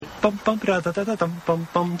Bum bum da da da da dum bum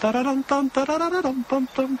bum da da dum dum da da da dum bum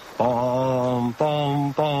bum bum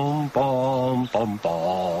bum bum bum bum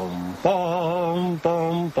bum bum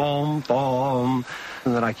bum bum bum.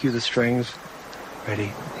 And then I cue the strings.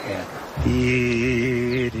 Ready? Yeah.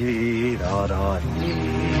 Dee dee da da dee.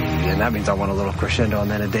 And that means I want a little crescendo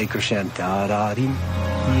and then a decrescendo. Da da dee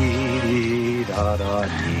dee da da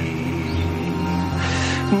dee.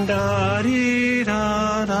 Da dee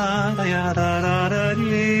da da da da da da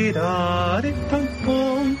dee da dee bum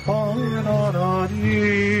bum bum da da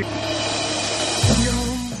dee.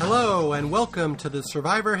 Hello and welcome to the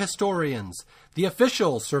Survivor Historians, the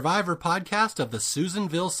official Survivor podcast of the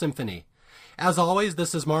Susanville Symphony. As always,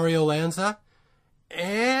 this is Mario Lanza,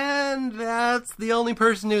 and that's the only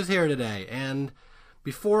person who's here today. And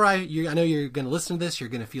before I know you're going to listen to this, you're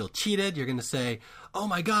going to feel cheated. You're going to say, oh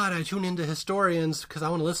my God, I tune into Historians because I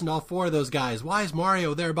want to listen to all four of those guys. Why is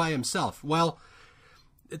Mario there by himself? Well,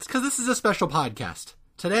 it's because this is a special podcast.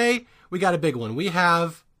 Today, we got a big one. We've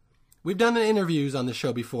done the interviews on the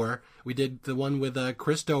show before. We did the one with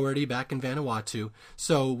Chris Doherty back in Vanuatu.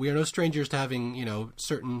 So we are no strangers to having,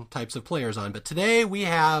 certain types of players on. But today we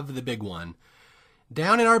have the big one.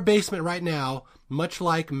 Down in our basement right now, much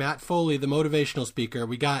like Matt Foley, the motivational speaker,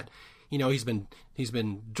 we got, he's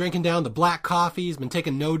been drinking down the black coffee. He's been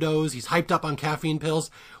taking no-dose. He's hyped up on caffeine pills.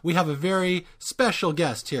 We have a very special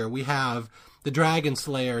guest here. We have the Dragon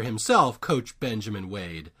Slayer himself, Coach Benjamin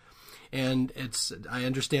Wade. And I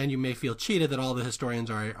understand you may feel cheated that all the historians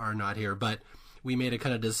are not here, but we made a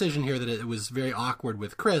kind of decision here that it was very awkward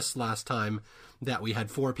with Chris last time that we had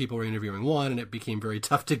four people were interviewing one, and it became very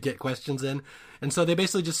tough to get questions in. And so they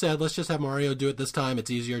basically just said, let's just have Mario do it this time. It's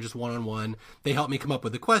easier, just one-on-one. They helped me come up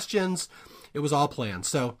with the questions. It was all planned.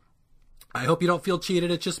 So I hope you don't feel cheated.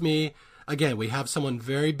 It's just me. Again, we have someone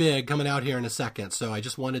very big coming out here in a second, so I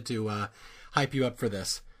just wanted to hype you up for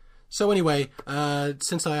this. So anyway,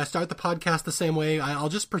 since I start the podcast the same way, I'll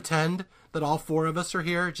just pretend that all four of us are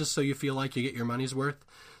here, just so you feel like you get your money's worth.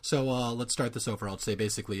 So let's start this over. I'll say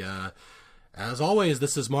basically, as always,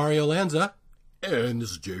 this is Mario Lanza, and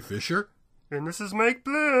this is Jay Fisher, and this is Mike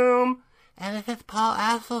Bloom, and this is Paul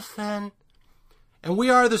Asselson. And we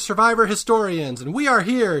are the Survivor Historians, and we are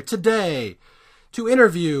here today to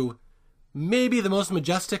interview maybe the most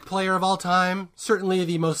majestic player of all time, certainly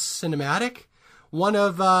the most cinematic, one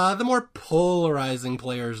of the more polarizing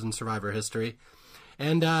players in Survivor history.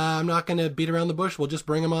 And I'm not going to beat around the bush. We'll just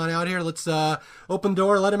bring him on out here. Let's open the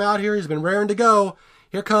door, let him out here. He's been raring to go.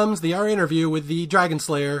 Here comes our interview with the Dragon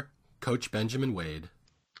Slayer, Coach Benjamin Wade.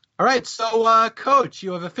 All right, so Coach,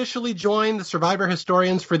 you have officially joined the Survivor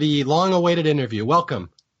Historians for the long-awaited interview. Welcome.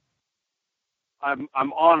 I'm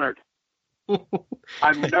honored.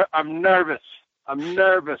 I'm nervous.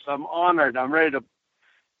 I'm honored. I'm ready to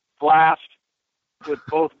blast with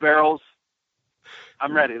both barrels.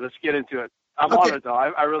 I'm ready. Let's get into it. I'm honored, though.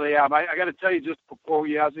 I really am. I got to tell you, just before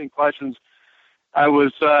you ask any questions, I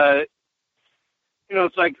was,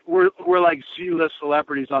 it's like we're like C-list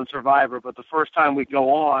celebrities on Survivor, but the first time we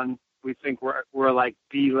go on, we think we're like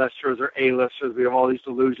B-listers or A-listers. We have all these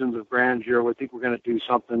delusions of grandeur. We think we're going to do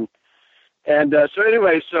something. And so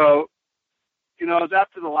anyway, it was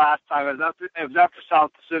after the last time. It was after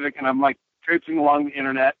South Pacific, and I'm like traipsing along the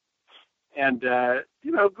internet. And,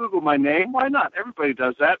 Google my name. Why not? Everybody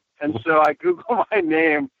does that. And so I Google my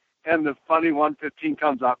name, and the Funny 115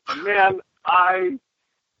 comes up. Man, I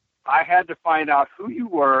had to find out who you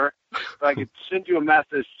were so I could send you a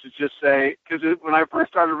message to just say, because when I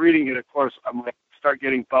first started reading it, of course, I'm like, start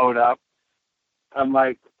getting bowed up. I'm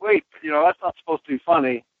like, wait, that's not supposed to be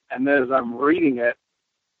funny. And then as I'm reading it,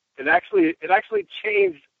 it actually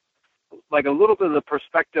changed like a little bit of the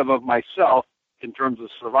perspective of myself in terms of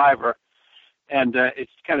Survivor. And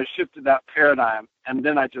it's kind of shifted that paradigm. And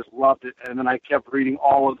then I just loved it. And then I kept reading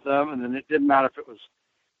all of them. And then it didn't matter if it was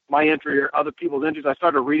my entry or other people's entries. I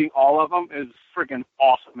started reading all of them. It was freaking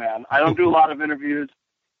awesome, man. I don't do a lot of interviews,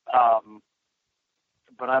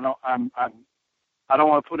 but I don't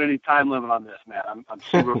want to put any time limit on this, man. I'm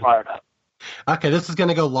super fired up. Okay, this is going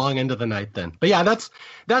to go long into the night then. But yeah,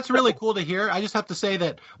 that's really cool to hear. I just have to say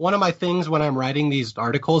that one of my things when I'm writing these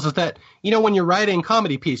articles is that, when you're writing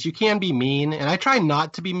comedy piece, you can be mean, and I try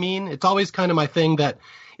not to be mean. It's always kind of my thing that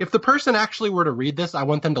if the person actually were to read this, I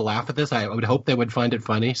want them to laugh at this. I would hope they would find it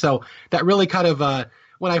funny. So that really kind of,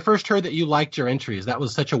 when I first heard that you liked your entries, that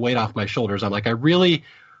was such a weight off my shoulders. I'm like, I really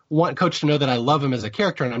want Coach to know that I love him as a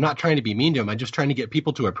character, and I'm not trying to be mean to him. I'm just trying to get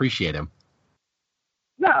people to appreciate him.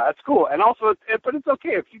 No, that's cool. And also, but it's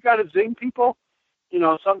okay. If you got to zing people,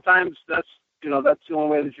 sometimes that's the only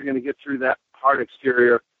way that you're going to get through that hard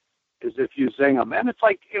exterior is if you zing them. And it's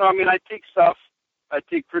like, I take stuff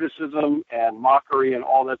take criticism and mockery and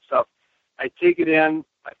all that stuff. I take it in,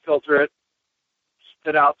 I filter it,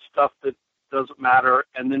 spit out stuff that doesn't matter,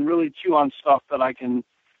 and then really chew on stuff that I can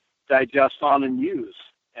digest on and use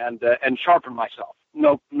and sharpen myself.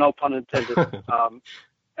 No pun intended.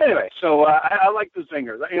 Anyway, so I like the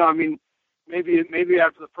zingers. I mean, maybe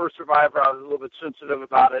after the first Survivor, I was a little bit sensitive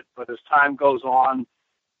about it, but as time goes on,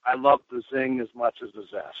 I love the zing as much as the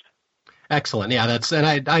zest. Excellent. Yeah, that's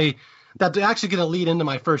actually going to lead into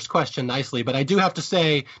my first question nicely, but I do have to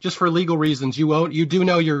say, just for legal reasons, you do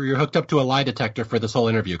know you're hooked up to a lie detector for this whole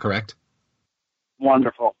interview, correct?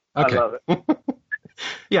 Wonderful. Okay. I love it.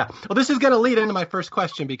 Yeah. Well, this is going to lead into my first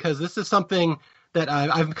question because this is something that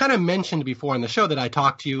I've kind of mentioned before on the show, that I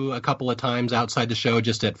talked to you a couple of times outside the show,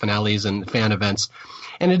 just at finales and fan events.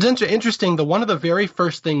 And it's interesting that one of the very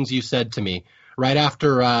first things you said to me right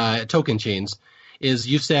after Tocantins is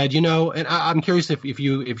you said, and I'm curious if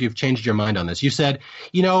you've changed your mind on this. You said,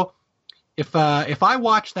 if I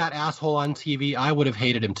watched that asshole on TV, I would have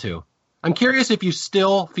hated him too. I'm curious if you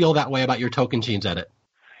still feel that way about your Tocantins edit.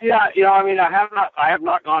 Yeah, I mean, I have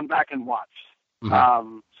not gone back and watched.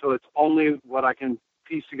 Mm-hmm. So it's only what I can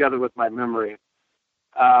piece together with my memory.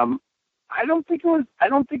 I don't think it was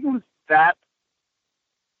that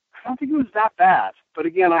bad. But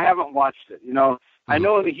again, I haven't watched it. Mm-hmm. I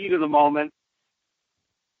know in the heat of the moment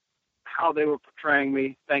how they were portraying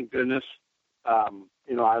me. Thank goodness. I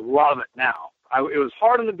love it now. It was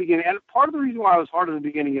hard in the beginning, and part of the reason why it was hard in the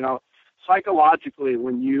beginning, psychologically,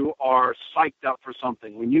 when you are psyched up for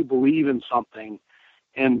something, when you believe in something,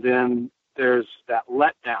 and then there's that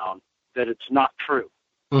letdown that it's not true,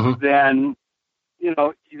 mm-hmm. then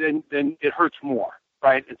it hurts more,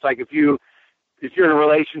 right? It's like if you're in a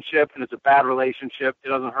relationship and it's a bad relationship, it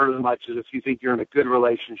doesn't hurt as much as if you think you're in a good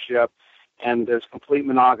relationship and there's complete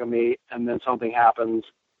monogamy, and then something happens,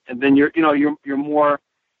 and then you're more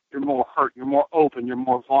hurt, you're more open, you're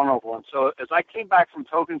more vulnerable. And so as I came back from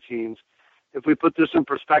Tocantins, if we put this in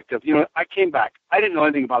perspective, I came back. I didn't know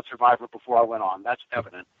anything about Survivor before I went on. That's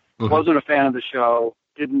evident. Mm-hmm. Wasn't a fan of the show,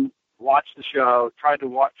 didn't watch the show, tried to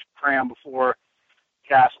watch Cram before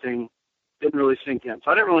casting, didn't really sink in.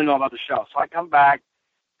 So I didn't really know about the show. So I come back,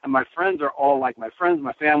 and my friends are all like, my friends,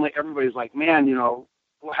 my family, everybody's like, man, well,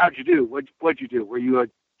 how'd you do? What'd you do? Were you a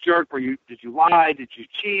jerk? Did you lie? Did you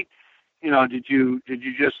cheat? Did you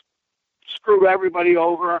just screw everybody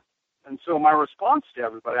over? And so my response to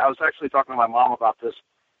everybody, I was actually talking to my mom about this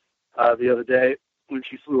the other day when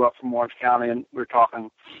she flew up from Orange County, and we were talking.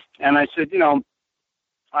 And I said,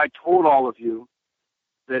 I told all of you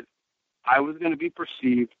that I was going to be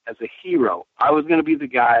perceived as a hero. I was going to be the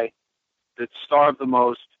guy that starved the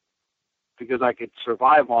most because I could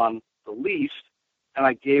survive on the least, and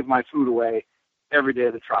I gave my food away every day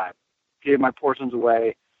of the tribe, gave my portions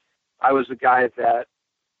away. I was the guy that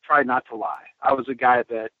tried not to lie. I was the guy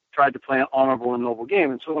that tried to play an honorable and noble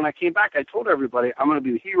game. And so when I came back, I told everybody, I'm going to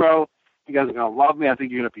be the hero. You guys are going to love me. I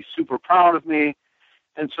think you're going to be super proud of me.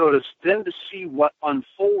 And so to see what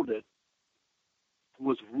unfolded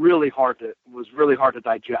was really hard to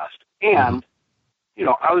digest. And,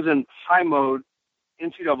 I was in high mode,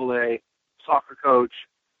 NCAA, soccer coach.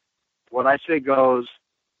 What I say goes.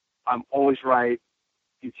 I'm always right.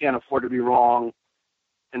 You can't afford to be wrong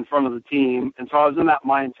in front of the team. And so I was in that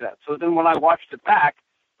mindset. So then when I watched it back,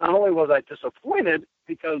 not only was I disappointed,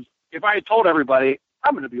 because if I had told everybody,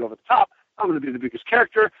 I'm going to be over the top, I'm going to be the biggest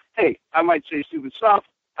character, hey, I might say stupid stuff,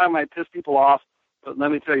 I might piss people off, but let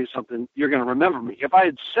me tell you something, you're going to remember me. If I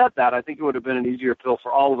had said that, I think it would have been an easier pill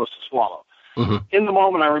for all of us to swallow. Mm-hmm. In the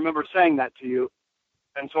moment, I remember saying that to you,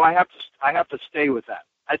 and so I have to stay with that.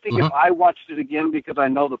 I think Mm-hmm. if I watched it again because I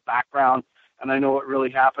know the background and I know what really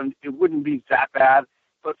happened, it wouldn't be that bad.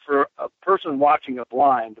 But for a person watching it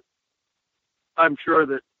blind, I'm sure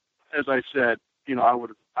that, as I said, I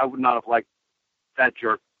would not have liked that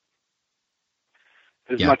jerk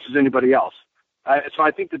as much as anybody else. So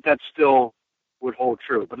I think that still would hold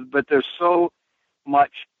true. But there's so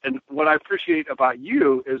much, and what I appreciate about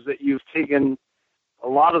you is that you've taken a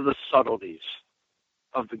lot of the subtleties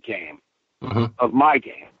of the game, mm-hmm. of my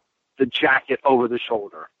game, the jacket over the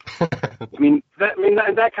shoulder.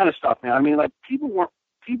 that kind of stuff, man. I mean, like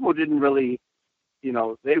people didn't really,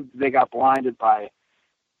 they got blinded by,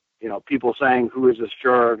 people saying, who is this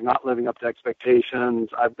jerk, not living up to expectations,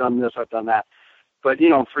 I've done this, I've done that. But,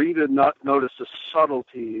 for you to not notice the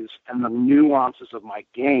subtleties and the nuances of my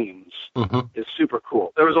games mm-hmm. is super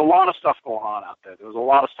cool. There was a lot of stuff going on out there. There was a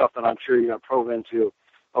lot of stuff that I'm sure you're going to probe into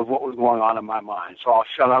of what was going on in my mind. So I'll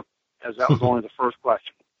shut up, as that was only the first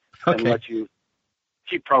question, and let you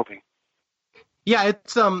keep probing. Yeah,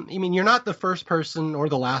 it's I mean, you're not the first person or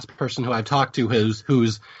the last person who I've talked to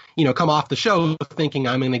who's come off the show thinking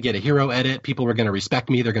I'm going to get a hero edit, people are going to respect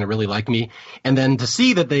me, they're going to really like me, and then to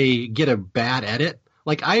see that they get a bad edit,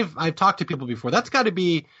 like I've talked to people before, that's got to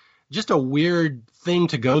be just a weird thing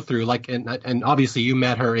to go through. Like, and obviously you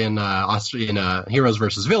met her in Heroes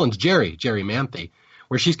versus Villains, Jerry Manthe,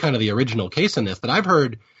 where she's kind of the original case in this. But I've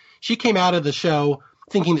heard she came out of the show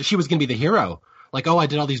thinking that she was going to be the hero. Like, oh, I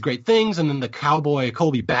did all these great things, and then the cowboy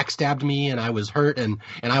Colby backstabbed me, and I was hurt, and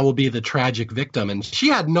I will be the tragic victim. And she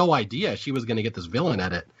had no idea she was going to get this villain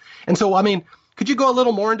edit. And so, I mean, could you go a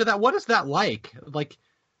little more into that? What is that like? Like,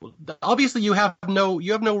 obviously, you have no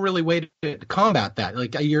really way to combat that.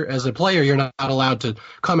 Like, as a player, you're not allowed to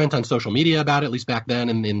comment on social media about it. At least back then,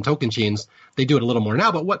 in Tocantins, they do it a little more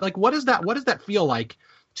now. But what is that? What does that feel like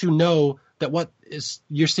to know that what is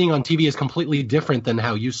you're seeing on TV is completely different than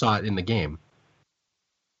how you saw it in the game?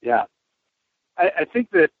 Yeah. I think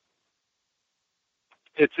that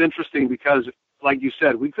it's interesting because, like you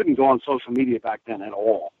said, we couldn't go on social media back then at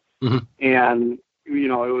all. Mm-hmm. And,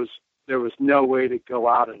 there was no way to go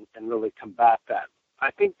out and really combat that. I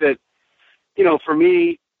think that, for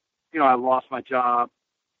me, I lost my job.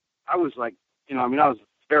 I was like, I was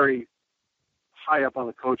very high up on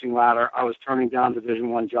the coaching ladder. I was turning down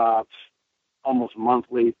Division I jobs almost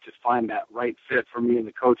monthly to find that right fit for me and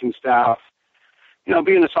the coaching staff.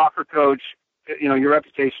 Being a soccer coach, your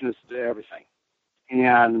reputation is everything.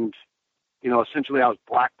 And, essentially I was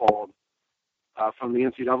blackballed from the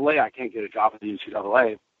NCAA. I can't get a job at the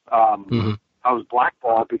NCAA. Mm-hmm. I was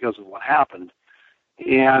blackballed because of what happened.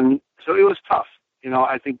 And so it was tough.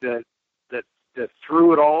 I think that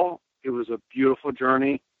through it all, it was a beautiful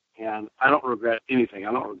journey. And I don't regret anything.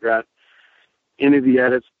 I don't regret any of the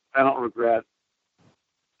edits. I don't regret,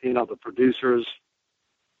 the producers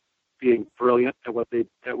being brilliant at what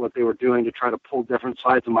they were doing to try to pull different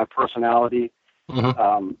sides of my personality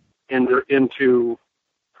Mm-hmm. into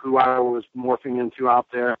who I was morphing into out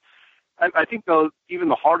there. I think, though, even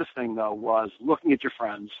the hardest thing, though, was looking at your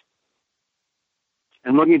friends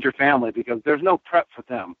and looking at your family, because there's no prep for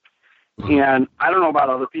them. Mm-hmm. And I don't know about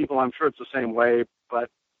other people. I'm sure it's the same way, but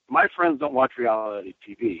my friends don't watch reality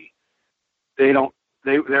TV. They're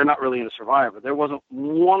not really into Survivor. There wasn't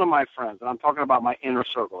one of my friends, and I'm talking about my inner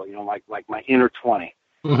circle, like my inner 20.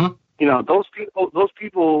 Mm-hmm. Those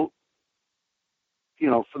people,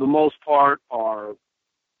 for the most part are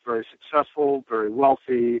very successful, very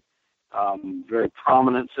wealthy, very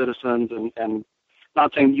prominent citizens, and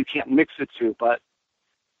not saying you can't mix the two, but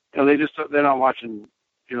they're not watching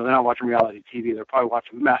reality TV. They're probably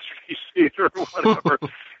watching Masterpiece Theater or whatever.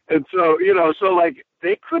 And so, like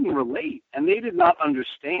they couldn't relate and they did not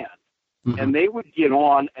understand. Mm-hmm. And they would get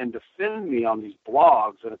on and defend me on these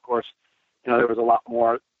blogs. And of course, there was a lot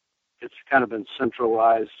more. It's kind of been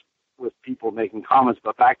centralized with people making comments.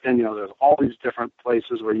 But back then, there's all these different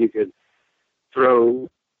places where you could throw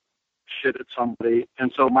shit at somebody.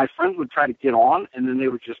 And so my friends would try to get on, and then they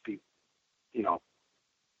would just be,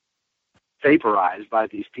 vaporized by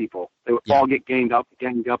these people. They would all get ganged up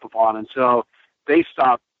upon. And so they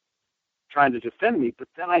stopped trying to defend me, but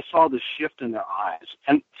then I saw the shift in their eyes.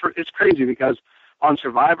 And it's crazy because on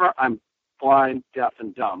Survivor, I'm blind, deaf,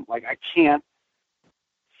 and dumb. Like, I can't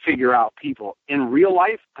figure out people. In real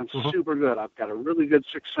life, I'm Mm-hmm. super good. I've got a really good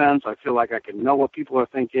sixth sense. I feel like I can know what people are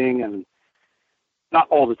thinking, and not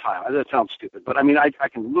all the time. That sounds stupid, but I mean, I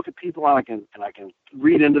can look at people and I can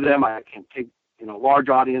read into them. I can take, large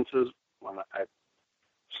audiences. When I've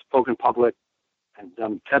spoken public and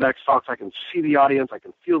done TEDx talks, I can see the audience. I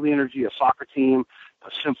can feel the energy, a soccer team,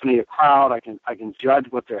 a symphony, a crowd. I can judge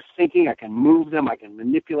what they're thinking. I can move them. I can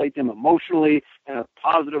manipulate them emotionally in a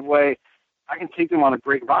positive way. I can take them on a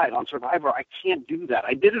great ride. On Survivor, I can't do that.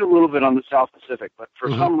 I did it a little bit on the South Pacific, but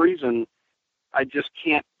for some reason, I just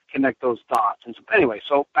can't connect those dots. And so, anyway,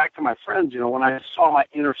 so back to my friends, when I saw my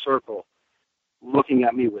inner circle looking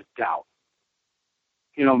at me with doubt,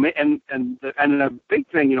 and a big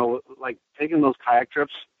thing, like taking those kayak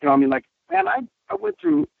trips, I went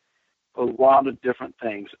through a lot of different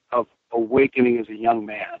things of awakening as a young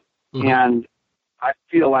man. Mm-hmm. And I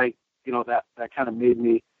feel like, that kind of made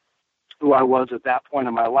me who I was at that point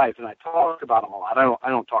in my life. And I talk about them a lot. I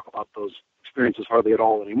don't talk about those experiences hardly at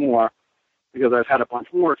all anymore, because I've had a bunch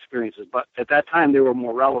more experiences. But at that time, they were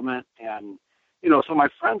more relevant. And, so my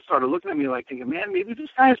friends started looking at me like thinking, man, maybe this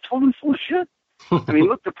guy is totally full of shit. I mean,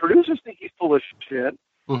 look, the producers think he's full of shit,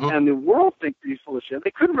 Mm-hmm. and the world thinks he's full of shit.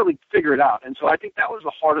 They couldn't really figure it out. And so I think that was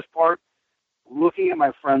the hardest part, looking at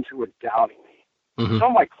my friends who were doubting me. Mm-hmm.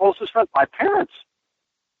 Some of my closest friends, my parents,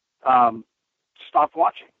 stopped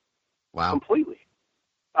watching. Wow. Completely.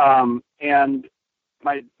 And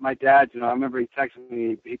my dad, I remember he texted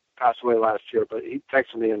me. He passed away last year, but he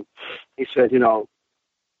texted me and he said,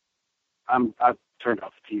 I've turned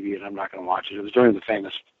off the TV and I'm not going to watch it. It was during the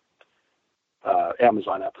famous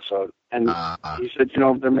Amazon episode, and he said,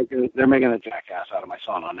 they're making a jackass out of my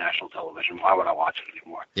son on national television. Why would I watch it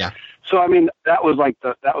anymore? Yeah. So I mean, that was like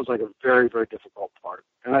a very, very difficult part.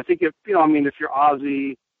 And I think if you're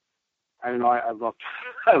Ozzy, I don't know, I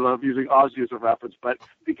love using Ozzy as a reference, but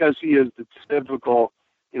because he is the typical,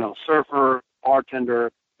 surfer,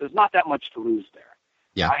 bartender, there's not that much to lose there.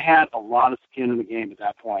 Yeah. I had a lot of skin in the game at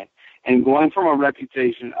that point, and going from a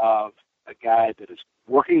reputation of a guy that is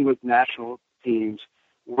working with national teams,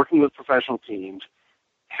 working with professional teams,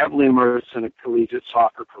 heavily immersed in a collegiate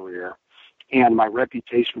soccer career, and my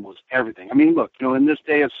reputation was everything. I mean, look, in this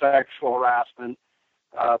day of sexual harassment,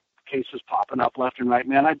 cases popping up left and right,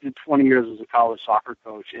 man, I did 20 years as a college soccer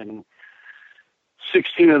coach, and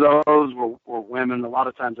 16 of those were women. A lot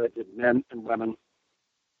of times I did men and women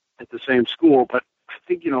at the same school, but I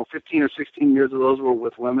think, 15 or 16 years of those were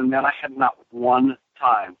with women. Man, I had not one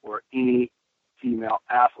time where any female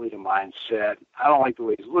athlete of mine said, I don't like the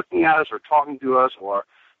way he's looking at us or talking to us or,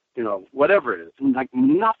 whatever it is. Like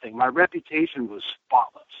nothing. My reputation was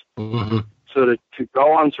spotless. Mm-hmm. So to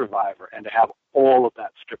go on Survivor and to have all of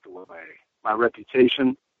that stripped away, my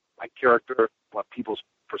reputation, my character, what people's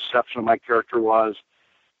perception of my character was,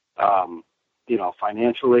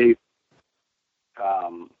 financially,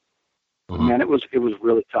 man, it was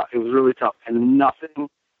really tough. It was really tough, and nothing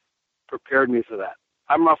prepared me for that.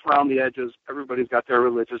 I'm rough around the edges. Everybody's got their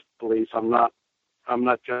religious beliefs. I'm not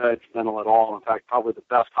judgmental at all. In fact, probably the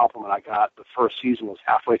best compliment I got the first season was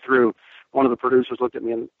halfway through. One of the producers looked at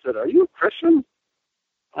me and said, "Are you a Christian?"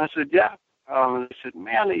 And I said, "Yeah." And they said,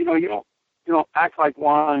 "Man, you don't act like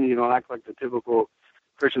one. You don't act like the typical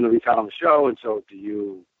Christian that we've had on the show. And so, do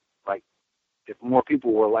you like? If more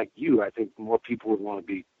people were like you, I think more people would want to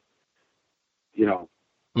be,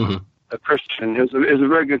 a Christian." It was a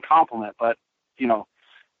very good compliment, but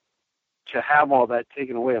to have all that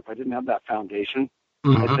taken away, if I didn't have that foundation,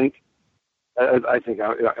 I think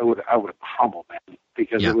I would have crumbled, man,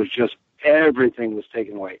 because it was just everything was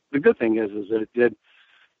taken away. The good thing is that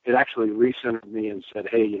it actually recentered me and said,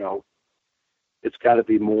 hey, it's got to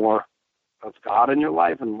be more of God in your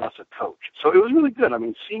life and less a coach. So it was really good. I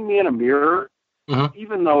mean, seeing me in a mirror,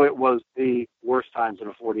 even though it was the worst times in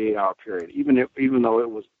a 48-hour period, even though it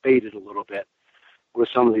was baited a little bit with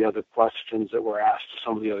some of the other questions that were asked to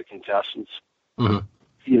some of the other contestants,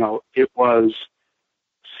 it was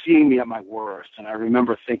seeing me at my worst. And I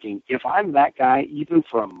remember thinking, if I'm that guy, even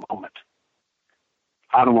for a moment,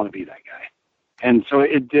 I don't want to be that guy. And so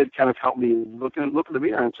it did kind of help me look in the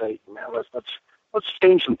mirror and say, man, let's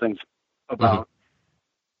change some things about,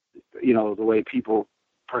 the way people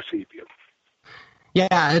perceive you.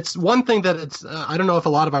 Yeah, it's one thing that it's, I don't know if a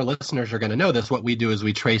lot of our listeners are going to know this. What we do is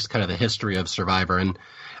we trace kind of the history of Survivor. And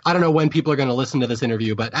I don't know when people are going to listen to this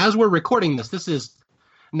interview, but as we're recording this is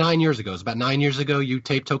 9 years ago. It's about 9 years ago you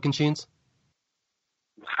taped Tocantins?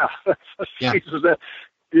 Wow. Yeah,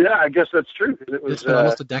 I guess that's true. It's been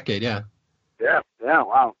almost a decade, yeah. Yeah,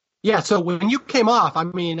 wow. Yeah, so when you came off, I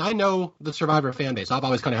mean, I know the Survivor fan base. I've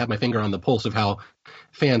always kind of had my finger on the pulse of how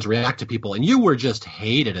fans react to people, and you were just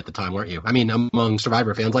hated at the time, weren't you? I mean, among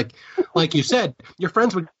Survivor fans, like you said, your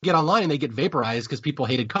friends would get online and they get vaporized because people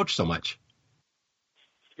hated Coach so much.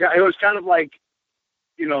 Yeah, it was kind of like,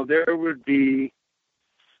 there would be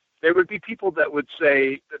people that would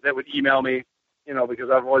say that would email me,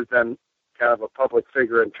 because I've always been kind of a public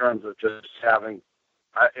figure in terms of just having,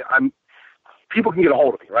 people can get a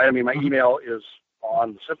hold of me, right? I mean, my email is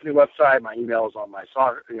on the Symphony website. My email is on my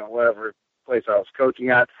soccer, whatever place I was coaching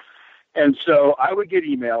at. And so I would get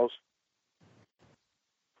emails,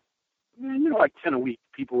 like 10 a week.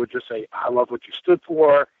 People would just say, I love what you stood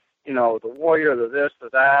for, the warrior, the this, the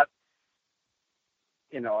that,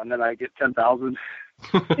 and then I get 10,000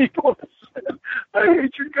 people that said, I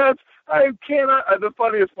hate your guts. I cannot. The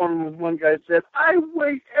funniest one was one guy said, I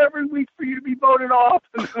wait every week for you to be voted off.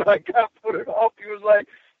 And when I got voted off, he was like,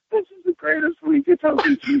 this is the greatest week at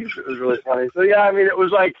Tocantins. It was really funny. So, yeah, I mean, it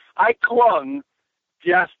was like I clung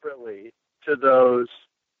desperately to those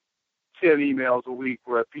 10 emails a week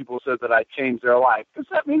where people said that I changed their life. Does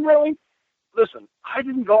that mean really? Listen, I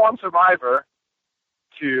didn't go on Survivor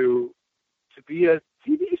to be a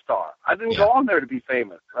TV star. I didn't go on there to be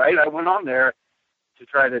famous, right? I went on there to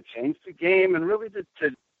try to change the game and really to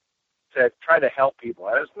try to help people.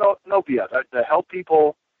 There's no BS. To help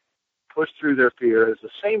people push through their fears. The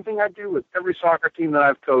same thing I do with every soccer team that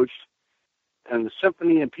I've coached. and the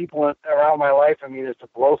symphony and people around my life, I mean, is to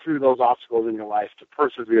blow through those obstacles in your life, to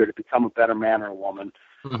persevere, to become a better man or a woman,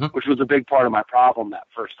 which was a big part of my problem that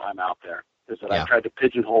first time out there, is that I tried to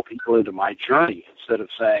pigeonhole people into my journey instead of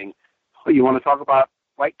saying, oh, you want to talk about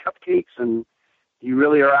white cupcakes and you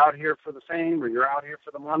really are out here for the fame, or you're out here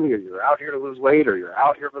for the money, or you're out here to lose weight, or you're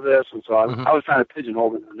out here for this. And so I was trying to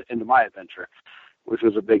pigeonhole them into my adventure, which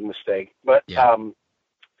was a big mistake. But,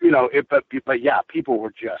 you know, but yeah, people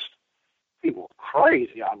were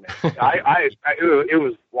crazy on me. It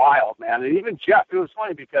was wild, man. And even Jeff, it was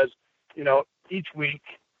funny because, you know, each week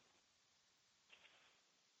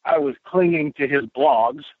I was clinging to his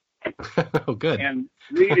blogs. Oh, good. And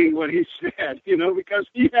reading what he said, you know, because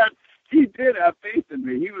he did have faith in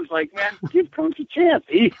me. He was like, man, give Coach a chance.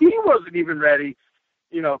 He wasn't even ready,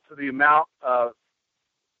 you know, for the amount of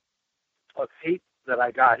hate that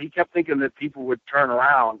I got. He kept thinking that people would turn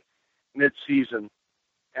around mid-season.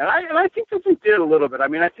 And I think that they did a little bit. I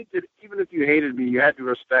mean, I think that even if you hated me, you had to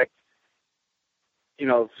respect, you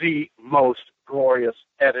know, the most glorious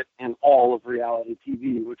edit in all of reality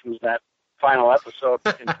TV, which was that final episode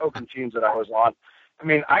in Tocantins that I was on. I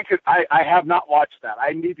mean, I have not watched that.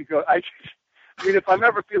 I need to go. I mean, if I'm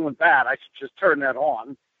ever feeling bad, I should just turn that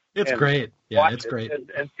on. It's great. Yeah, it's great.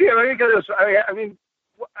 And see, I mean,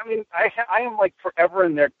 I am like forever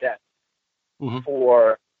in their debt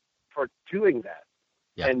for doing that.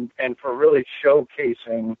 Yeah. And for really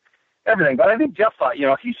showcasing everything. But I think Jeff thought, you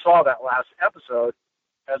know, he saw that last episode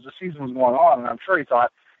as the season was going on, and I'm sure he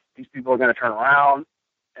thought these people are going to turn around.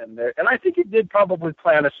 And I think it did probably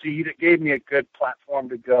plant a seed. It gave me a good platform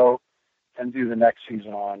to go and do the next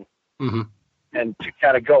season on, and to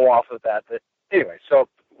kind of go off of that. But anyway, so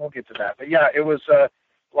we'll get to that. But yeah, it was a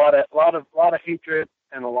lot of hatred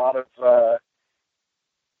and a lot of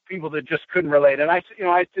people that just couldn't relate. And I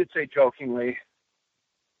did say jokingly,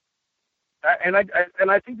 and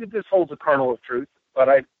I think that this holds a kernel of truth.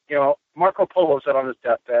 But Marco Polo said on his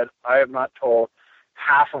deathbed, I have not told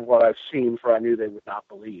half of what I've seen, for I knew they would not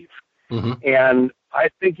believe. And I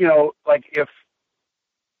think, you know, like if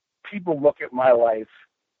people look at my life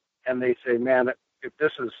and they say, man, if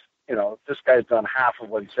this is, you know, if this guy's done half of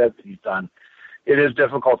what he said that he's done, it is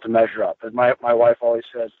difficult to measure up. And my wife always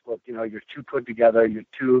says, look, you know, you're too put together, you're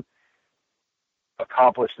too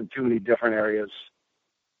accomplished in too many different areas,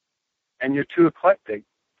 and you're too eclectic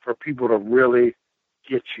for people to really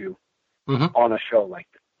get you on a show like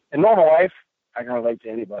this. In normal life, I can relate to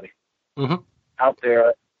anybody. Out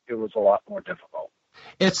there, it was a lot more difficult.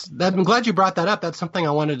 I'm glad you brought that up. That's something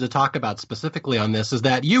I wanted to talk about specifically on this, is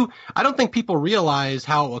that I don't think people realize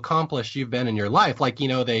how accomplished you've been in your life. Like, you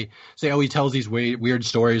know, they say, oh, he tells these weird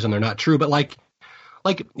stories and they're not true. But like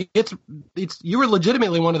it's you were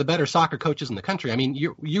legitimately one of the better soccer coaches in the country. I mean,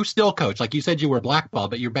 you still coach. Like you said, you were blackballed,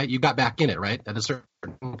 but you got back in it, right? At a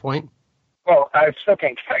certain point. Well, I still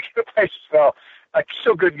can't get back in the place as well. I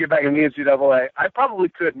still couldn't get back in the NCAA. I probably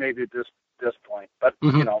could maybe at this point, but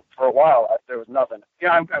you know, for a while there was nothing.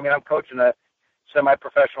 Yeah, I'm coaching a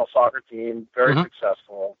semi-professional soccer team, very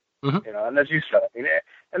successful. You know, and as you said, I mean,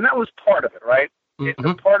 and that was part of it, right?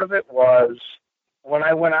 The part of it was when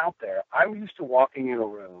I went out there, I'm used to walking in a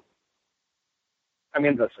room. I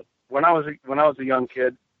mean, listen, when I was a young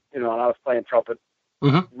kid, you know, and I was playing trumpet,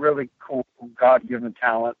 really cool, God-given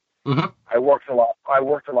talent. I worked a lot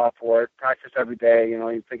for it, practiced every day. You know,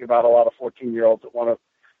 you think about a lot of 14-year-olds that want to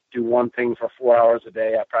do one thing for 4 hours a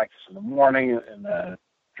day. I practice in the morning and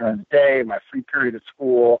during the day, my free period at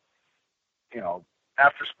school, you know,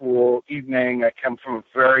 after school, evening. I come from a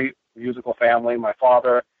very musical family. My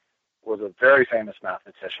father was a very famous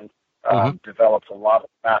mathematician, developed a lot of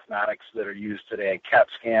mathematics that are used today in CAT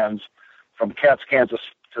scans, from CAT scans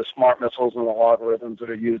to smart missiles and the logarithms that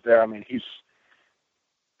are used there. I mean, he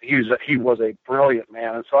was a brilliant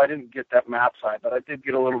man, and so I didn't get that math side, but I did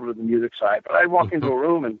get a little bit of the music side. But I'd walk into a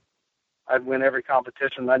room and I'd win every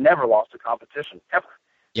competition. I never lost a competition, ever.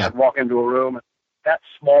 Yeah. I'd walk into a room and that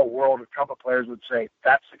small world of trumpet players would say,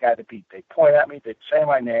 that's the guy to beat. They'd point at me, they'd say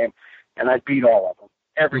my name, and I'd beat all of them,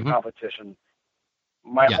 every competition,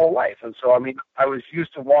 my whole life. And so, I mean, I was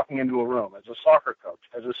used to walking into a room as a soccer coach,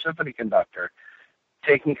 as a symphony conductor,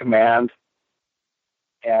 taking command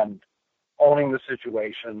and owning the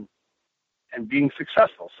situation and being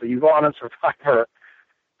successful. So you go on and Survivor,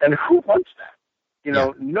 and who wants that? You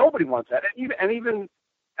know, nobody wants that. And even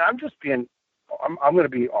I'm just being, I'm going to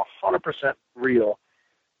be 100% real.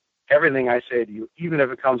 Everything I say to you, even if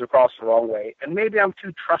it comes across the wrong way. And maybe I'm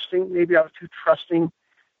too trusting. Maybe I was too trusting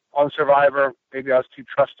on Survivor. Maybe I was too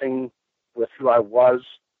trusting with who I was.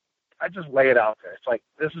 I just lay it out there. It's like,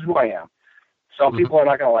 this is who I am. Some people are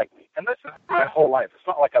not going to like me. and this is my whole life. It's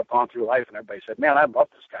not like I've gone through life and everybody said, man, I love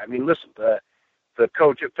this guy. I mean, listen, the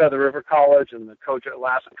coach at Feather River College and the coach at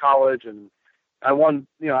Lassen College, and I won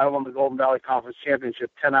the Golden Valley Conference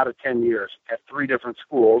Championship 10 out of 10 years at 3 different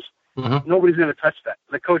schools. Mm-hmm. Nobody's going to touch that.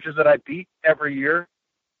 The coaches that I beat every year,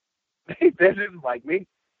 they didn't like me.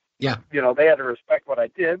 Yeah. You know, they had to respect what I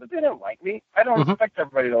did, but they didn't like me. I don't expect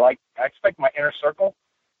everybody to like me. I expect my inner circle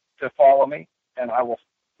to follow me, and I will,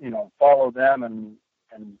 follow them and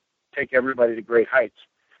take everybody to great heights.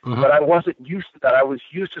 Mm-hmm. But I wasn't used to that. I was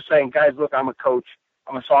used to saying, guys, look, I'm a coach.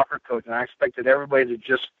 I'm a soccer coach, and I expected everybody to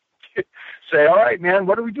just say, all right, man,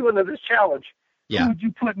 what are we doing to this challenge? Yeah. Who would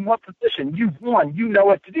you put in what position? You've won. You know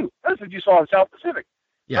what to do. That's what you saw in South Pacific,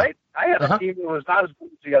 right? I had a team that was not as good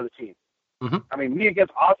as the other team. Mm-hmm. I mean, me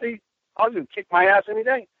against Ozzy would kick my ass any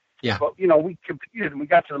day. Yeah. But, we competed, and we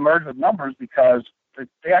got to the merge with numbers because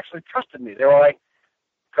they actually trusted me. They were like,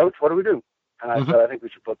 Coach, what do we do? And I said, I think we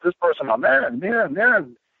should put this person on there and there and there.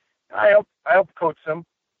 And I helped coach them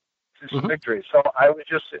to some victories. So I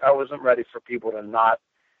wasn't ready for people to not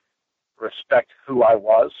respect who I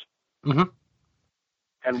was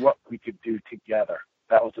and what we could do together.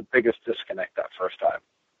 That was the biggest disconnect that first time.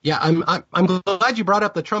 Yeah, I'm glad you brought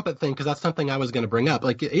up the trumpet thing, because that's something I was going to bring up.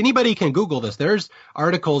 Like, anybody can Google this. There's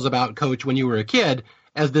articles about Coach when you were a kid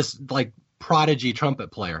as this like prodigy trumpet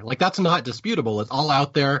player. Like, that's not disputable. It's all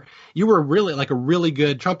out there. You were really like a really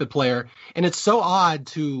good trumpet player, and it's so odd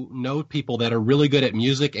to know people that are really good at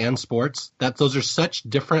music and sports. That those are such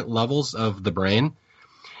different levels of the brain.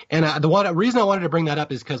 And the reason I wanted to bring that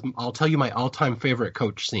up is because I'll tell you my all-time favorite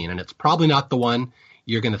Coach scene, and it's probably not the one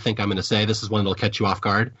you're going to think I'm going to say. This is one that'll catch you off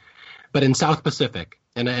guard. But in South Pacific,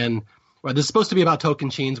 and well, this is supposed to be about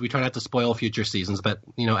Tocantins. We try not to spoil future seasons, but,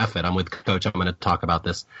 F it. I'm with Coach. I'm going to talk about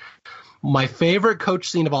this. My favorite Coach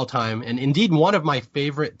scene of all time, and indeed one of my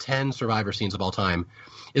favorite 10 Survivor scenes of all time,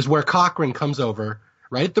 is where Cochran comes over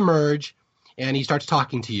right at the merge, and he starts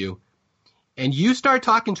talking to you. And you start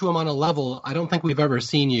talking to him on a level I don't think we've ever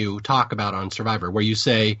seen you talk about on Survivor, where you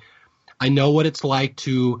say, I know what it's like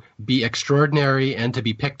to be extraordinary and to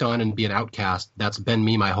be picked on and be an outcast. That's been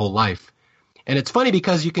me my whole life. And it's funny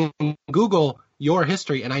because you can Google your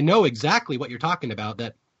history, and I know exactly what you're talking about,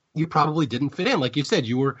 that you probably didn't fit in. Like you said,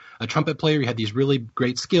 you were a trumpet player. You had these really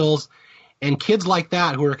great skills. And kids like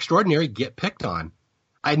that who are extraordinary get picked on.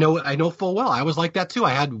 I know full well. I was like that too.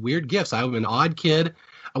 I had weird gifts. I was an odd kid.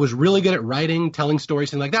 I was really good at writing, telling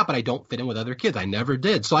stories, things like that, but I don't fit in with other kids. I never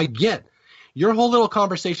did. So I get your whole little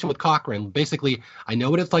conversation with Cochran. Basically, I know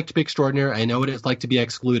what it's like to be extraordinary. I know what it's like to be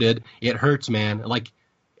excluded. It hurts, man. Like,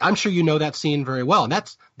 I'm sure you know that scene very well. And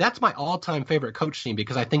that's my all-time favorite Coach scene,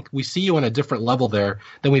 because I think we see you on a different level there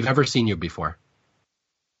than we've ever seen you before.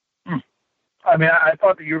 I mean, I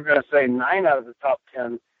thought that you were going to say 9 out of the top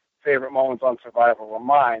 10 favorite moments on Survivor were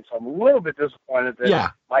mine, so I'm a little bit disappointed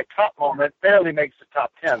that my top moment barely makes the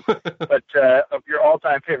top 10, but of your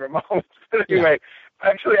all-time favorite moments. But anyway,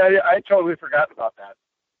 actually, I totally forgot about that.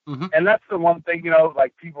 Mm-hmm. And that's the one thing,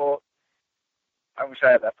 like people, I wish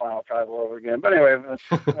I had that final tribal over again, but anyway, that's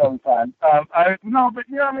all the time. I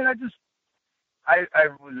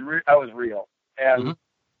was real. And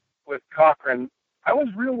with Cochran, I was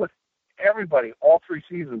real with everybody all 3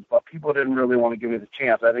 seasons, but people didn't really want to give me the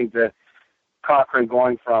chance. I think that Cochran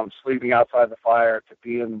going from sleeping outside the fire to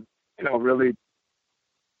being, really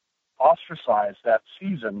ostracized that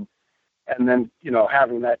season, and then,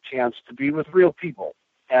 having that chance to be with real people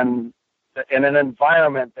and in an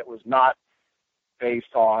environment that was not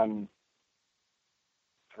based on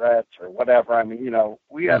threats or whatever. I mean,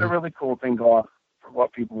 we had a really cool thing going for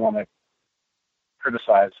what people want to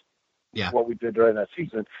criticize what we did during that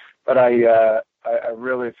season. But I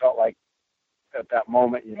really felt like at that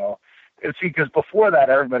moment, because before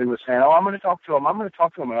that, everybody was saying, oh, I'm going to talk to him. I'm going to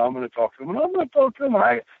talk to him, and I'm going to talk to him, and I'm going to talk to him.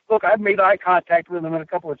 And I've made eye contact with him in a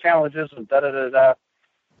couple of challenges and da-da-da-da.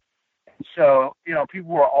 And so,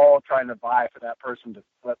 people were all trying to vie for that person to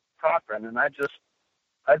flip Cochran. And I just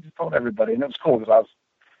told everybody, and it was cool because I was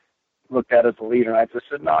looked at as the leader, and I just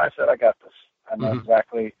said, no, I got this. I know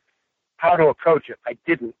exactly how to approach it. I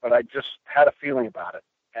didn't, but I just had a feeling about it.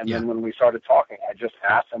 And then when we started talking, I just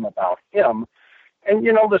asked him about him. And,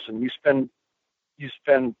 listen, you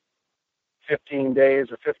spend 15 days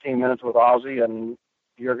or 15 minutes with Ozzy, and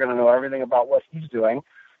you're going to know everything about what he's doing,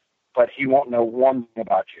 but he won't know one thing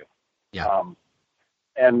about you. Yeah.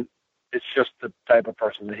 And it's just the type of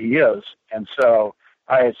person that he is. And so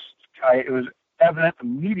it was evident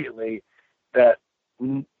immediately that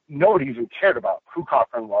nobody even cared about who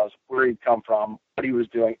Cochran was, where he'd come from, what he was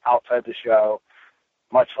doing outside the show,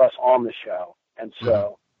 much less on the show. And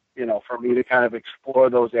so for me to kind of explore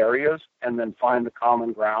those areas and then find the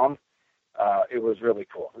common ground. It was really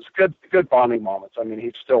cool. It was good bonding moments. I mean,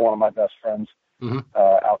 he's still one of my best friends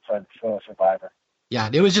outside the show Survivor. Yeah,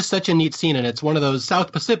 it was just such a neat scene, and it's one of those.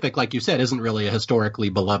 South Pacific, like you said, isn't really a historically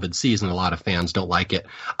beloved season. A lot of fans don't like it.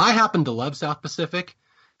 I happen to love South Pacific,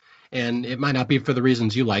 and it might not be for the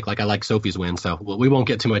reasons you like. Like I like Sophie's win, so we won't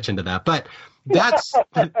get too much into that. But that's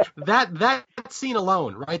that scene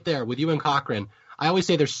alone, right there with you and Cochran. I always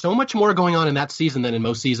say there's so much more going on in that season than in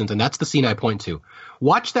most seasons, and that's the scene I point to.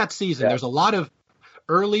 Watch that season. Yeah. There's a lot of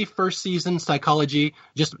early first season psychology,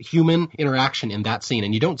 just human interaction in that scene,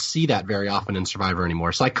 and you don't see that very often in Survivor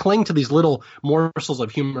anymore. So I cling to these little morsels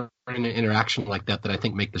of humor and interaction like that I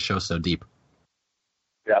think make the show so deep.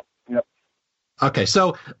 Yep. Okay,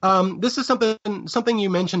 so this is something you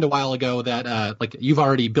mentioned a while ago that like you've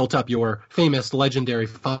already built up your famous legendary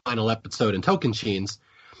final episode in Tocantins.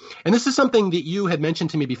 And this is something that you had mentioned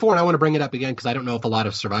to me before, and I want to bring it up again because I don't know if a lot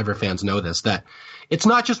of Survivor fans know this, that it's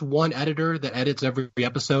not just one editor that edits every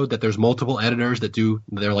episode, that there's multiple editors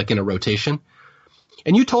they're like in a rotation.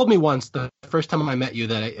 And you told me once, the first time I met you,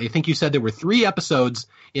 that I think you said there were 3 episodes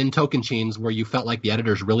in Tocantins where you felt like the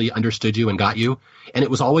editors really understood you and got you, and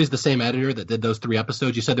it was always the same editor that did those 3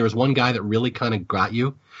 episodes. You said there was one guy that really kind of got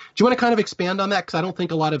you. Do you want to kind of expand on that? Because I don't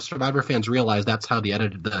think a lot of Survivor fans realize that's how the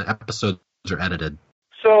episodes are edited.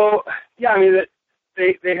 So, yeah, I mean,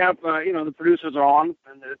 they have, the producers are on,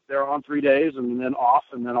 and they're on 3 days, and then off,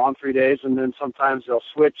 and then on 3 days, and then sometimes they'll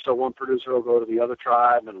switch, so one producer will go to the other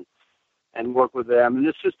tribe and work with them. And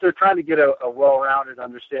it's just they're trying to get a well-rounded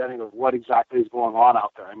understanding of what exactly is going on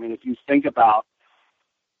out there. I mean, if you think about,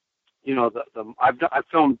 I've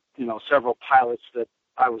filmed, several pilots that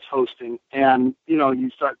I was hosting, and,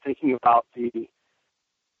 you start thinking about the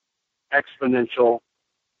exponential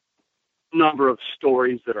number of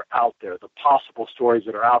stories that are out there, the possible stories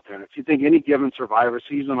that are out there. And if you think any given Survivor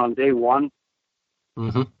season on day 1,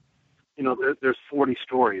 there's 40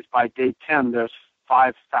 stories. By day 10, there's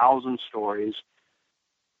 5,000 stories.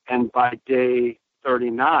 And by day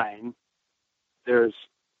 39, there's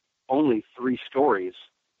only 3 stories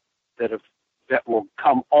that will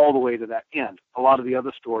come all the way to that end. A lot of the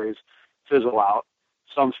other stories fizzle out.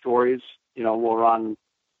 Some stories, will run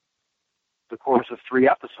the course of 3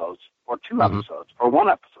 episodes or 2 episodes or 1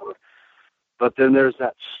 episode. But then there's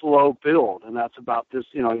that slow build, and that's about this,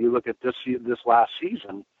 you look at this last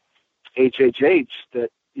season, HHH,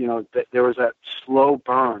 that there was that slow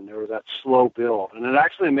burn, there was that slow build, and it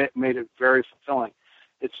actually made it very fulfilling.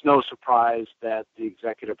 It's no surprise that the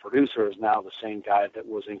executive producer is now the same guy that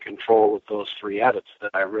was in control of those 3 edits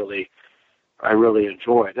that I really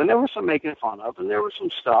enjoyed. And there was some making fun of, and there was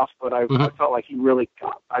some stuff, but I felt like he really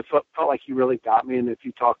got me. And if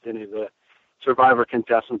you talk to any of the Survivor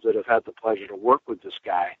contestants that have had the pleasure to work with this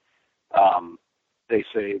guy, they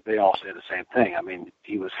all say the same thing. I mean,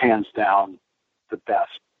 he was hands down the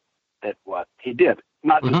best at what he did.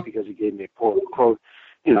 Not just because he gave me a quote unquote,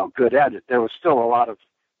 good edit. There was still a lot of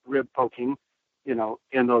rib poking,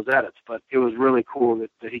 in those edits, but it was really cool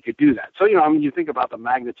that he could do that. So, you think about the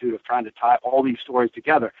magnitude of trying to tie all these stories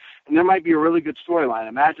together, and there might be a really good storyline.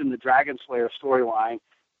 Imagine the Dragonslayer storyline,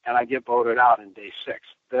 and I get voted out in day 6.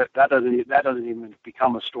 That doesn't even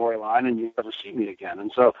become a storyline, and you never see me again.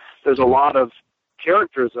 And so there's a lot of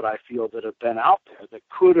characters that I feel that have been out there that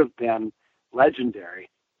could have been legendary,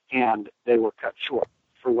 and they were cut short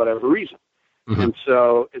for whatever reason. And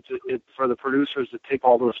so it's for the producers to take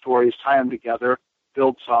all those stories, tie them together,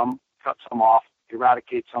 build some, cut some off,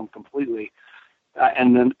 eradicate some completely,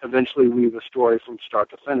 and then eventually weave a story from start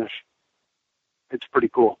to finish. It's pretty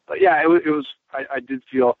cool. But yeah, it was. I did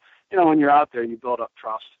feel, when you're out there, you build up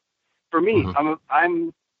trust. For me, I'm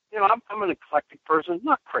an eclectic person,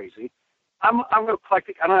 not crazy. I'm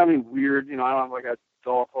eclectic. I don't have any weird, I don't have like a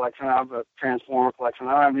doll collection. I have a Transformer collection.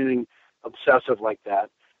 I don't have anything obsessive like that.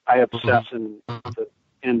 I obsess in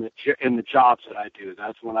the jobs that I do.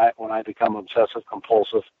 That's when I become obsessive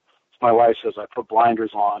compulsive. As my wife says, I put blinders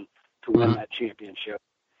on to win that championship,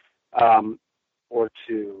 or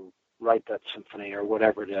to write that symphony or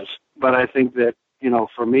whatever it is. But I think that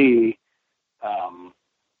for me,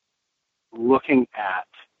 looking at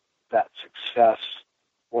that success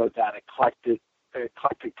or that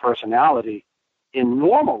eclectic personality in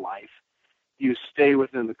normal life, you stay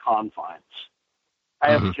within the confines. I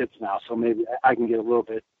have kids now, so maybe I can get a little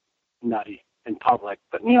bit nutty in public.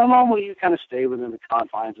 But, normally you kind of stay within the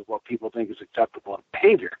confines of what people think is acceptable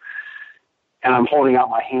behavior. And I'm holding out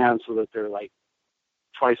my hands so that they're like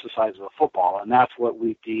twice the size of a football, and that's what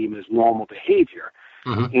we deem as normal behavior.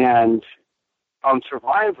 And on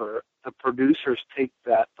Survivor, the producers take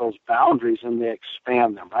those boundaries and they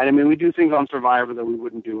expand them, right? I mean, we do things on Survivor that we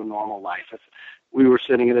wouldn't do in normal life. If we were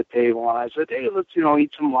sitting at a table and I said, hey, let's,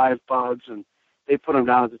 eat some live bugs, and they put them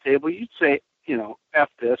down at the table, you'd say, F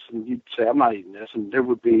this, and you'd say, I'm not eating this, and that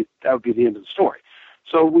would be the end of the story.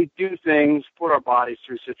 So we do things, put our bodies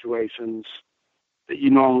through situations that you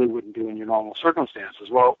normally wouldn't do in your normal circumstances.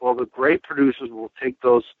 Well, the great producers will take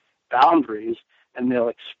those boundaries and they'll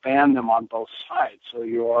expand them on both sides. So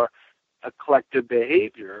your collective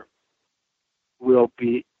behavior will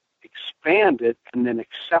be expanded and then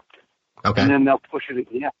accepted. Okay. And then they'll push it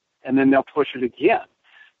again. And then they'll push it again.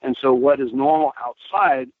 And so what is normal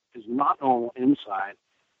outside is not normal inside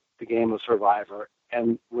the game of Survivor.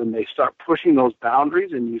 And when they start pushing those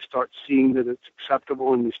boundaries and you start seeing that it's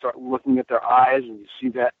acceptable and you start looking at their eyes and you see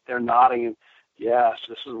that they're nodding and, yes,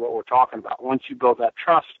 this is what we're talking about. Once you build that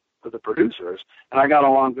trust with the producers, and I got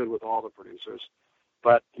along good with all the producers,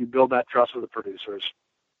 but you build that trust with the producers,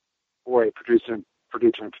 or a producer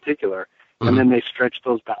in particular, and then they stretch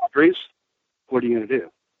those boundaries, what are you going to do?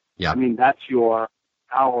 Yeah. I mean, that's your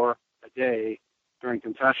hour a day during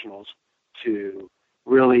confessionals to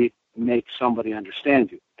really make somebody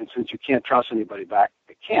understand you. And since you can't trust anybody back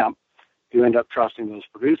at camp, you end up trusting those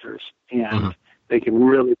producers, and they can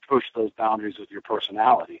really push those boundaries with your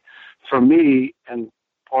personality. For me, and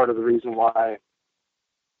part of the reason why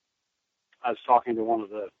I was talking to one of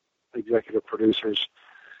the executive producers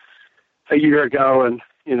a year ago, and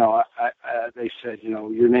they said,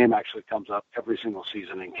 your name actually comes up every single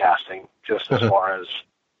season in casting, just as far as,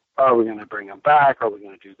 are we going to bring them back? Are we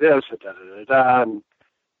going to do this?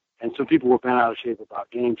 And some people were bent out of shape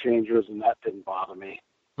about game changers, and that didn't bother me.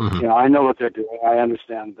 I know what they're doing. I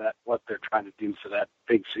understand that what they're trying to do for that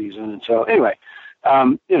big season. And so anyway,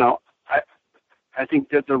 I think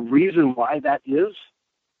that the reason why that is,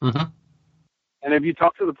 and if you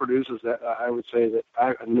talk to the producers, that I would say that,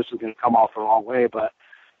 and this is going to come off the wrong way, but,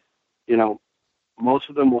 most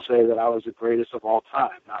of them will say that I was the greatest of all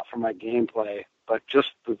time, not for my gameplay, but just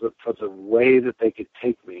for the way that they could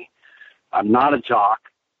take me. I'm not a jock,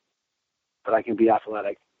 but I can be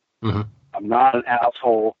athletic. I'm not an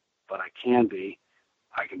asshole, but I can be.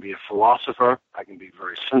 I can be a philosopher. I can be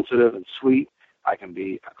very sensitive and sweet. I can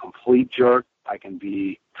be a complete jerk. I can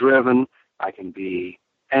be driven. I can be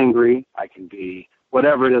angry. I can be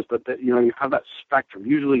whatever it is. But you have that spectrum.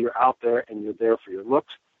 Usually you're out there and you're there for your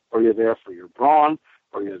looks, or you're there for your brawn,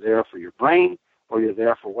 or you're there for your brain, or you're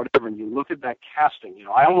there for whatever. And you look at that casting.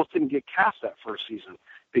 I almost didn't get cast that first season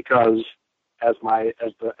because, as my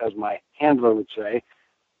handler would say,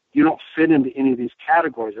 you don't fit into any of these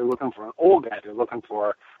categories. They're looking for an old guy. They're looking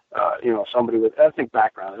for, somebody with ethnic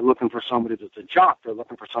background. They're looking for somebody that's a jock. They're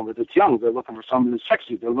looking for somebody that's young. They're looking for somebody that's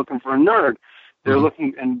sexy. They're looking for a nerd. They're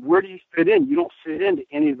looking, and where do you fit in? You don't fit into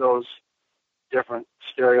any of those different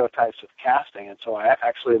stereotypes of casting. And so I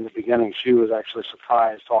actually, in the beginning, she was actually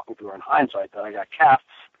surprised, talking to her in hindsight, that I got cast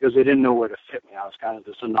because they didn't know where to fit me. I was kind of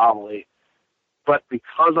this anomaly. But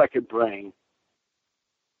because I could bring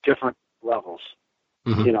different levels,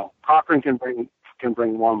 Cochran can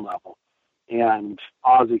bring one level, and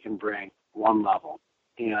Ozzy can bring one level,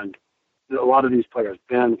 and a lot of these players,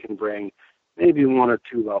 Ben can bring maybe one or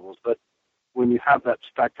two levels. But when you have that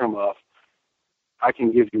spectrum of, I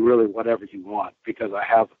can give you really whatever you want, because I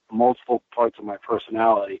have multiple parts of my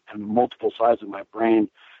personality and multiple sides of my brain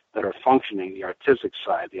that are functioning, the artistic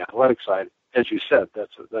side, the athletic side. As you said,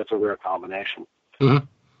 that's a rare combination.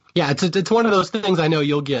 Yeah, it's one of those things. I know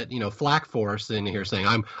you'll get flack for sitting here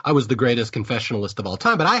saying I was the greatest confessionalist of all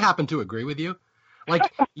time, but I happen to agree with you.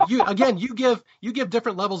 Like you give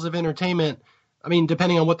different levels of entertainment. I mean,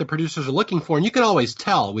 depending on what the producers are looking for, and you can always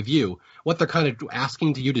tell with you what they're kind of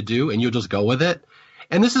asking you to do, and you'll just go with it.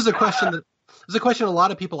 And this is a question a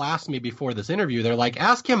lot of people asked me before this interview. They're like,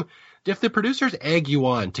 ask him if the producers egg you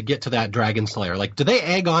on to get to that Dragon Slayer. Like, do they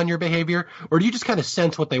egg on your behavior, or do you just kind of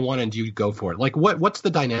sense what they want and you go for it? Like, what's the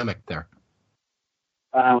dynamic there?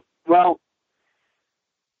 Well,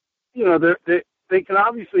 they can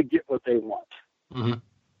obviously get what they want,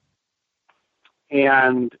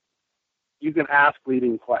 and you can ask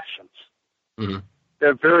leading questions.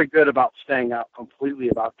 They're very good about staying out completely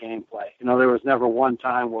about gameplay. There was never one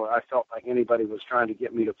time where I felt like anybody was trying to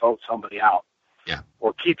get me to vote somebody out. Yeah.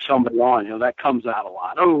 Or keep somebody on. That comes out a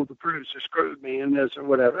lot. Oh, the producer screwed me in this or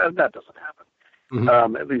whatever. That doesn't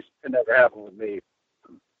happen. At least it never happened with me.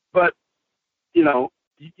 But,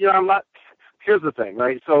 I'm not, here's the thing,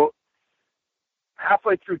 right? So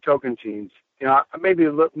halfway through Tocantins, maybe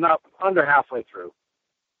not under halfway through,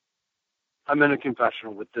 I'm in a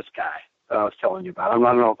confessional with this guy, that I was telling you about. I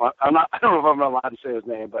don't know if I'm allowed to say his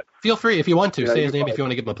name, but Feel free if you want to say his name if you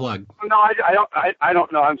want to give him a plug. No, I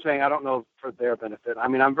don't know. I'm saying I don't know for their benefit. I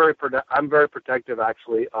mean, I'm very protective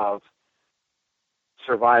actually of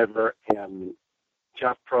Survivor and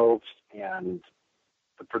Jeff Probst and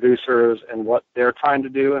the producers and what they're trying to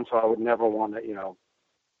do, and so I would never want to,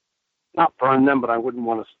 not burn them, but I wouldn't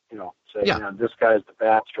want to, say, this guy's the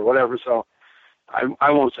best or whatever. So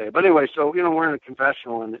I won't say it. But anyway, so we're in a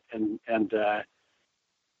confessional, and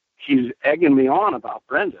he's egging me on about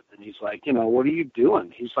Brendan, and he's like, what are you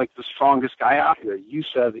doing? He's like the strongest guy out here. You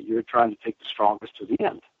said that you're trying to take the strongest to the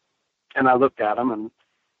end. And I looked at him,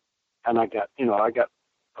 and I got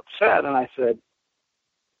upset, and I said,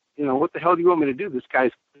 what the hell do you want me to do? This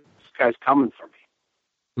guy's coming for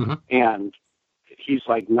me. Mm-hmm. And he's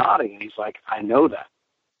like nodding, and he's like, I know that,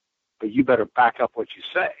 but you better back up what you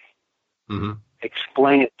say. Mm-hmm.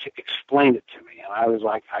 Explain it to me. And I was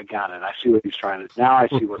like, I got it. I see what he's trying to. Now I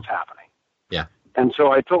see what's happening. Yeah. And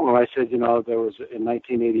so I told him. I said, there was in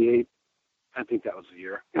 1988. I think that was the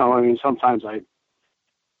year. Sometimes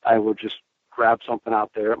I would just grab something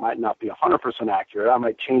out there. It might not be 100% accurate. I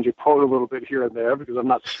might change a quote a little bit here and there because I'm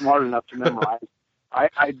not smart enough to memorize.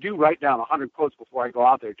 I do write down 100 quotes before I go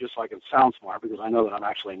out there just so I can sound smart, because I know that I'm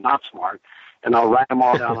actually not smart. And I'll write them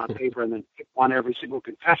all down on paper and then pick one every single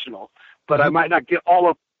confessional. But I might not get all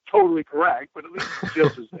of totally correct, but at least the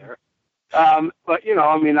gist is there.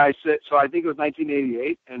 I said, so I think it was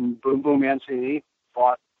 1988, and Boom Boom Mancini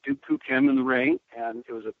fought Duke Koo Kim in the ring, and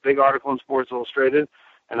it was a big article in Sports Illustrated,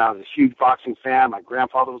 and I was a huge boxing fan. My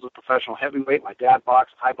grandfather was a professional heavyweight. My dad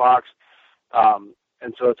boxed, I boxed.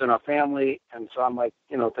 And so it's in our family, and so I'm like,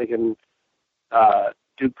 thinking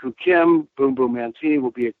Duke Koo Kim, Boom Boom Mancini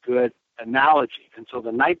will be a good analogy. And so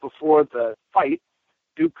the night before the fight,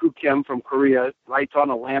 Duke Koo Kim from Korea writes on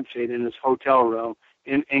a lampshade in his hotel room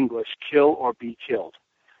in English, kill or be killed.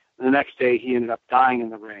 And the next day he ended up dying in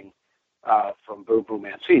the ring from Boom Boom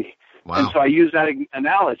Mancini. Wow. And so I used that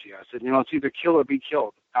analogy. I said, it's either kill or be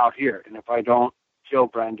killed out here. And if I don't kill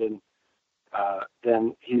Brendan,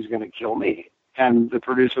 then he's going to kill me. And the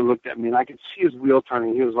producer looked at me, and I could see his wheel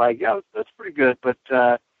turning. He was like, yeah, that's pretty good, but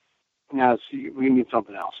we need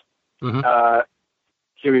something else. Mm-hmm.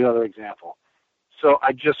 Give me another example. So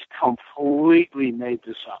I just completely made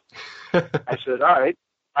this up. I said, all right.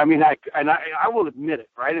 I mean, I will admit it,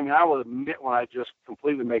 right? I mean, I will admit when I just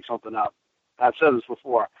completely make something up. I've said this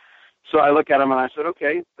before. So I look at him, and I said,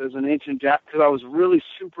 okay, there's an ancient because I was really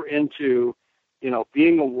super into,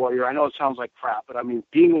 being a warrior. I know it sounds like crap, but I mean,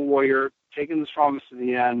 being a warrior, taking the strongest to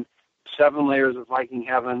the end, 7 layers of Viking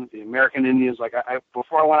heaven, the American Indians. Like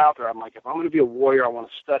before I went out there, I'm like, if I'm going to be a warrior, I want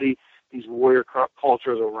to study these warrior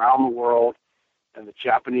cultures around the world, and the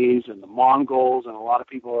Japanese and the Mongols. And a lot of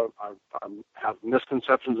people have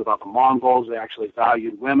misconceptions about the Mongols. They actually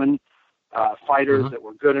valued women, fighters that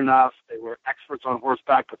were good enough. They were experts on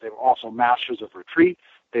horseback, but they were also masters of retreat.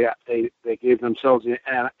 They gave themselves the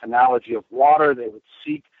analogy of water. They would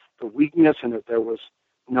seek the weakness, and if there was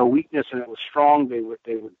no weakness and it was strong, they would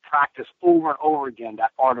practice over and over again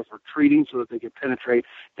that art of retreating so that they could penetrate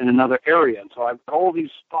in another area. And so I've got all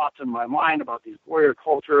these thoughts in my mind about these warrior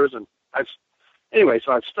cultures, and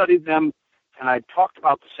so I've studied them, and I talked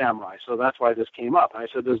about the samurai. So that's why this came up. And I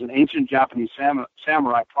said there's an ancient Japanese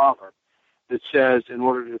samurai proverb that says, in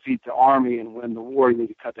order to defeat the army and win the war, you need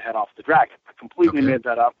to cut the head off the dragon. I completely made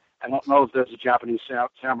that up. I don't know if there's a Japanese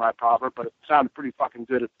samurai proverb, but it sounded pretty fucking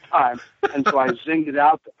good at the time. And so I zinged it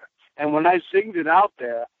out there. And when I zinged it out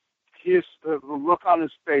there, the look on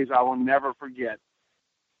his face, I will never forget.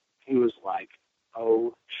 He was like,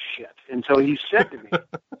 oh, shit. And so he said to me,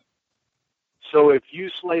 so if you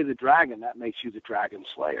slay the dragon, that makes you the dragon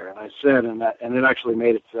slayer. And I said, and it actually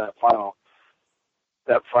made it to that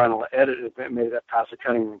final edit. It made that past the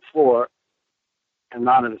cutting room floor. And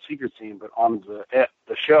not in a secret scene, but on the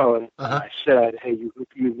show. And I said, hey, you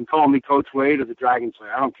can call me Coach Wade or the Dragon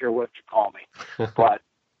Slayer. I don't care what you call me. But,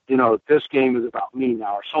 this game is about me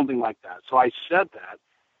now, or something like that. So I said that.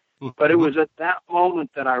 But it was at that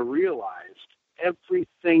moment that I realized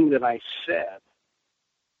everything that I said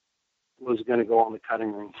was going to go on the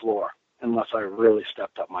cutting room floor unless I really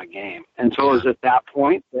stepped up my game. And so it was at that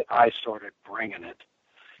point that I started bringing it.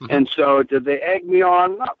 And so did they egg me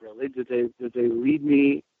on? Not really. Did they lead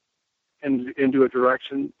me into a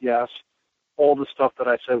direction? Yes. All the stuff that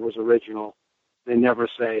I said was original. They never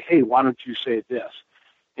say, hey, why don't you say this?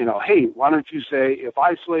 Hey, why don't you say, if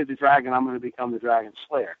I slay the dragon, I'm going to become the dragon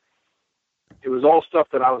slayer. It was all stuff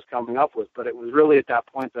that I was coming up with, but it was really at that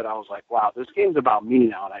point that I was like, wow, this game's about me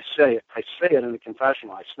now. And I say it in the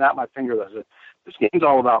confessional. I snap my fingers. I said, this game's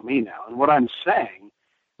all about me now. And what I'm saying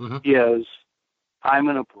is I'm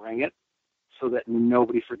going to bring it so that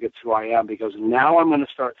nobody forgets who I am, because now I'm going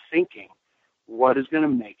to start thinking what is going to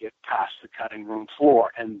make it past the cutting room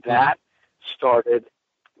floor. And that started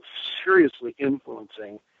seriously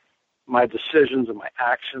influencing my decisions and my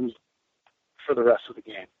actions for the rest of the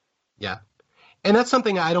game. Yeah. And that's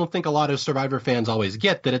something I don't think a lot of Survivor fans always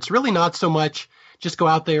get, that it's really not so much just go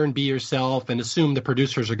out there and be yourself and assume the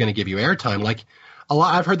producers are going to give you airtime. Like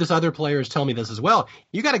I've heard this other players tell me this as well.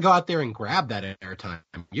 You got to go out there and grab that airtime.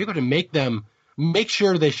 You got to make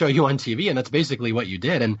sure they show you on TV. And that's basically what you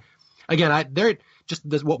did. And again,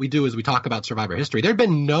 what we do is we talk about Survivor history. There'd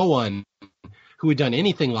been no one who had done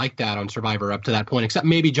anything like that on Survivor up to that point, except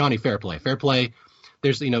maybe Johnny Fairplay. Fairplay,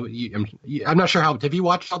 there's, I'm not sure have you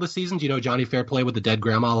watched all the seasons? You know Johnny Fairplay with the dead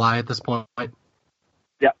grandma lie at this point?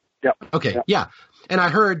 Yeah. Okay, yeah. And I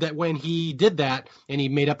heard that when he did that and he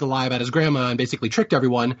made up the lie about his grandma and basically tricked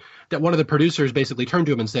everyone, that one of the producers basically turned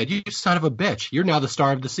to him and said, "You son of a bitch, you're now the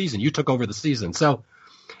star of the season. You took over the season." So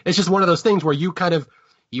it's just one of those things where you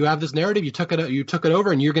have this narrative, you took it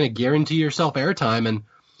over, and you're going to guarantee yourself airtime. And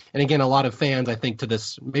again, a lot of fans, I think, to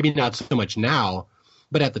this, maybe not so much now,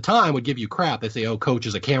 but at the time would give you crap. They say, "Oh, coach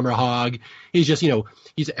is a camera hog. He's just,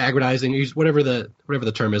 he's aggrandizing. He's whatever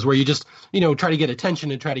the term is, where you just, try to get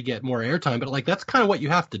attention and try to get more airtime." But like, that's kind of what you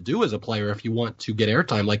have to do as a player if you want to get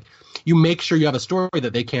airtime. Like, you make sure you have a story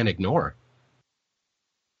that they can't ignore.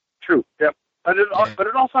 True. Yep. But it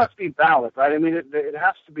also has to be valid, right? I mean, it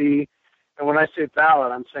has to be, and when I say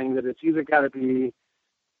valid, I'm saying that it's either got to be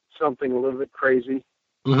something a little bit crazy,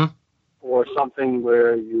 or something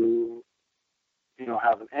where you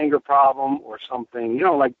have an anger problem, or something,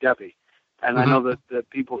 like Debbie. And I know that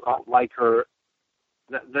people don't like her,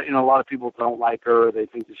 that a lot of people don't like her. They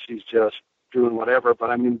think that she's just doing whatever. But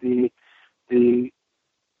I mean, the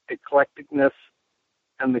eclecticness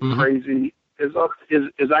and the crazy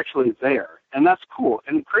is actually there. And that's cool.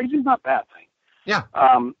 And crazy is not a bad thing. Yeah.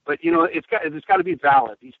 But it's got to be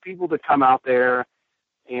valid. These people that come out there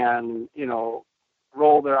and,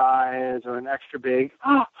 roll their eyes, or an extra big,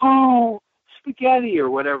 spaghetti, or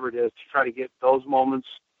whatever it is, to try to get those moments,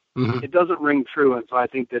 it doesn't ring true. And so I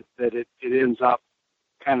think that it ends up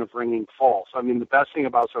kind of ringing false. I mean, the best thing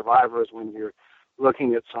about Survivor is when you're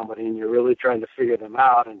looking at somebody and you're really trying to figure them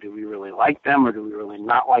out, and do we really like them, or do we really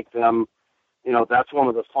not like them? That's one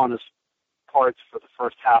of the funnest parts for the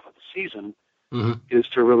first half of the season, is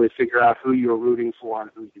to really figure out who you're rooting for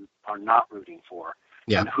and who you are not rooting for.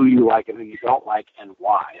 Yeah. And who you like and who you don't like, and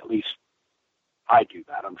why. At least I do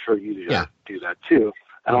that. I'm sure you do that too.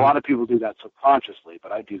 And a lot of people do that subconsciously,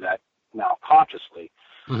 but I do that now consciously.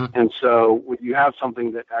 And so when you have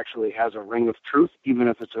something that actually has a ring of truth, even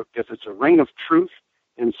if it's a ring of truth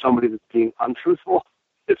in somebody that's being untruthful,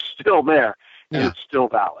 it's still there, and it's still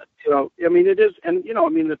valid. I mean, it is. And,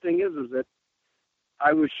 the thing is that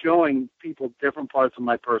I was showing people different parts of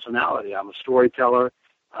my personality. I'm a storyteller.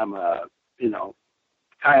 I'm a,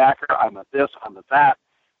 kayaker. I'm a this, I'm a that.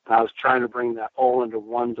 And I was trying to bring that all into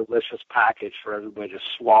one delicious package for everybody to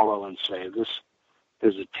swallow and say, this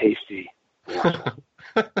is a tasty morsel.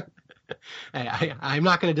 Hey, I'm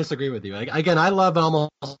not going to disagree with you. Again, I love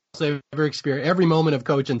almost every moment of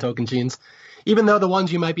Coach and Tocantins, even though the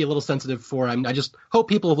ones you might be a little sensitive for. I just hope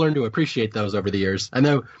people have learned to appreciate those over the years. I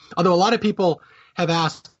know, although a lot of people have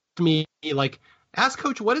asked me, ask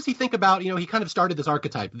Coach, what does he think about, he kind of started this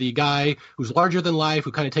archetype, the guy who's larger than life,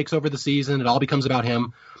 who kind of takes over the season. It all becomes about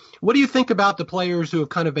him. What do you think about the players who have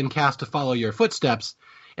kind of been cast to follow your footsteps?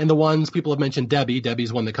 And the ones people have mentioned,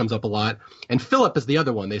 Debbie's one that comes up a lot. And Philip is the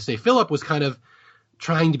other one. They say Philip was kind of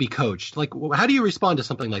trying to be coached. Like, how do you respond to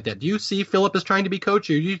something like that? Do you see Philip as trying to be coached,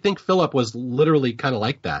 or do you think Philip was literally kind of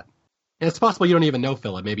like that? And it's possible you don't even know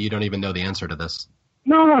Philip. Maybe you don't even know the answer to this.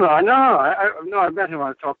 No. I've met him.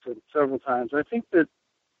 I've talked to him several times. I think that,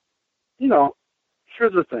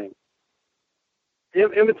 here's the thing.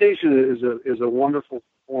 Imitation is a wonderful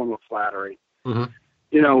form of flattery.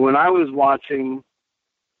 When I was watching,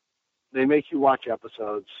 they make you watch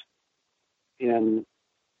episodes in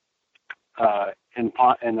casting,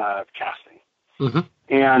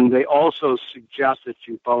 and they also suggest that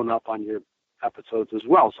you bone up on your episodes as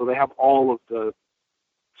well. So they have all of the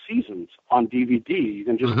seasons on DVD. You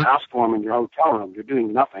can just ask for them in your hotel room. You're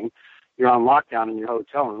doing nothing. You're on lockdown in your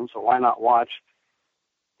hotel room, so why not watch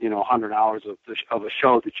 100 hours of a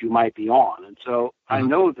show that you might be on? And so I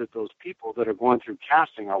know that those people that are going through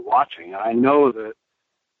casting are watching, and I know that,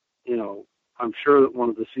 I'm sure that one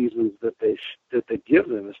of the seasons that they give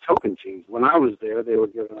them is Tocantins. When I was there, they were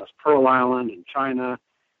giving us Pearl Island and China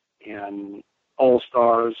and All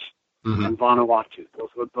Stars and Vanuatu.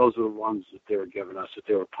 Those are the ones that they were giving us, that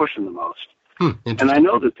they were pushing the most. And I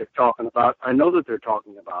know that they're talking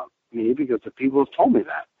about me because the people have told me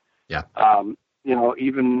that. Yeah.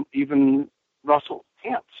 Even Russell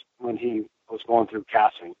Hance, when he was going through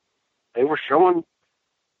casting, they were showing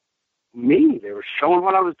me. They were showing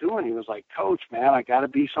what I was doing. He was like, Coach, man, I got to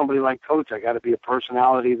be somebody like Coach. I got to be a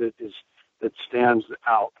personality that stands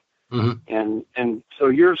out. And so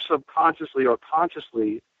you're subconsciously or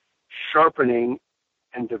consciously sharpening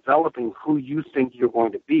and developing who you think you're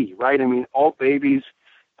going to be, right? I mean, all babies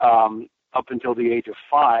up until the age of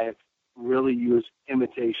 5 really use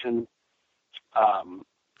imitation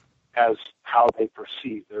as how they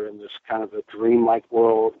perceive. They're in this kind of a dreamlike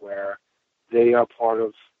world where they are part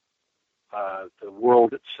of the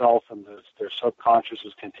world itself, and their subconscious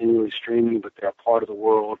is continually streaming, but they're part of the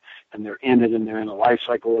world, and they're in it, and they're in the life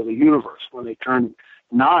cycle of the universe. When they turn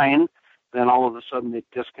 9, then all of a sudden they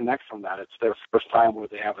disconnect from that. It's their first time where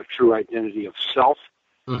they have a true identity of self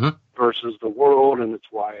versus the world, and it's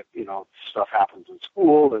why, stuff happens in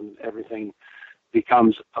school, and everything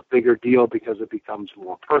becomes a bigger deal because it becomes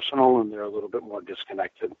more personal, and they're a little bit more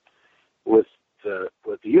disconnected with the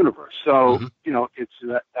universe. So, it's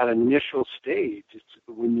that initial stage. It's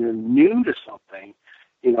when you're new to something,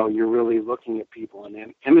 you're really looking at people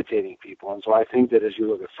and imitating people. And so I think that as you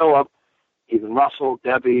look at Philip, even Russell,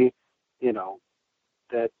 Debbie,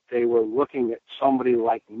 that they were looking at somebody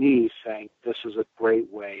like me saying, this is a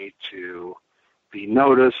great way to be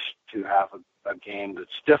noticed, to have a game that's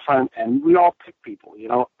different. And we all pick people,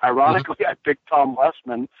 Ironically, I picked Tom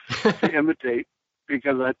Westman to imitate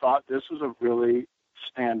because I thought this was a really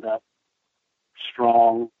stand-up,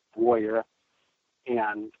 strong warrior.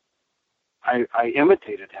 And I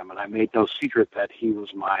imitated him, and I made no secret that he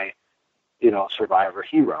was my, survivor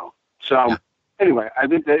hero. So anyway, I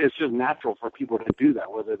think that it's just natural for people to do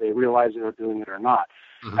that, whether they realize they're doing it or not.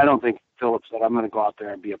 I don't think Philip said, I'm going to go out there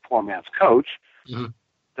and be a poor man's coach.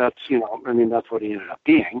 That's, that's what he ended up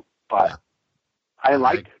being. But I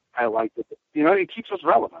liked it. I liked it. It keeps us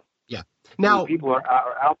relevant. Yeah. Now, when people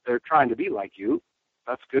are out there trying to be like you,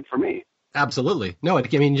 that's good for me. Absolutely. No,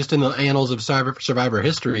 just in the annals of Survivor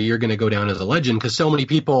history, you're going to go down as a legend because so many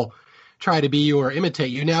people try to be you or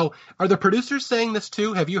imitate you. Now, are the producers saying this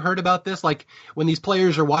too? Have you heard about this? Like when these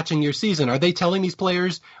players are watching your season, are they telling these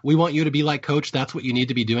players, we want you to be like Coach, that's what you need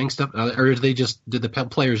to be doing stuff? Or did the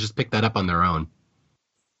players just pick that up on their own?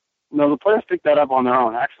 No, the players picked that up on their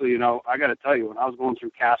own. Actually, I got to tell you, when I was going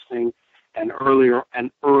through casting and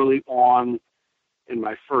early on in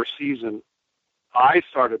my first season, I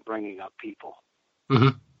started bringing up people.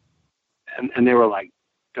 And they were like,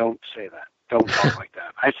 don't say that. Don't talk like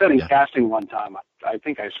that. I said in casting one time, I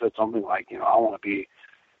think I said something like, I want to be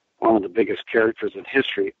one of the biggest characters in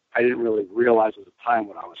history. I didn't really realize at the time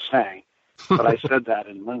what I was saying, but I said that,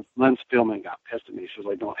 and Lynn Spielman got pissed at me. She was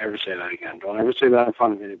like, don't ever say that again. Don't ever say that in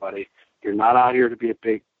front of anybody. You're not out here to be a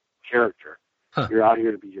big character. You're out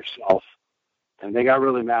here to be yourself. And they got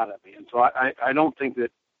really mad at me. And so I don't think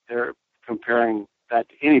that they're comparing that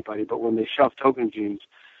to anybody, but when they shove Tocantins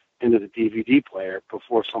into the DVD player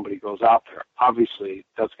before somebody goes out there, obviously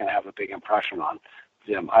that's going to have a big impression on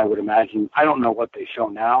them. I would imagine, I don't know what they show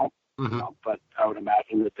now, but I would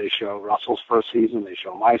imagine that they show Russell's first season, they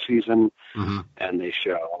show my season, and they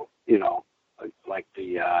show, like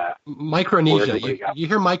the Micronesia. You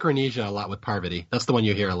hear Micronesia a lot with Parvati. That's the one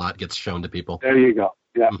you hear a lot gets shown to people. There you go.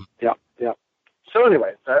 Yeah, yeah. So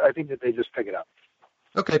anyway, I think that they just pick it up.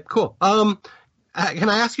 Okay, cool. Can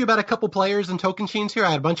I ask you about a couple players in Tocantins here? I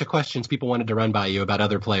had a bunch of questions people wanted to run by you about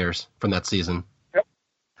other players from that season. Yep.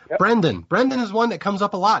 Brendan is one that comes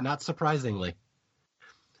up a lot, not surprisingly.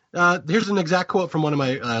 Here's an exact quote from one of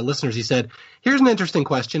my listeners. He said, here's an interesting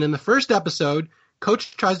question. In the first episode,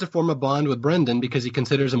 Coach tries to form a bond with Brendan because he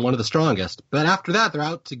considers him one of the strongest. But after that, they're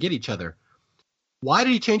out to get each other. Why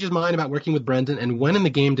did he change his mind about working with Brendan, and when in the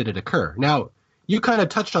game did it occur? Now, you kind of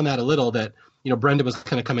touched on that a little, that Brendan was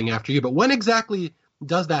kind of coming after you, but when exactly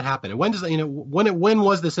does that happen? And when does when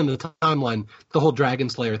was this in the timeline? The whole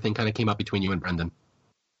Dragonslayer thing kind of came up between you and Brendan.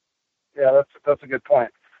 Yeah, that's a good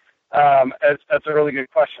point. That's a really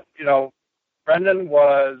good question. Brendan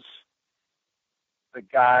was the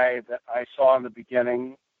guy that I saw in the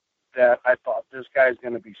beginning that I thought, this guy's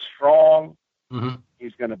going to be strong.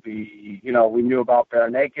 He's going to be, we knew about Bare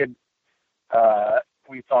Naked.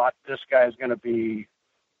 We thought this guy's going to be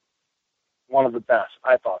one of the best.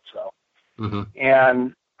 I thought so.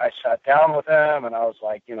 And I sat down with him, and I was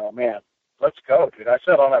like, man, let's go, dude. I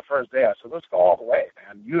said on that first day, I said, let's go all the way,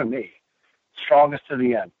 man. You and me. Strongest to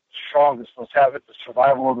the end. Strongest. Let's have it. The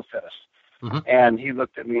survival of the fittest. And he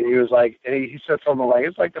looked at me and he was like, and he said something like,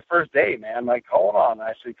 it's like the first day, man. Like, hold on. And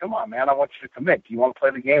I said, come on, man. I want you to commit. Do you want to play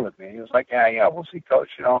the game with me? And he was like, yeah, we'll see, coach.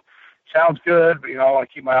 Sounds good, but, I want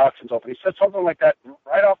to keep my options open. He said something like that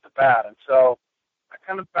right off the bat. And so I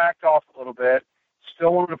kind of backed off a little bit,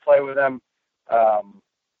 still wanted to play with him.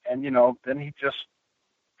 And, then he just,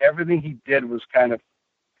 everything he did was kind of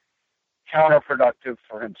counterproductive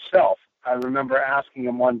for himself. I remember asking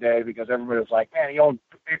him one day, because everybody was like, man, he owned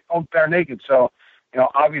Bare Naked. So,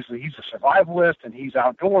 obviously he's a survivalist and he's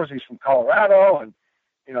outdoors. He's from Colorado. And,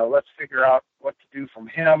 let's figure out what to do from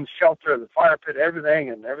him, shelter, the fire pit, everything.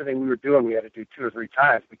 And everything we were doing, we had to do 2 or 3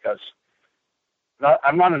 times because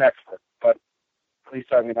I'm not an expert, but at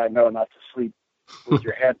least, I know not to sleep with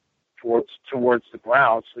your head towards the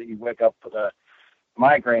ground so that you wake up with a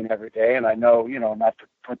migraine every day. And I know, not to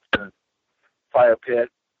put the fire pit.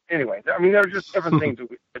 Anyway, there were just different things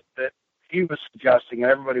that he was suggesting,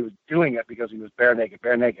 and everybody was doing it because he was bare naked.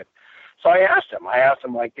 So I asked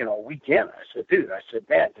him, like, a week in, I said, dude,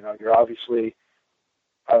 man, you're obviously,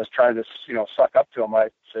 I was trying to, suck up to him. I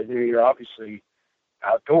said, you're obviously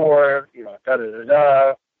outdoor,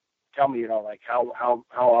 da-da-da-da. Tell me, like, how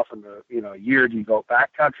often a year do you go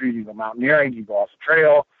backcountry? Do you go mountaineering? Do you go off the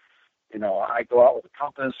trail? I go out with a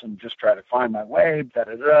compass and just try to find my way,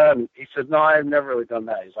 da-da-da. And he said, no, I've never really done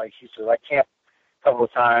that. He said, I camped a couple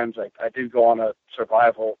of times. I did go on a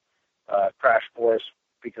survival crash course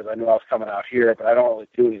because I knew I was coming out here, but I don't really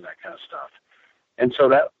do any of that kind of stuff. And so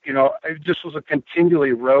that, it just was a continually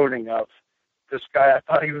eroding of this guy. I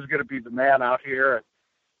thought he was going to be the man out here, and,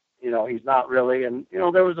 he's not really. And,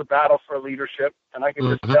 there was a battle for leadership, and I could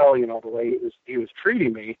just tell, the way he was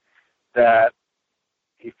treating me, that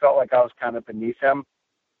he felt like I was kind of beneath him.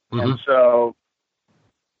 And so,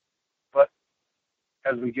 but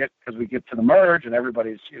as we get to the merge and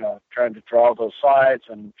everybody's, trying to draw those sides,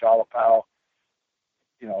 and Jalapao,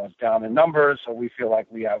 is down in numbers. So we feel like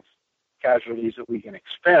we have casualties that we can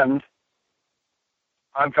expend.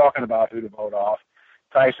 I'm talking about who to vote off.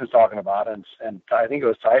 Tyson's talking about it. And I think it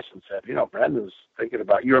was Tyson said, Brendan's thinking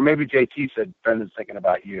about you, or maybe JT said, Brendan's thinking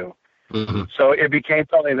about you. So it became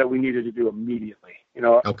something that we needed to do immediately.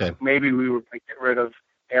 Okay. Maybe we were going to get rid of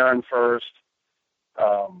Aaron first,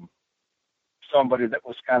 somebody that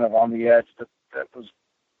was kind of on the edge that was,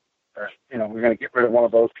 we're going to get rid of one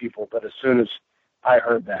of those people. But as soon as I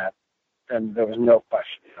heard that, then there was no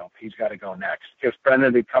question, he's got to go next. If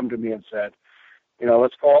Brendan had come to me and said,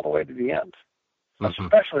 let's go all the way to the end,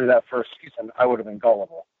 especially that first season, I would have been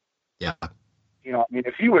gullible. Yeah.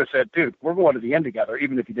 If he would have said, dude, we're going to the end together,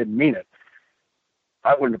 even if he didn't mean it,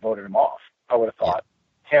 I wouldn't have voted him off. I would have thought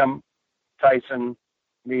him, Tyson,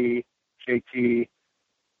 me, JT,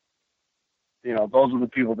 those are the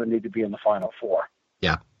people that need to be in the final 4.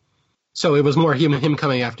 Yeah. So it was more him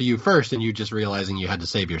coming after you first and you just realizing you had to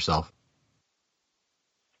save yourself.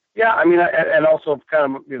 Yeah, and also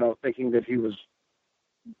kind of, thinking that he was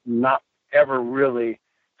not ever really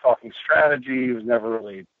talking strategy. He was never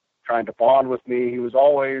really trying to bond with me. He was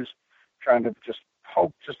always trying to just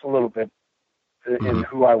poke just a little bit in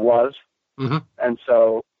who I was. And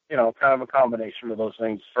so, kind of a combination of those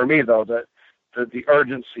things. For me, though, the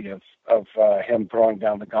urgency of him throwing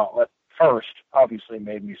down the gauntlet first obviously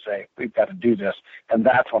made me say, we've got to do this. And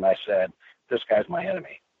that's when I said, this guy's my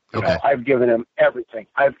enemy. Okay. I've given him everything.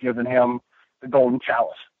 I've given him the golden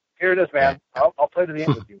chalice. Here it is, man. I'll play to the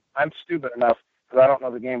end with you. I'm stupid enough, because I don't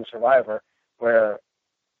know the game of Survivor, where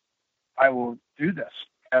I will do this.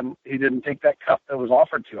 And he didn't take that cup that was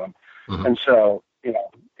offered to him. And so, it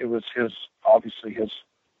was obviously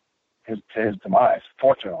his demise.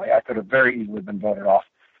 Fortunately, I could have very easily been voted off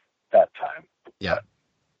that time. Yeah.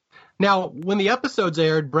 Now, when the episodes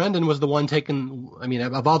aired, Brendan was the one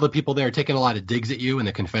of all the people there, taking a lot of digs at you in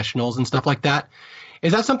the confessionals and stuff like that.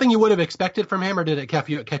 Is that something you would have expected from him, or did it catch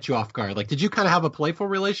you off guard? Like, did you kind of have a playful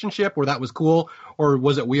relationship where that was cool, or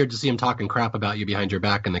was it weird to see him talking crap about you behind your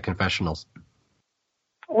back in the confessionals?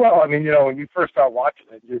 Well, when you first start watching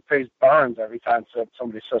it, your face burns every time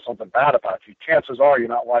somebody says something bad about you. Chances are you're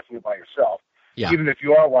not watching it by yourself. Yeah. Even if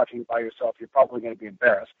you are watching it by yourself, you're probably going to be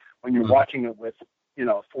embarrassed. When you're watching it with,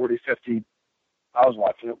 40, 50, I was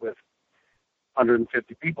watching it with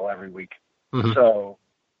 150 people every week. So,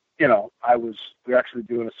 we were actually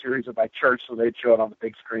doing a series at my church, so they'd show it on the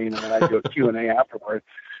big screen, and then I'd do a Q&A afterward.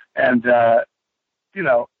 And, I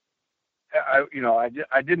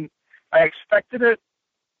expected it,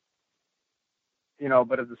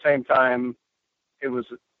 but at the same time, it was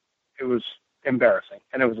embarrassing,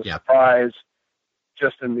 and it was a surprise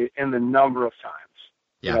just in the number of times.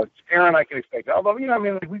 Yeah. Aaron, I can expect, although, we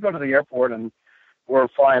go to the airport and we're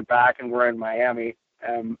flying back and we're in Miami,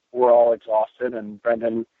 and we're all exhausted. And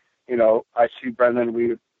Brendan, I see Brendan,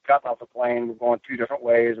 we got off the plane, we're going two different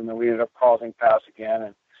ways, and then we ended up crossing paths again.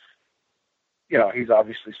 And, he's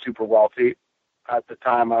obviously super wealthy. At the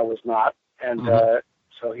time, I was not. And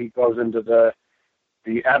so he goes into the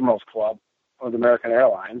Admirals Club with American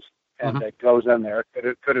Airlines, and goes in there.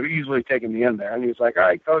 Could have easily taken me in there. And he's like, all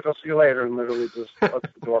right, coach, I'll see you later. And literally just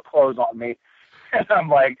lets the door close on me. And I'm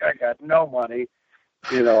like, I got no money.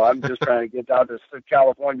 I'm just trying to get down to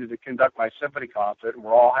California to conduct my symphony concert, and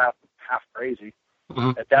we're all half crazy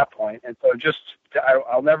at that point. And so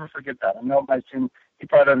I'll never forget that. I know it might seem, he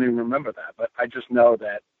probably doesn't even remember that, but I just know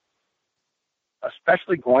that,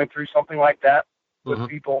 especially going through something like that with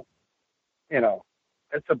people,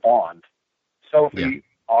 it's a bond. Sophie,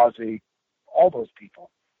 Ozzy, all those people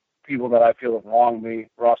that I feel have wronged me,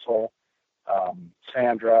 Russell,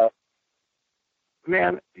 Sandra,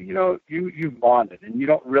 man, you bonded, and you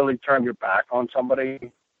don't really turn your back on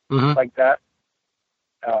somebody like that.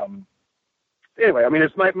 Anyway, I mean,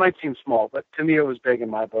 it might seem small, but to me it was big in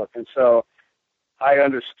my book. And so I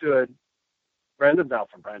understood Brendan's out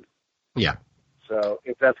for Brendan. Yeah. So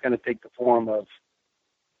if that's going to take the form of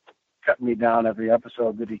cutting me down every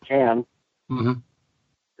episode that he can, then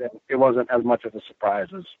it wasn't as much of a surprise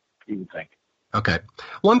as you would think. Okay.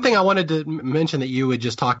 One thing I wanted to mention that you had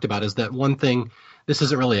just talked about is that one thing, this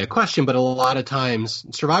isn't really a question, but a lot of times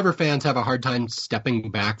Survivor fans have a hard time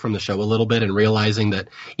stepping back from the show a little bit and realizing that,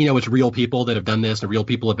 it's real people that have done this, and real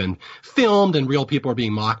people have been filmed, and real people are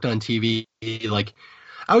being mocked on TV. Like,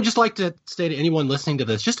 I would just like to say to anyone listening to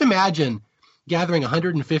this, just imagine gathering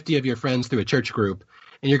 150 of your friends through a church group,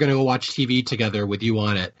 and you're going to go watch TV together with you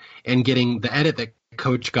on it, and getting the edit that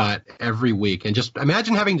Coach got every week, and just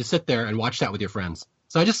imagine having to sit there and watch that with your friends.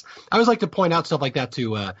 So I always like to point out stuff like that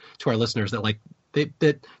to our listeners, that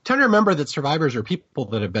that trying to remember that survivors are people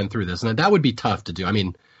that have been through this, and that would be tough to do. I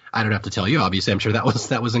mean, I don't have to tell you, obviously. I'm sure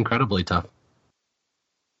that was incredibly tough.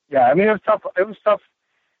 Yeah, I mean, it was tough. It was tough,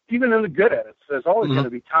 even in the good edits. There's always going to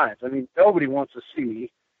be times. I mean, nobody wants to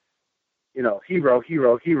see,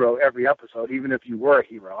 hero every episode, even if you were a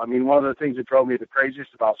hero. I mean, one of the things that drove me the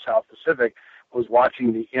craziest about South Pacific was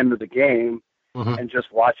watching the end of the game and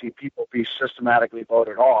just watching people be systematically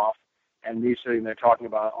voted off, and me sitting there talking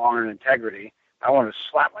about honor and integrity. I wanted to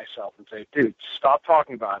slap myself and say, dude, stop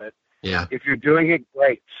talking about it. Yeah. If you're doing it,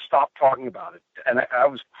 great. Stop talking about it. And I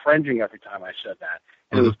was cringing every time I said that.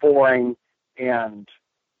 And it was boring, and,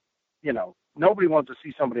 nobody wants to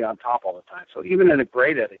see somebody on top all the time. So even in a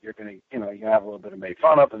great edit, you're going to, you have a little bit of made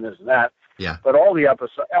fun of and this and that. Yeah. But all the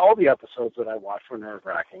episodes that I watched were nerve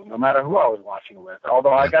wracking, no matter who I was watching with.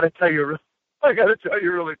 Although I got to tell you a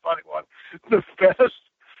really funny one.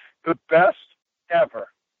 The best ever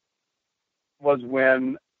was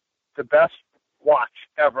when the best watch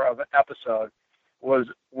ever of an episode was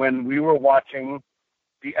when we were watching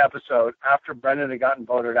the episode after Brendan had gotten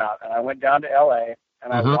voted out, and I went down to L.A.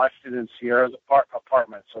 and I watched it in Sierra's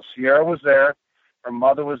apartment. So Sierra was there, her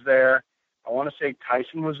mother was there. I want to say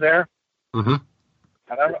Tyson was there. I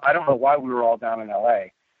don't know why we were all down in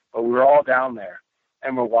L.A., but we were all down there,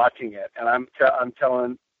 and we're watching it. And I'm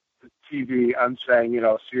telling the TV, I'm saying,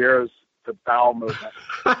 Sierra's the bowel movement.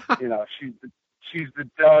 She's the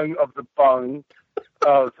dung of the bung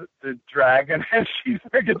of the dragon, and she's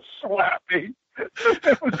freaking slapping.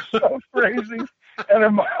 It was so crazy. And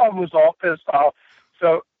her mom was all pissed off.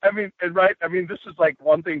 So, this is like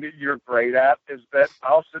one thing that you're great at, is that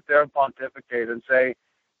I'll sit there and pontificate and say,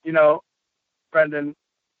 Brendan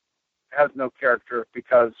has no character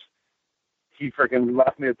because he freaking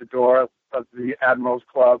left me at the door of the Admirals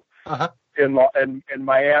Club in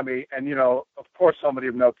Miami. And, of course, somebody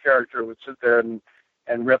of no character would sit there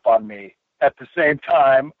and rip on me. At the same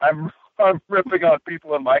time, I'm ripping on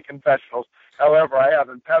people in my confessionals. However, I have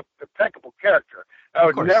impeccable character. I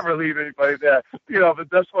would never leave anybody there. But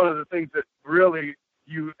that's one of the things that really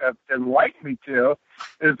you have enlightened me to,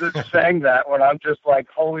 is that saying that when I'm just like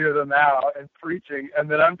holier than thou and preaching, and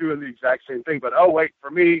then I'm doing the exact same thing. But, oh, wait,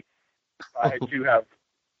 for me, I do have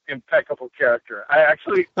impeccable character. I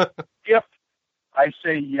actually, if I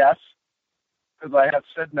say yes, because I have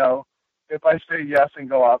said no, if I say yes and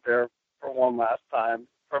go out there for one last time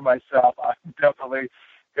for myself, I'm definitely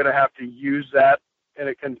going to have to use that in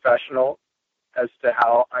a confessional as to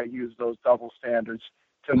how I use those double standards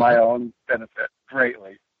to my own benefit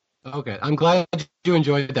greatly. Okay, I'm glad you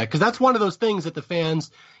enjoyed that, because that's one of those things that the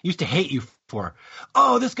fans used to hate you for.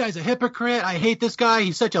 Oh, this guy's a hypocrite. I hate this guy.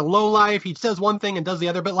 He's such a lowlife. He says one thing and does the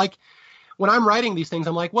other. But when I'm writing these things,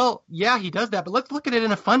 I'm like, well, yeah, he does that, but let's look at it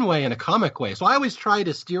in a fun way, in a comic way. So I always try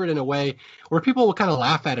to steer it in a way where people will kind of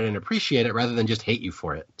laugh at it and appreciate it rather than just hate you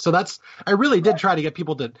for it. So I really did try to get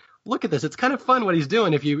people to look at this. It's kind of fun what he's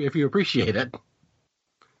doing if you appreciate it.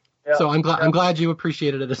 Yeah, so I'm glad you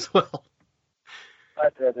appreciated it as well. I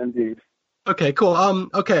did indeed. Okay, cool.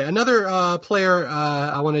 Okay, another player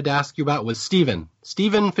I wanted to ask you about was Steven.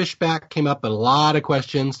 Steven Fishback came up with a lot of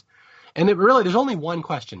questions. And there's only one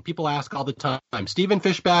question people ask all the time. Steven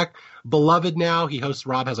Fishback, beloved now. He hosts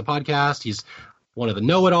Rob Has a Podcast. He's one of the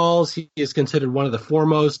know-it-alls. He is considered one of the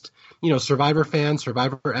foremost, Survivor fans,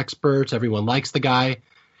 Survivor experts. Everyone likes the guy.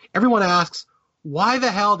 Everyone asks, why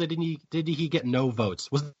the hell did he get no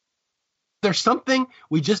votes? Was there something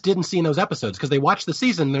we just didn't see in those episodes? Because they watched the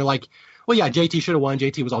season and they're like, well, yeah, JT should have won.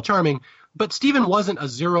 JT was all charming. But Steven wasn't a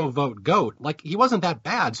 0-vote GOAT. Like, he wasn't that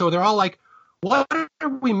bad. So they're all like, what are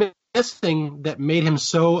we missing that made him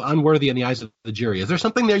so unworthy in the eyes of the jury? Is there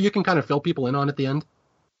something there you can kind of fill people in on at the end?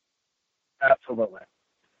 Absolutely.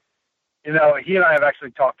 He and I have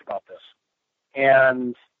actually talked about this.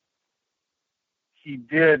 And he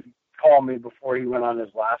did call me before he went on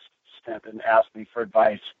his last stint and asked me for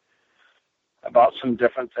advice about some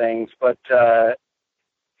different things. But,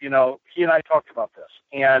 he and I talked about this.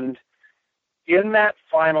 And in that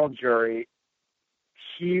final jury,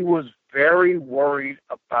 he was very worried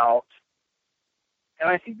about, and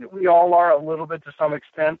I think that we all are a little bit to some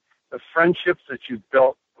extent, the friendships that you've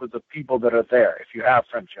built with the people that are there, if you have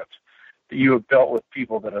friendships that you have built with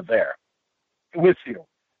people that are there with you.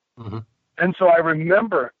 Mm-hmm. And so I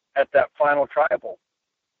remember at that final tribal,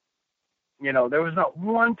 there was not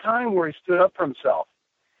one time where he stood up for himself.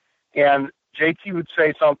 And JT would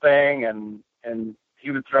say something and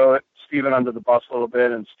he would throw Steven under the bus a little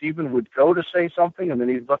bit, and Steven would go to say something, and then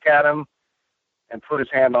he'd look at him and put his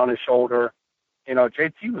hand on his shoulder.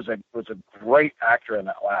 JT was a great actor in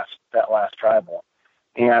that last tribal.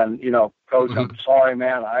 And Coach, mm-hmm. I'm sorry,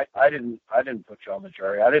 man, I didn't put you on the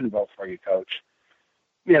jury. I didn't vote for you, Coach.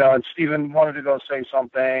 And Steven wanted to go say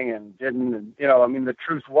something and didn't. And the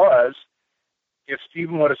truth was, if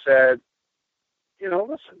Steven would have said,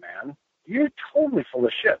 listen, man, you're totally full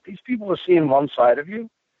of shit. These people are seeing one side of you.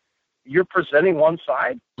 You're presenting one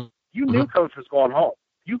side. You knew Coach was going home.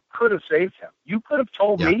 You could have saved him. You could have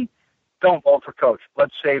told me, don't vote for Coach.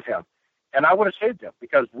 Let's save him. And I would have saved him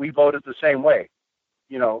because we voted the same way.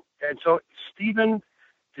 And so Steven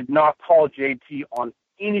did not call JT on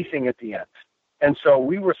anything at the end. And so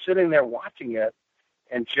we were sitting there watching it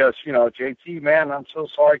and just, JT, man, I'm so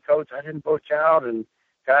sorry, Coach. I didn't vote you out. And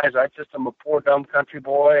guys, I'm a poor, dumb country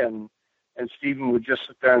boy. And Steven would just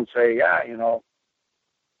sit there and say, yeah,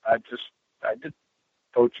 I did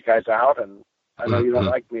vote you guys out, and I know you don't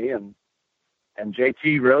like me. And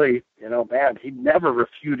JT really, man, he never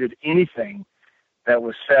refuted anything that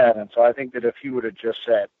was said. And so I think that if he would have just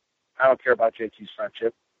said, I don't care about JT's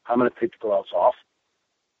friendship, I'm going to take the gloves off,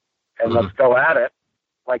 and let's go at it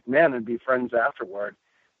like men and be friends afterward,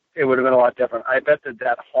 it would have been a lot different. I bet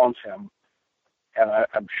that haunts him. And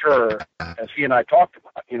I'm sure, as he and I talked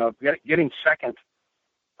about, getting second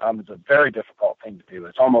is a very difficult thing to do.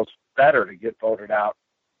 It's almost better to get voted out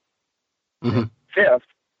fifth,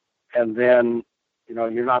 and then,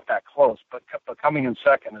 you're not that close. But coming in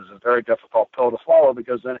second is a very difficult pill to swallow,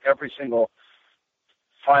 because then every single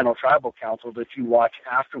final tribal council that you watch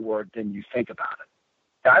afterward, then you think about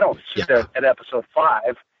it. I don't sit there at episode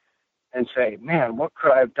 5 and say, man, what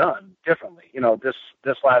could I have done differently?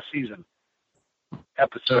 This last season.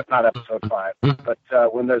 Not episode 5,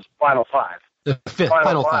 but when there's final 5. The fifth,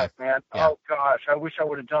 final 5, man. Yeah. Oh, gosh, I wish I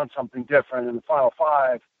would have done something different in the final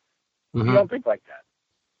 5. You don't think like that.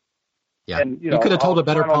 Yeah, and, you could have told a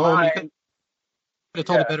better poem. You could have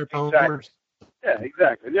told a better poem. Exactly. Yeah,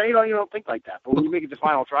 exactly. Yeah, you don't think like that. But when you make it to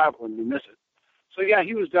final tribal and you miss it. So, yeah,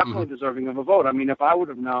 he was definitely deserving of a vote. I mean, if I would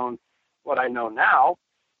have known what I know now,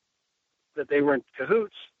 that they were in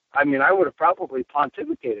cahoots, I mean, I would have probably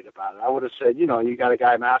pontificated about it. I would have said, you got a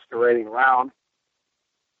guy masquerading around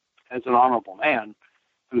as an honorable man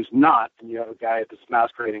who's not, and you have a guy that's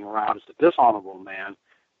masquerading around as a dishonorable man,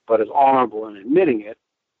 but is honorable in admitting it,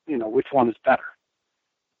 which one is better?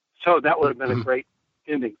 So that would have been a great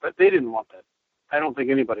ending, but they didn't want that. I don't think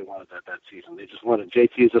anybody wanted that season. They just wanted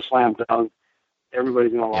JT as a slam dunk.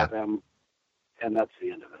 Everybody's going to love him, and that's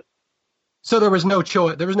the end of it. So there was no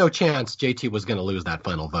choice. There was no chance JT was going to lose that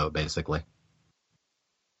final vote, basically.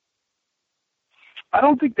 I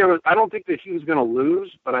don't think that he was going to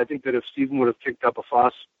lose, but I think that if Steven would have kicked up a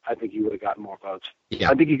fuss, I think he would have gotten more votes. Yeah.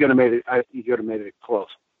 I think he could have made it. He could have made it close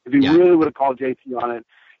if he really would have called JT on it,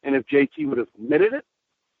 and if JT would have admitted it,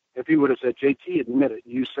 if he would have said, JT, admit it.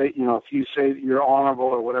 You say, if you say you're honorable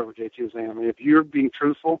or whatever JT was saying, I mean, if you're being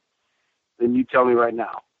truthful, then you tell me right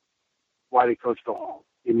now, why did Coach go home?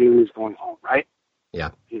 You knew he was going home, right?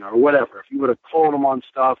 Yeah. Or whatever. If you would have called him on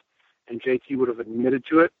stuff and JT would have admitted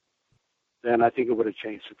to it, then I think it would have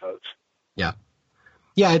changed the votes. Yeah.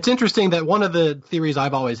 Yeah, it's interesting that one of the theories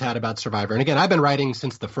I've always had about Survivor, and again, I've been writing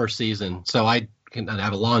since the first season, so I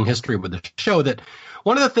have a long history with the show, that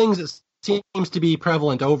one of the things that seems to be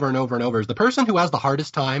prevalent over and over and over is the person who has the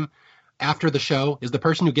hardest time after the show is the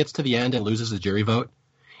person who gets to the end and loses the jury vote.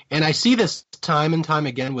 And I see this time and time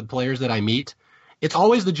again with players that I meet. It's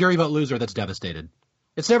always the jury vote loser that's devastated.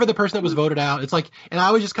 It's never the person that was voted out. It's like, and I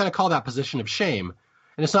always just kind of call that position of shame.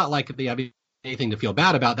 And it's not like they have anything to feel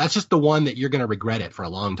bad about. That's just the one that you're going to regret it for a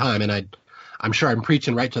long time. And I'm sure I'm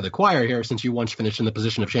preaching right to the choir here, since you once finished in the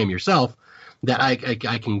position of shame yourself, that I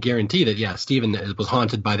can guarantee that, yeah, Stephen was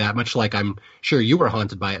haunted by that, much like I'm sure you were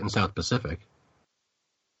haunted by it in South Pacific.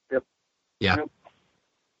 Yep. Yeah. Yep.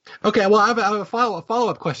 Okay, well, I have a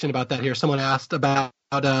follow-up question about that here. Someone asked about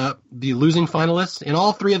the losing finalists. In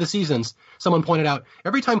all 3 of the seasons, someone pointed out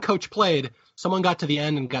every time Coach played, someone got to the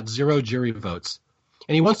end and got 0 jury votes.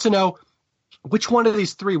 And he wants to know, which one of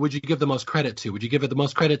these 3 would you give the most credit to? Would you give it the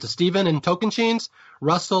most credit to Stephen in Tocantins,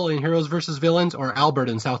 Russell in Heroes vs. Villains, or Albert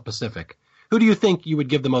in South Pacific? Who do you think you would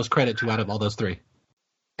give the most credit to out of all those 3?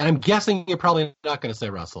 And I'm guessing you're probably not going to say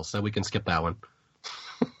Russell, so we can skip that one.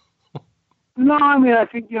 No, I mean, I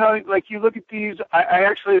think, like you look at these, I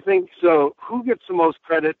actually think, so who gets the most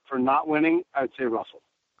credit for not winning? I'd say Russell.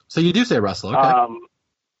 So you do say Russell, okay.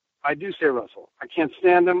 I do say Russell. I can't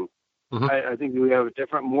stand him. Mm-hmm. I think we have a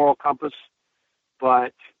different moral compass,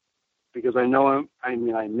 but because I know him, I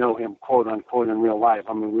know him, quote unquote, in real life.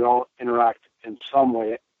 I mean, we all interact in some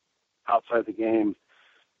way outside the game.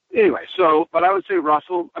 Anyway, but I would say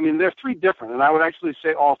Russell. I mean, they're 3 different, and I would actually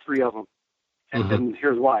say all 3 of them. And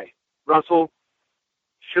here's why. Russell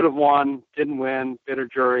should have won, didn't win, bitter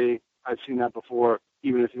jury. I've seen that before,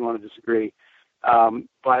 even if you want to disagree.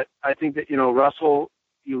 But I think that, Russell,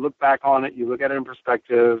 you look back on it, you look at it in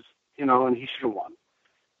perspective, and he should have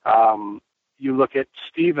won. You look at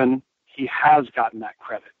Stephen, he has gotten that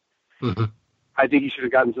credit. Mm-hmm. I think he should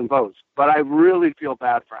have gotten some votes. But I really feel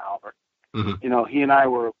bad for Albert. Mm-hmm. He and I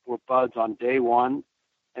were buds on day one,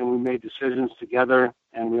 and we made decisions together,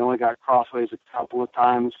 and we only got crossways a couple of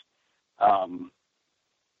times.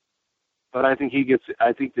 But I think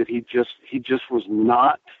I think that he just was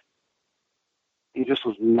not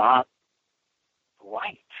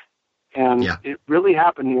right. And it really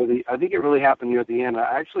happened I think it really happened near the end.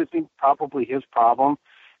 I actually think probably his problem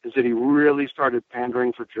is that he really started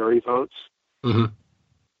pandering for jury votes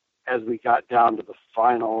as we got down to the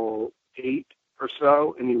final 8 or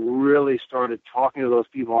so, and he really started talking to those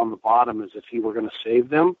people on the bottom as if he were going to save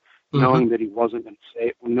them, knowing that he wasn't going to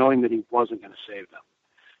save them,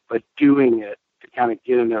 but doing it to kind of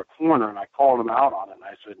get in their corner. And I called him out on it, and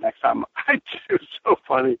I said, next time I do. It's so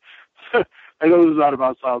funny. I know this is not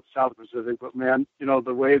about South Pacific, but man,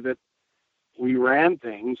 the way that we ran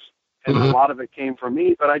things, and a lot of it came from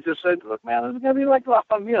me, but I just said, look, man, this is going to be like La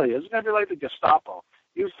Familia. This is going to be like the Gestapo.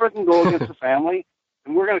 You freaking go against the family,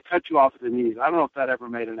 and we're going to cut you off at the knees. I don't know if that ever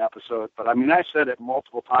made an episode, but I mean, I said it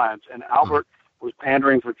multiple times, and Albert was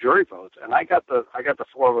pandering for jury votes, and I got the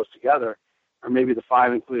 4 of us together, or maybe the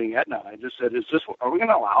 5, including Edna. And I just said, are we going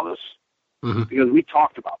to allow this? Because we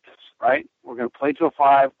talked about this, right? We're going to play till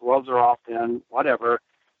 5, gloves are off then, whatever.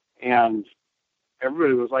 And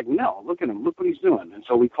everybody was like, no, look at him, look what he's doing. And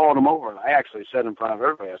so we called him over, and I actually said in front of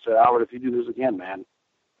everybody, I said, Albert, if you do this again, man,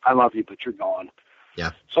 I love you, but you're gone.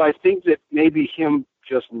 Yeah. So I think that maybe him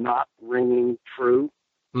just not ringing true,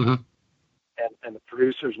 and the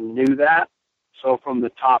producers knew that. So from the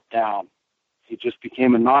top down, he just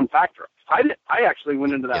became a non-factor. I actually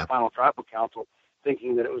went into that final tribal council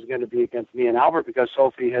thinking that it was going to be against me and Albert because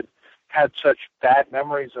Sophie had such bad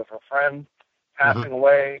memories of her friend passing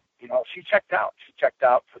away. She checked out. She checked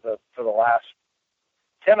out for the last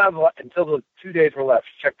 10 until the 2 days were left.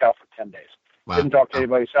 She checked out for 10 days. Wow. Didn't talk to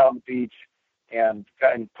anybody. Sat on the beach and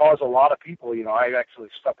caused a lot of people. I actually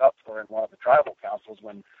stuck up for her in one of the tribal councils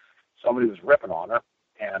when somebody was ripping on her.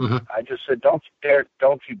 And I just said, don't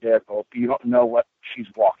you dare go. You don't know what she's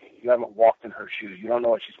walking. You haven't walked in her shoes. You don't know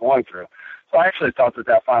what she's going through. So I actually thought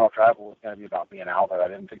that final tribal was going to be about me and Albert. I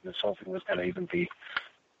didn't think that Sophie was going to even be,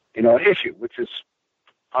 an issue, which is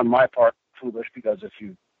on my part foolish because if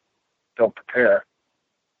you don't prepare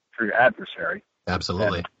for your adversary,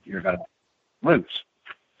 absolutely, you're going to lose.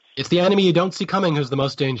 It's the enemy you don't see coming who's the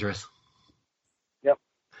most dangerous. Yep.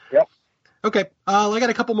 Okay, I got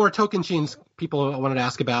a couple more Tocantins people I wanted to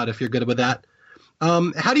ask about if you're good with that.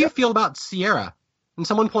 How do you feel about Sierra? And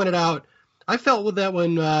someone pointed out, I felt that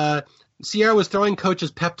when Sierra was throwing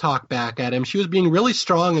Coach's pep talk back at him, she was being really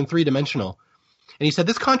strong and three-dimensional. And he said,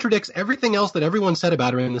 this contradicts everything else that everyone said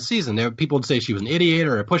about her in the season. People would say she was an idiot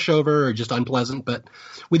or a pushover or just unpleasant. But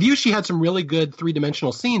with you, she had some really good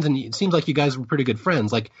three-dimensional scenes, and it seems like you guys were pretty good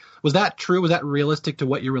friends. Like, was that true? Was that realistic to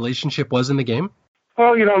what your relationship was in the game?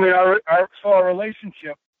 Well, our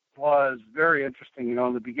relationship was very interesting.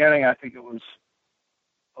 In the beginning, I think it was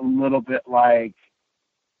a little bit like,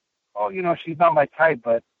 she's not my type,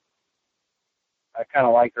 but I kind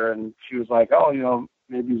of like her. And she was like,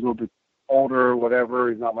 maybe he's a little bit older or whatever.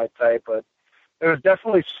 He's not my type, but there was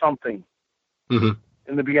definitely something in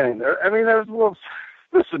the beginning there. There was a little,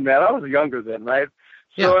 listen, man, I was younger then, right?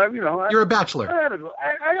 So, yeah. You're a bachelor. I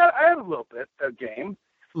had a little bit of game.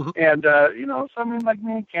 And, like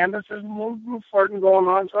me and Candace, there's a little flirting going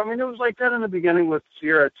on. So, it was like that in the beginning with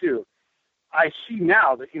Sierra, too. I see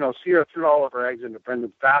now that, Sierra threw all of her eggs into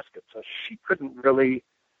Brendan's basket, so she couldn't really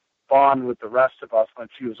bond with the rest of us when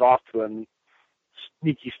she was off doing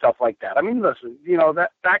sneaky stuff like that. Listen,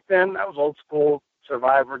 that back then, that was old school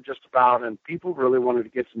Survivor just about, and people really wanted to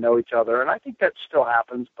get to know each other, and I think that still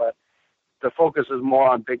happens, but the focus is more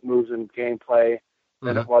on big moves and gameplay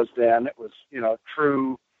than it was then. It was,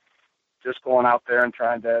 true, just going out there and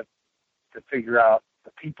trying to figure out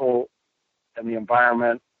the people and the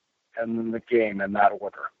environment and then the game in that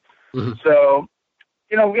order. So,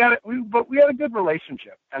 we had a good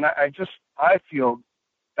relationship, and I feel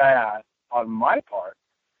bad on my part.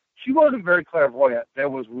 She wasn't very clairvoyant. There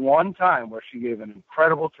was one time where she gave an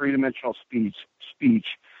incredible three-dimensional speech,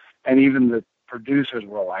 and even the producers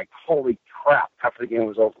were like, holy crap, after the game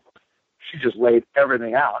was over. She just laid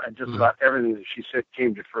everything out, and just about everything that she said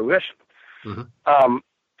came to fruition.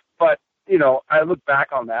 But, I look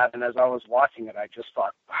back on that, and as I was watching it, I just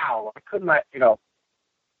thought, wow, why couldn't I,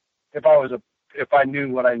 if I knew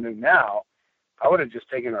what I knew now, I would have just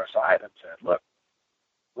taken her aside and said, look,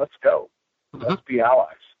 let's go. Let's be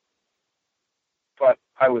allies. But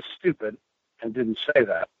I was stupid and didn't say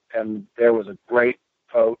that. And there was a great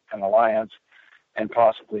vote and alliance and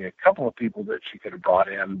possibly a couple of people that she could have brought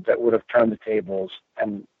in that would have turned the tables,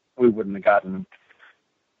 and we wouldn't have gotten,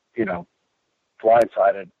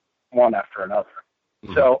 blindsided one after another.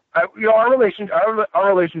 So, our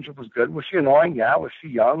relationship was good. Was she annoying? Yeah. Was she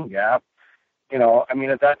young? Yeah.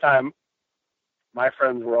 At that time, my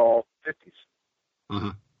friends were all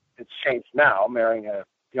 50s. It's changed now. Marrying a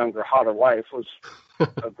younger, hotter wife was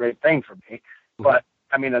a great thing for me. But,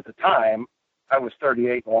 at the time, I was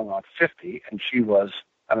 38 going on 50, and she was,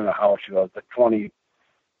 I don't know how old she was, but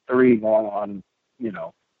 23 going on,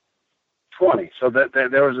 20. So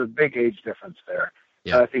there was a big age difference there.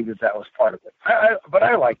 Yeah. And I think that was part of it. But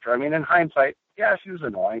I liked her. In hindsight, yeah, she was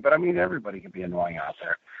annoying, but everybody can be annoying out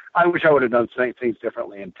there. I wish I would have done things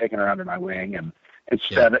differently and taken her under my wing, and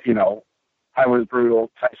instead, I was brutal,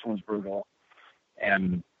 Tyson was brutal,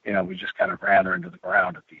 and, we just kind of ran her into the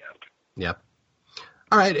ground at the end. Yep.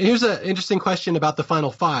 All right, here's an interesting question about the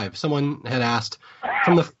Final Five. Someone had asked,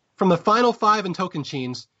 from the Final Five in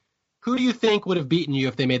Tocantins, who do you think would have beaten you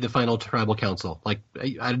if they made the final tribal council? Like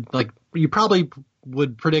you probably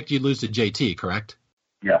would predict you'd lose to JT, correct?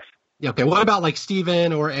 Yes. Okay, what about like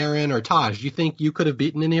Steven or Aaron or Taj? Do you think you could have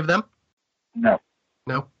beaten any of them? No.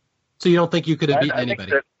 No? So you don't think you could have beaten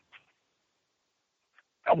anybody?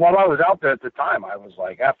 While I was out there at the time, I was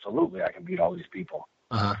like, absolutely, I can beat all these people.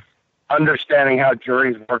 Understanding how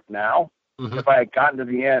juries work now, if I had gotten to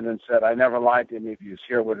the end and said, I never lied to any of you,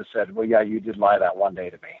 Sierra would have said, well, yeah, you did lie that one day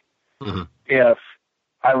to me. If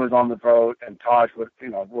I was on the vote and Taj would,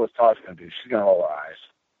 what was Taj going to do? She's going to roll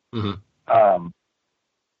her eyes.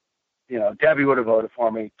 Debbie would have voted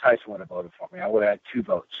for me. Tyson would have voted for me. I would have had 2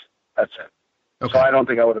 votes. That's it. Okay. So I don't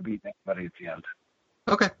think I would have beaten anybody at the end.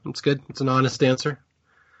 Okay, that's good. It's an honest answer.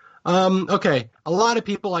 Okay, a lot of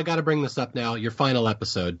people, I got to bring this up now, your final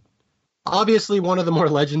episode. Obviously one of the more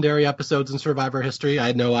legendary episodes in Survivor history.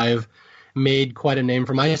 I know I've made quite a name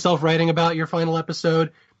for myself writing about your final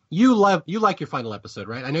episode. You like your final episode,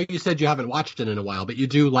 right? I know you said you haven't watched it in a while, but you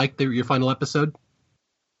do like your final episode?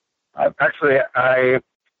 I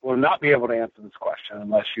will not be able to answer this question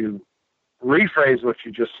unless you rephrase what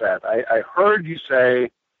you just said. I heard you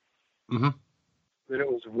say that it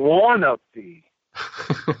was one of the...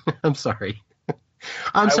 I'm sorry.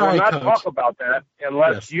 I'm sorry, Coach. I will not talk Coach. about that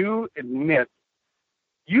unless you admit,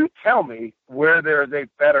 you tell me where there's a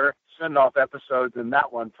better send-off episode than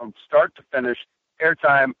that one from start to finish,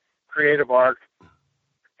 airtime, creative arc,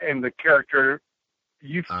 and the character.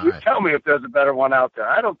 You tell me if there's a better one out there.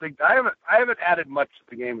 I don't think I haven't added much to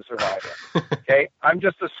the game of Survivor. Okay, I'm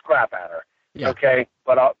just a scrap adder. Yeah. Okay,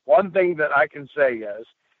 but one thing that I can say is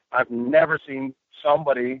I've never seen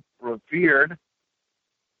somebody revered,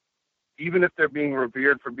 even if they're being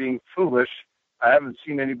revered for being foolish. I haven't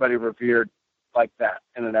seen anybody revered like that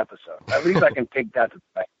in an episode. At least I can take that to the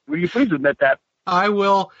bank. Will you please admit that? I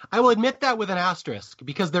will admit that with an asterisk,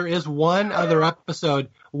 because there is one other episode.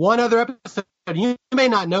 You may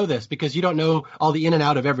not know this because you don't know all the in and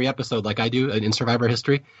out of every episode like I do in Survivor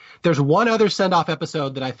history. There's one other send-off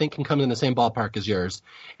episode that I think can come in the same ballpark as yours,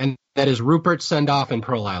 and that is Rupert's send-off in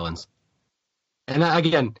Pearl Islands. And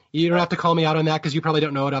again, you don't have to call me out on that because you probably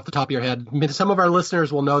don't know it off the top of your head. Some of our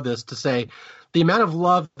listeners will know this, to say the amount of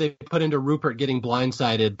love they put into Rupert getting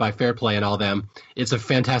blindsided by Fair Play and all them. It's a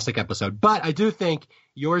fantastic episode. But I do think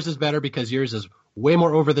yours is better because yours is way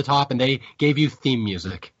more over the top, and they gave you theme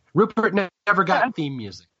music. Rupert never got theme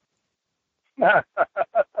music.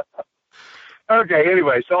 Okay,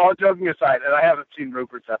 anyway, so all joking aside, and I haven't seen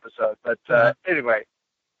Rupert's episode, but anyway,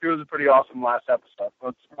 it was a pretty awesome last episode.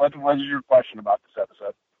 What is your question about this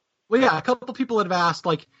episode? Well, yeah, a couple people have asked,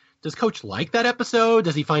 like, does Coach like that episode?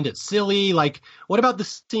 Does he find it silly? Like, what about the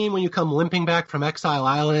scene when you come limping back from Exile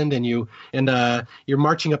Island and you're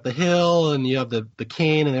marching up the hill and you have the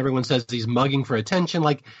cane and everyone says he's mugging for attention?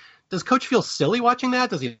 Like, does Coach feel silly watching that?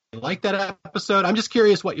 Does he like that episode? I'm just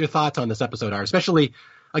curious what your thoughts on this episode are, especially,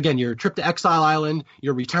 again, your trip to Exile Island,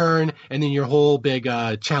 your return, and then your whole big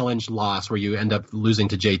challenge loss where you end up losing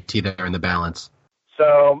to JT there in the balance.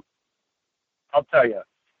 So, I'll tell you.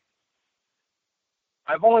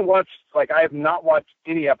 I have not watched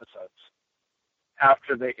any episodes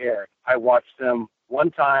after they aired. I watched them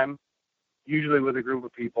one time, usually with a group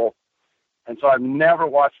of people, and so I've never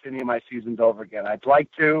watched any of my seasons over again. I'd like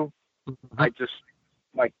to. I just,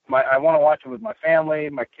 I want to watch it with my family.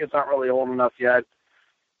 My kids aren't really old enough yet,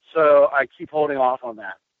 so I keep holding off on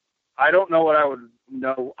that. I don't know what I would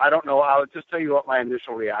know. I don't know. I would just tell you what my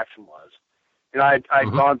initial reaction was.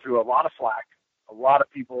 I'd gone through a lot of flack, a lot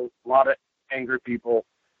of people, a lot of angry people.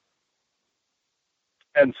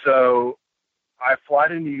 And so I fly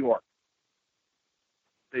to New York.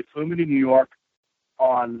 They flew me to New York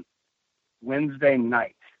on Wednesday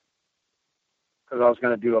night because I was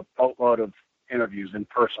going to do a boatload of interviews in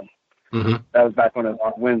person. Mm-hmm. That was back when it was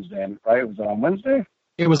on Wednesday, right? Was it on Wednesday?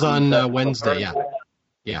 It was on Wednesday, yeah.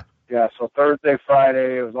 Yeah. Yeah, so Thursday,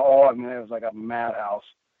 Friday, it was like a madhouse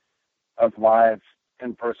of live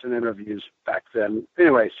in-person interviews back then.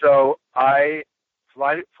 Anyway, so I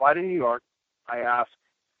fly to New York. I asked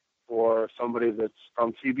for somebody that's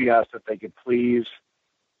from CBS if they could please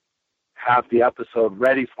have the episode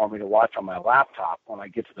ready for me to watch on my laptop when I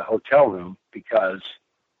get to the hotel room, because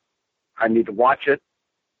I need to watch it.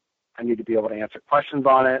 I need to be able to answer questions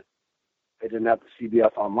on it. They didn't have the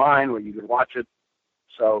CBS Online where you could watch it.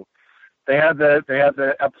 So they had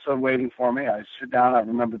the episode waiting for me. I sit down. I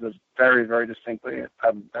remember this very, very distinctly.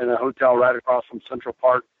 I'm in a hotel right across from Central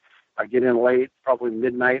Park. I get in late, probably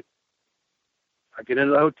midnight. I get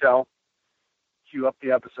into the hotel, queue up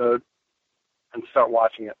the episode, and start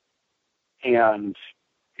watching it. And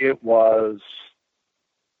it was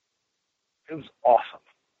awesome,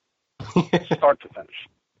 start to finish.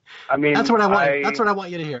 I mean, that's what I want. That's what I want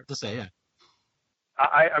you to hear to say. Yeah.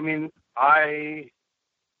 I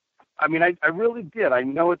really did. I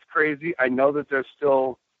know it's crazy. I know that there's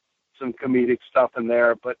still some comedic stuff in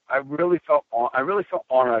there, but I really felt honored.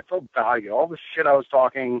 I felt valued. All the shit I was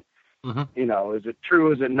talking, is it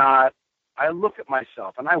true? Is it not? I look at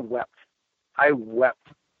myself and I wept. I wept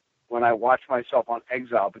when I watched myself on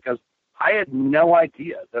Exile, because I had no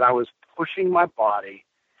idea that I was pushing my body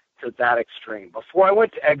to that extreme. Before I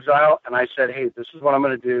went to Exile and I said, hey, this is what I'm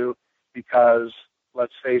going to do, because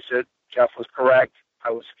let's face it, Jeff was correct.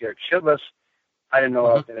 I was scared shitless. I didn't know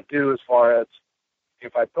what I was going to do as far as,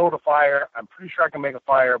 if I build a fire, I'm pretty sure I can make a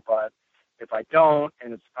fire, but if I don't,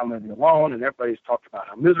 and I'm going to be alone, and everybody's talked about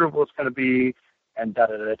how miserable it's going to be, and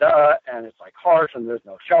da-da-da-da, and it's like harsh, and there's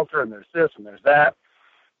no shelter, and there's this, and there's that.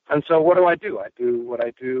 And so what do? I do what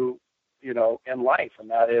I do, in life, and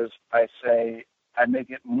that is I make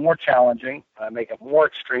it more challenging, and I make it more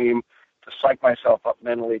extreme to psych myself up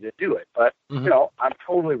mentally to do it. But, I'm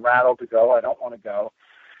totally rattled to go. I don't want to go.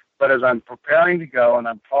 But as I'm preparing to go and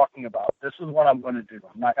I'm talking about, this is what I'm going to do.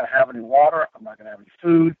 I'm not going to have any water. I'm not going to have any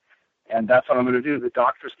food. And that's what I'm going to do. The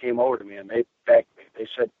doctors came over to me and they begged me. They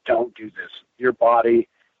said, don't do this. Your body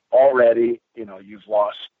already, you've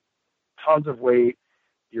lost tons of weight.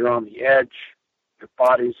 You're on the edge. Your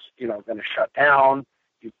body's, going to shut down.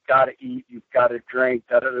 You've got to eat. You've got to drink.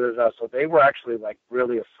 Da-da-da-da. So they were actually like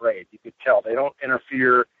really afraid. You could tell they don't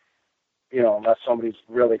interfere unless somebody's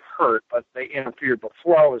really hurt. But they interfered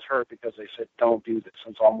before I was hurt because they said, don't do this.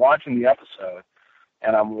 And so I'm watching the episode,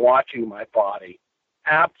 and I'm watching my body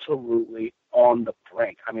absolutely on the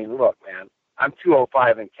brink. I mean, look, man, I'm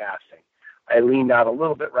 205 in casting. I leaned out a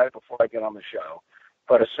little bit right before I get on the show.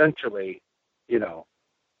 But essentially,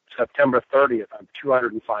 September 30th, I'm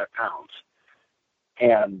 205 pounds.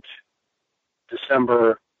 And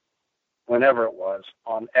December, whenever it was,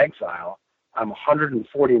 on Exile, I'm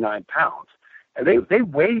 149 pounds. And they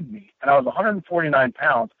weighed me, and I was 149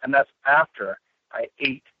 pounds, and that's after I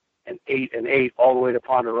ate and ate and ate all the way to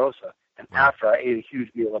Ponderosa. And after I ate a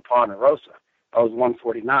huge meal at Ponderosa, I was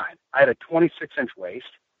 149. I had a 26-inch waist.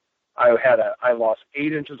 I lost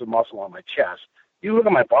 8 inches of muscle on my chest. You look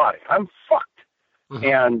at my body, I'm fucked. Mm-hmm.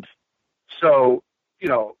 And so,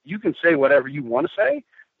 you can say whatever you want to say.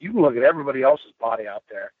 You can look at everybody else's body out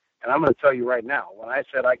there. And I'm going to tell you right now, when I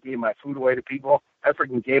said I gave my food away to people, I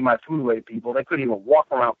freaking gave my food away to people. They couldn't even walk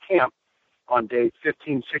around camp on day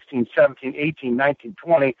 15, 16, 17, 18, 19,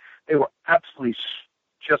 20. They were absolutely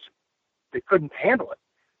they couldn't handle it.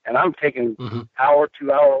 And I'm taking hour,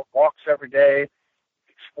 2-hour walks every day,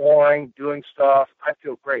 exploring, doing stuff. I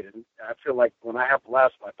feel great. And I feel like when I have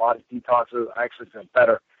less, my body detoxes. I actually feel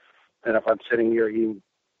better than if I'm sitting here eating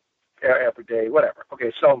every day, whatever.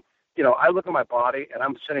 Okay, so, I look at my body, and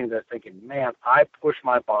I'm sitting there thinking, man, I push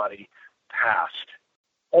my body past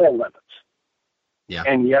all limits. Yeah.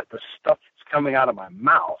 And yet the stuff that's coming out of my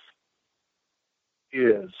mouth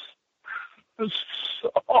is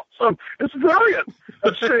so awesome. It's brilliant.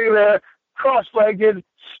 I'm sitting there, cross-legged,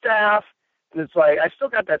 staff, and it's like, I still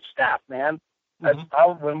got that staff, man.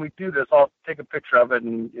 When we do this, I'll take a picture of it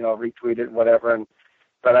and, retweet it and whatever.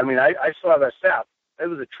 But I mean, I still have that staff. It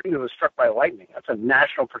was a tree that was struck by lightning. That's a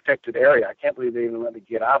national protected area. I can't believe they even let me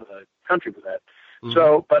get out of the country with that. Mm-hmm.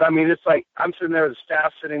 So, but I mean, it's like I'm sitting there, the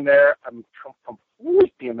staff sitting there. I'm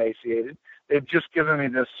completely emaciated. They've just given me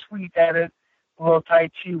this sweet edit, little Tai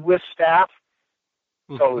Chi with staff.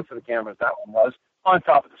 Totally for the cameras, that one was, on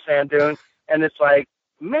top of the sand dune. And it's like,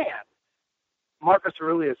 man, Marcus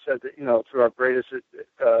Aurelius said that, through our greatest,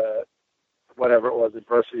 whatever it was,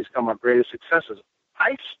 adversities come our greatest successes.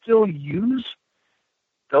 I still use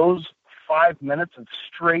those 5 minutes of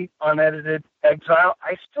straight, unedited Exile.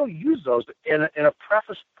 I still use those in a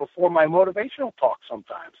preface before my motivational talk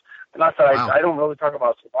sometimes. And not that I don't really talk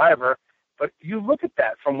about Survivor, but you look at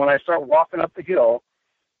that from when I start walking up the hill,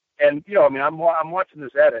 and, I'm watching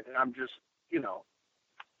this edit, and I'm just,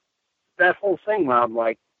 that whole thing where I'm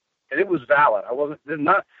like, and it was valid.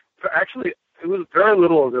 Actually, it was very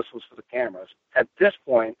little of this was for the cameras. At this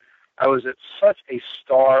point, I was at such a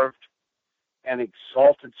starved and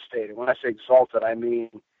exalted state. And when I say exalted, I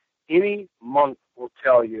mean any monk will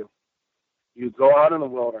tell you, you go out in the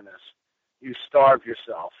wilderness, you starve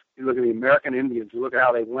yourself. You look at the American Indians, you look at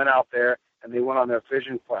how they went out there and they went on their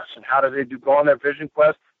vision quest. And how did they go on their vision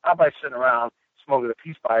quest? Not by sitting around smoking a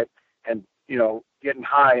peace pipe and, getting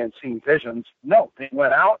high and seeing visions. No, they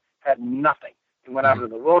went out, had nothing. They went out into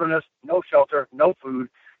the wilderness, no shelter, no food,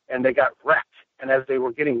 and they got wrecked. And as they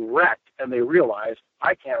were getting wrecked and they realized,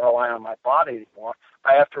 I can't rely on my body anymore.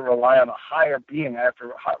 I have to rely on a higher being. I have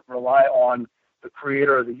to rely on the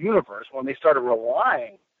creator of the universe. When they started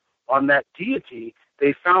relying on that deity,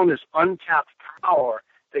 they found this untapped power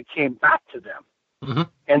that came back to them. Mm-hmm.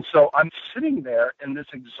 And so I'm sitting there in this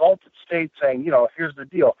exalted state saying, here's the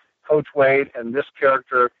deal. Coach Wade and this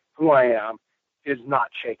character, who I am, is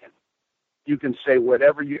not shaken. You can say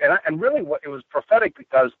whatever and really it was prophetic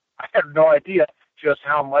because I had no idea just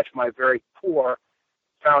how much my very core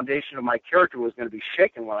foundation of my character was going to be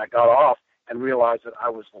shaken when I got off and realized that I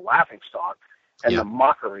was the laughingstock and the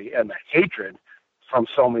mockery and the hatred from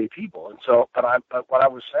so many people. And so, but what I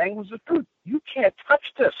was saying was the truth. You can't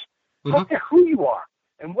touch this. I don't care who you are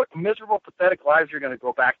and what miserable, pathetic lives you're going to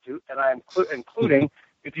go back to. And I'm including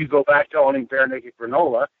if you go back to owning Bare Naked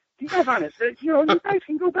Granola. You guys aren't it. You guys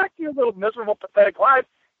can go back to your little miserable, pathetic life.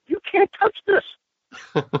 You can't touch this.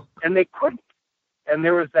 And they couldn't. And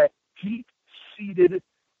there was that deep-seated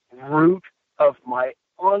root of my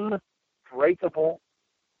unbreakable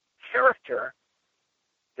character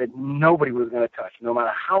that nobody was going to touch. No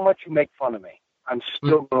matter how much you make fun of me, I'm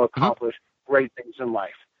still going to accomplish great things in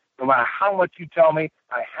life. No matter how much you tell me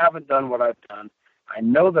I haven't done what I've done, I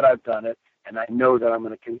know that I've done it, and I know that I'm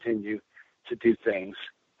going to continue to do things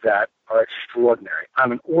that are extraordinary.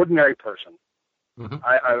 I'm an ordinary person. Mm-hmm.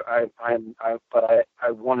 But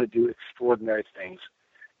I want to do extraordinary things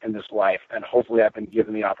in this life, and hopefully I've been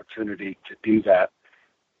given the opportunity to do that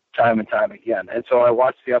time and time again. And so I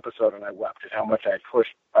watched the episode and I wept at how much I had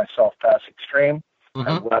pushed myself past extreme. Mm-hmm.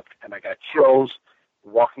 I wept and I got chills,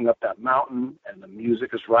 walking up that mountain, and the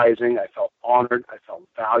music is rising. I felt honored. I felt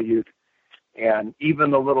valued. And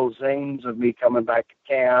even the little zings of me coming back to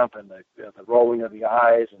camp, and the rolling of the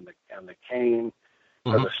eyes, and the cane,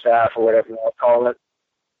 or the staff, or whatever you want to call it.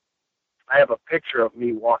 I have a picture of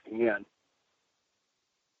me walking in,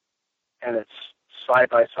 and it's side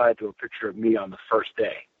by side to a picture of me on the first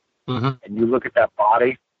day. And you look at that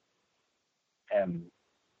body, and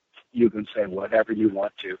you can say whatever you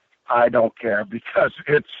want to. I don't care, because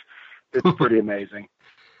it's pretty amazing.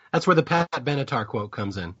 That's where the Pat Benatar quote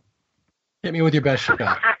comes in. Hit me with your best shot.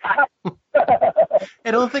 I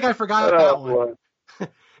don't think I forgot that one.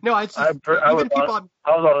 No, it's just, Go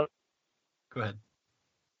ahead.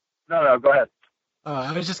 No, go ahead.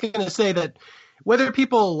 I was just going to say that whether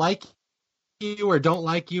people like you or don't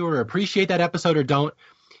like you or appreciate that episode or don't,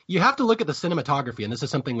 you have to look at the cinematography, and this is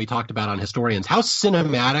something we talked about on Historians, how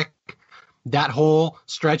cinematic that whole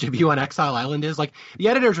stretch of you on Exile Island is. Like, the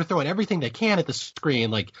editors are throwing everything they can at the screen,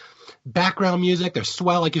 like background music, there's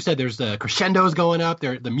swell, like you said, there's the crescendos going up,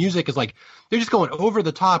 the music is like, they're just going over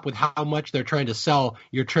the top with how much they're trying to sell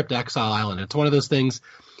your trip to Exile Island. It's one of those things,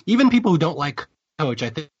 even people who don't like Coach, I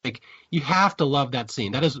think you have to love that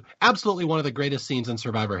scene. That is absolutely one of the greatest scenes in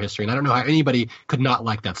Survivor history, and I don't know how anybody could not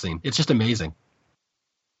like that scene. It's just amazing.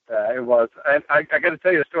 It was. And I got to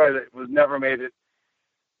tell you a story that was never made it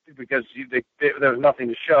because there was nothing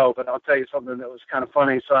to show, but I'll tell you something that was kind of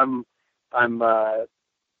funny. So I'm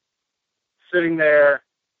sitting there,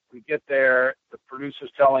 we get there, the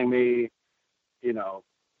producer's telling me,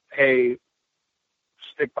 hey,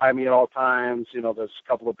 stick by me at all times. There's a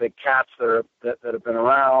couple of big cats that have been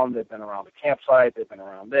around. They've been around the campsite. They've been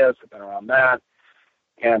around this. They've been around that.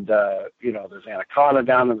 And, there's anaconda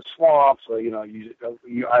down in the swamp. So,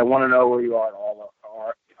 I want to know where you are at all.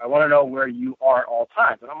 I want to know where you are at all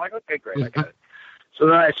times. And I'm like, okay, great. I got it. So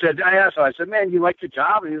then I asked him, I said, man, you like your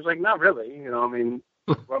job? And he was like, not really.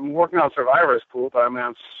 I'm working on Survivor is cool, but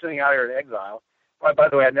I'm sitting out here in Exile. By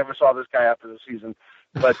the way, I never saw this guy after the season.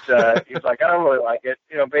 But he's like, I don't really like it.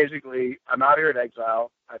 Basically, I'm out here at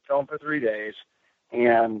Exile. I filmed for 3 days,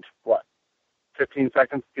 and 15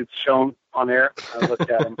 seconds gets shown on air. I looked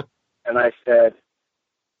at him, and I said,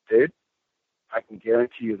 dude, I can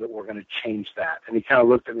guarantee you that we're going to change that. And he kind of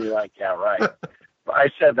looked at me like, yeah, right. But I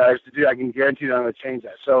said that. I said, dude, I can guarantee you that I'm going to change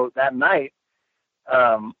that. So that night,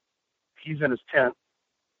 he's in his tent,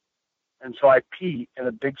 and so I pee in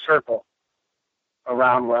a big circle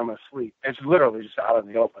around where I'm asleep. It's literally just out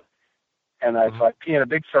in the open. And so I pee in a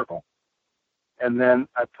big circle, and then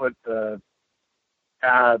I put the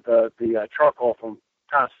charcoal from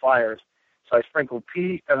past fires. So I sprinkle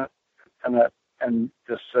pee and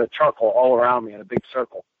this charcoal all around me in a big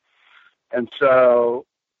circle. And so,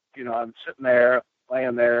 I'm sitting there,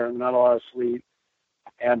 laying there, not a lot of sleep,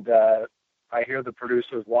 and I hear the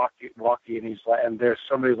producers walkie, and there's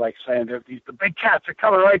somebody like saying, the big cats are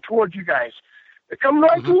coming right towards you guys. They're coming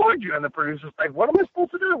right towards you. And the producer's like, what am I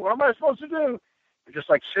supposed to do? What am I supposed to do? They're just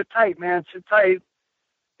like, sit tight, man, sit tight.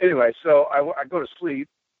 Anyway, so I go to sleep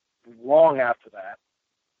long after that.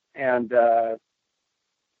 And the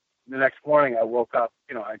next morning I woke up,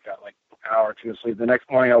 I got like an hour or two of sleep. The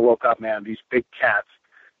next morning I woke up, man, these big cats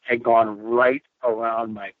had gone right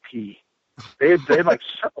around my pee. They like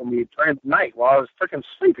circled me during the night while I was freaking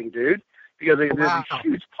sleeping, dude, because there's these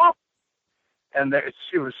huge pops. And it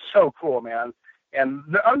was so cool, man. And,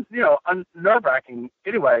 nerve-wracking.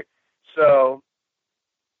 Anyway, so,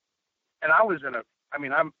 and I was in I'm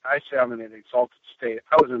in an exalted state.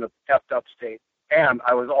 I was in a effed up state. And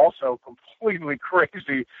I was also completely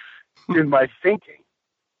crazy in my thinking.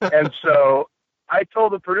 And so I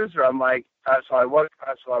told the producer, I'm like, so I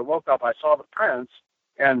woke up, I saw the prints,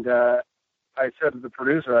 and I said to the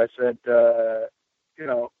producer, I said,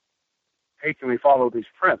 hey, can we follow these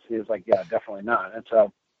prints? And he was like, yeah, definitely not. And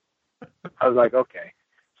so I was like, okay.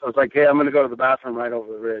 So I was like, hey, I'm going to go to the bathroom right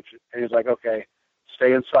over the ridge. And he's like, okay,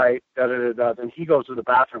 stay in sight, da-da-da-da. Then he goes to the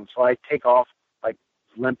bathroom. So I take off, like,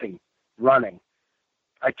 limping, running.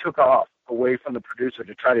 I took off away from the producer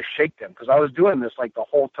to try to shake them, because I was doing this like the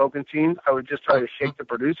whole Tocantins. I would just try to shake the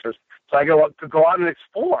producers so I could go out and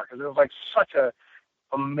explore, because it was like such a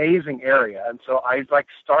amazing area. And so I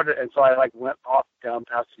went off down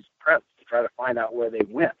past these prints to try to find out where they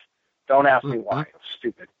went. Don't ask me why. It was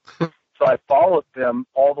stupid. So I followed them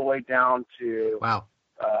all the way down to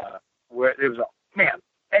where it was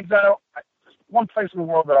Exile. There's one place in the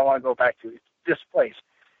world that I want to go back to. It's this place.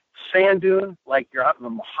 Sand dune, like you're out in the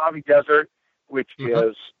Mojave Desert, which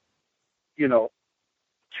is,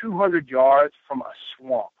 200 yards from a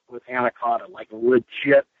swamp with anaconda, like a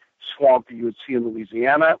legit swamp that you would see in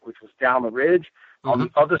Louisiana, which was down the ridge. On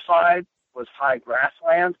the other side was high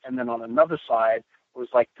grassland, and then on another side was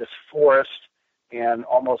like this forest, and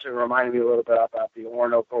almost it reminded me a little bit about the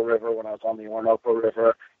Orinoco River when I was on the Orinoco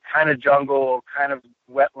River, kind of jungle, kind of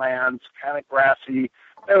wetlands, kind of grassy.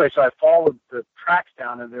 Anyway, so I followed the tracks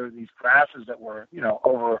down, and there were these grasses that were,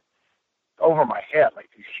 over my head, like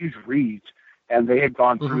these huge reeds, and they had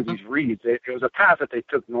gone through these reeds. It was a path that they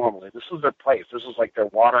took normally. This was their place. This was like their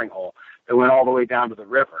watering hole that went all the way down to the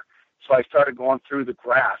river. So I started going through the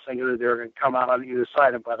grass, thinking that they were going to come out on either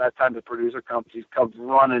side. And by that time, the producer comes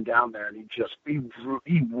running down there, and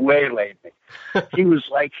he waylaid me. He was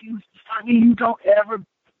like, "Funny, you don't ever,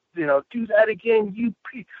 do that again.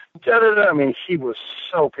 I mean, he was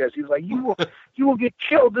so pissed. He was like, "You will get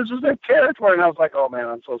killed. This is their territory." And I was like, "Oh man,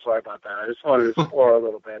 I'm so sorry about that. I just wanted to explore a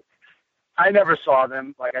little bit." I never saw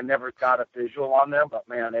them. Like, I never got a visual on them, but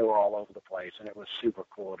man, they were all over the place, and it was super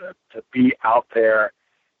cool to be out there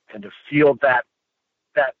and to feel that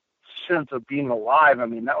sense of being alive. I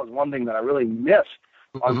mean, that was one thing that I really missed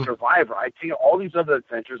on Survivor. I'd seen all these other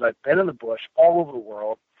adventures. I've been in the bush all over the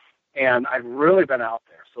world, and I've really been out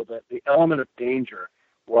there. So that the element of danger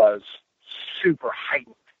was super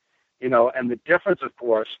heightened, and the difference, of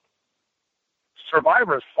course,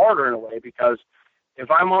 Survivor is harder in a way because if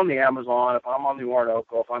I'm on the Amazon, if I'm on the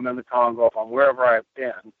Orinoco, if I'm in the Congo, if I'm wherever I've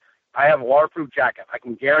been, I have a waterproof jacket. I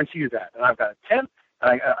can guarantee you that. And I've got a tent. And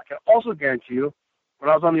I can also guarantee you, when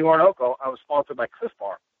I was on the Orinoco, I was sponsored by Cliff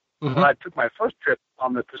Bar. When I took my first trip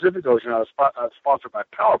on the Pacific Ocean, I was sponsored by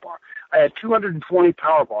Power Bar. I had 220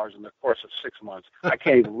 Power Bars in the course of 6 months. I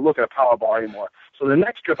can't even look at a Power Bar anymore. So the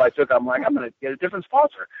next trip I took, I'm like, I'm going to get a different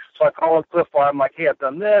sponsor. So I called Cliff Bar. I'm like, hey, I've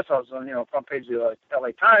done this. I was on, front page of the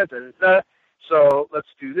LA Times. So let's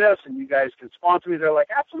do this, and you guys can sponsor me. They're like,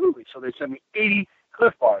 absolutely. So they sent me 80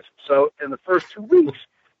 Cliff Bars. So in the first 2 weeks,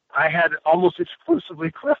 I had almost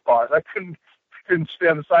exclusively Cliff Bars. I couldn't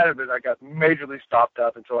stand the sight of it. I got majorly stopped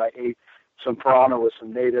up until I ate some piranha with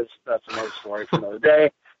some natives. That's another story for another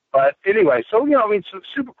day. But anyway, so, some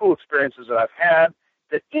super cool experiences that I've had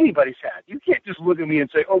that anybody's had. You can't just look at me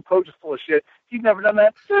and say, oh, Coach is full of shit. You've never done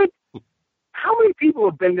that. Dude, how many people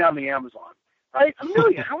have been down the Amazon? Right? 1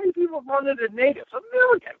 million. How many people have run into natives? 1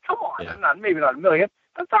 million. Come on. Yeah. Maybe not 1 million,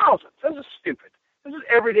 1,000. This is stupid. This is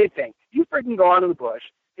everyday thing. You freaking go out in the bush,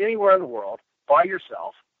 anywhere in the world, by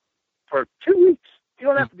yourself for 2 weeks. You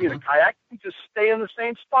don't have to be in a kayak. You just stay in the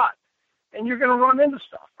same spot, and you're going to run into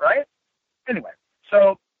stuff, right? Anyway,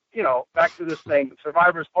 so, back to this thing.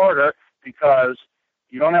 Survivor's harder because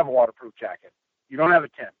you don't have a waterproof jacket. You don't have a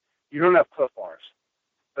tent. You don't have Cliff Bars.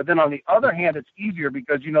 But then on the other hand, it's easier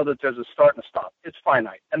because you know that there's a start and a stop. It's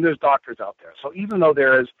finite, and there's doctors out there. So even though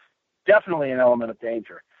there is definitely an element of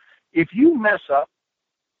danger, if you mess up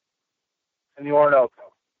in the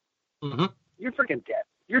Orinoco, you're freaking dead.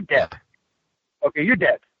 You're dead. Okay, you're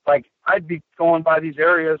dead. Like, I'd be going by these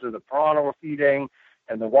areas and the piranha were feeding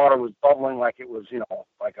and the water was bubbling like it was,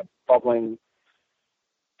 like a bubbling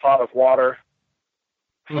pot of water.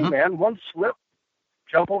 Hey, man, one slip,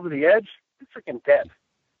 jump over the edge, you're freaking dead.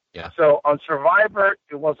 Yeah. So on Survivor,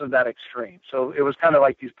 it wasn't that extreme. So it was kind of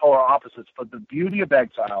like these polar opposites. But the beauty of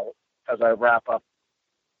Exile, as I wrap up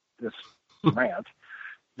this rant,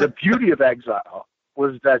 the beauty of Exile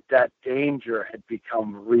was that danger had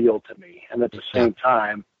become real to me. And at the same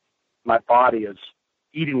time, my body is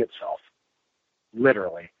eating itself,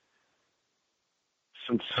 literally.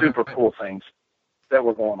 Some super cool things that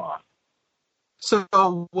were going on.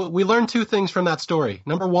 So we learned 2 things from that story.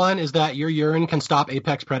 Number 1 is that your urine can stop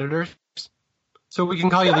apex predators. So we can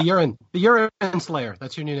call you the urine slayer.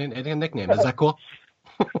 That's your new nickname. Is that cool?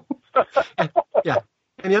 Yeah.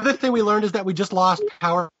 And the other thing we learned is that we just lost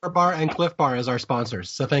Power Bar and Cliff Bar as our sponsors.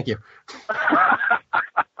 So thank you.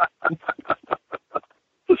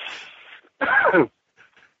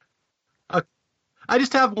 I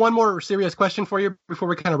just have one more serious question for you before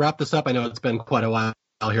we kind of wrap this up. I know it's been quite a while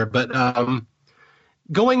here, but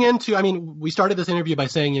going into, we started this interview by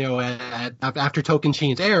saying, after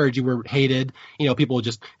Tocantins aired, you were hated. People would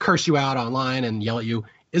just curse you out online and yell at you.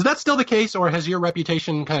 Is that still the case, or has your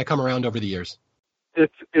reputation kind of come around over the years?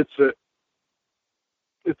 It's a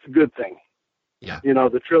good thing. Yeah.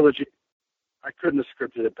 The trilogy, I couldn't have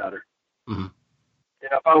scripted it better.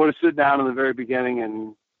 If I would have sit down in the very beginning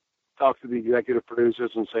and talked to the executive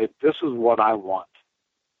producers and say, this is what I want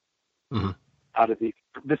out of these,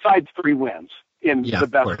 besides 3 wins in the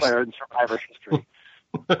best player in Survivor history.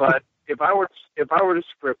 But if I were to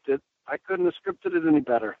script it, I couldn't have scripted it any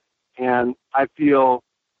better. And I feel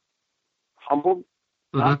humbled,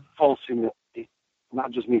 not false humility,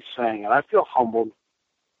 not just me saying it. I feel humbled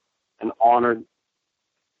and honored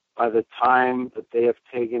by the time that they have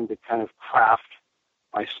taken to kind of craft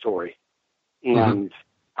my story. And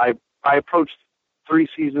I approached 3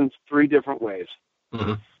 seasons 3 different ways.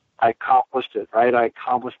 I accomplished it, right? I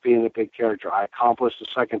accomplished being a big character. I accomplished the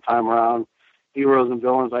second time around heroes and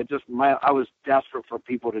villains. I was desperate for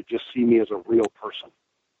people to just see me as a real person.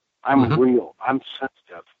 I'm real. I'm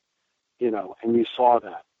sensitive, and you saw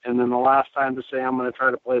that. And then the last time to say, I'm going to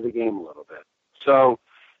try to play the game a little bit. So,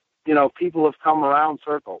 people have come around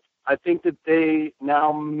circles. I think that they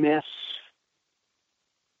now miss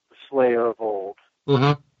the Slayer of old.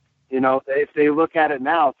 If they look at it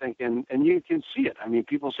now thinking, and you can see it. I mean,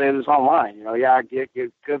 people say this online,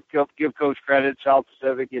 give Coach credit, South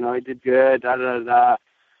Pacific, he did good, but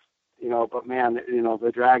man,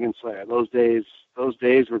 the Dragon Slayer, those days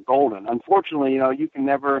were golden. Unfortunately, you can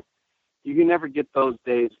never get those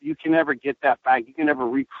days. You can never get that back. You can never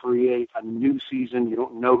recreate a new season. You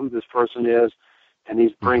don't know who this person is, and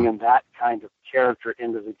he's bringing that kind of character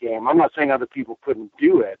into the game. I'm not saying other people couldn't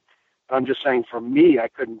do it. I'm just saying for me, I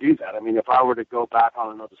couldn't do that. I mean, if I were to go back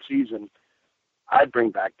on another season, I'd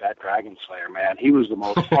bring back that Dragon Slayer, man. He was the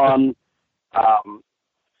most fun, and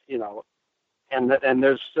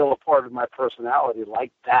there's still a part of my personality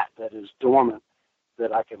like that is dormant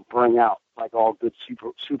that I can bring out like all good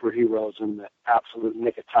superheroes in the absolute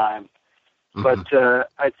nick of time. But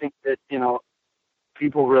I think that,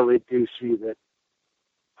 people really do see that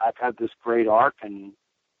I've had this great arc and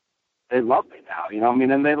they love me now,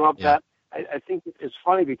 and they love that. I think it's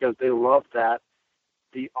funny because they love that,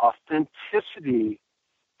 the authenticity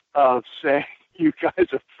of saying you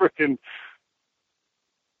guys are freaking,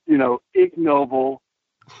 ignoble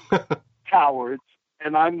cowards,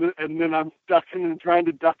 and then I'm ducking and trying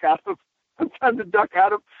to duck out of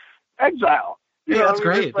exile. That's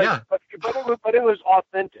great. But it was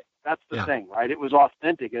authentic. That's the thing, right? It was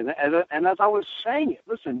authentic, and as I was saying it,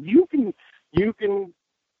 listen, you can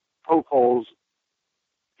poke holes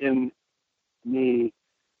in me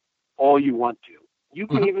all you want to. You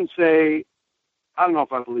can even say, I don't know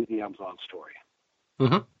if I believe the Amazon story,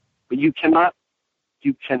 but you cannot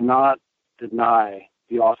deny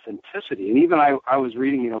the authenticity. And even I was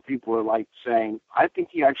reading, people were like saying, I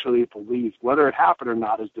think he actually believes, whether it happened or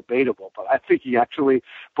not is debatable, but I think he actually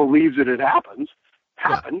believes that it happened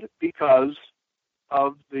because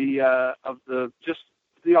of the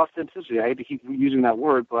authenticity. I hate to keep using that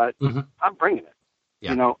word, but I'm bringing it.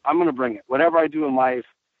 I'm going to bring it. Whatever I do in life,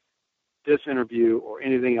 this interview or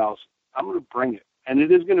anything else, I'm going to bring it. And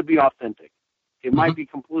it is going to be authentic. It might be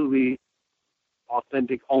completely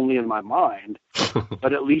authentic only in my mind,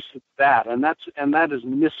 but at least it's that. And that is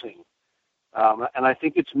missing. And I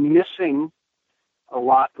think it's missing a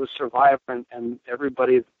lot with Survivor and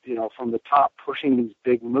everybody, from the top pushing these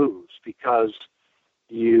big moves, because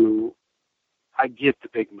I get the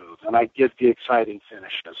big moves and I get the exciting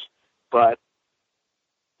finishes, but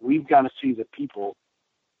we've got to see the people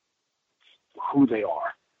who they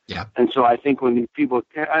are. Yeah. And so I think when these people,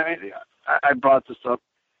 I brought this up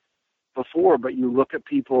before, but you look at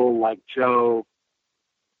people like Joe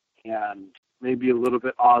and maybe a little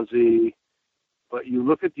bit Ozzy, but you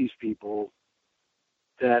look at these people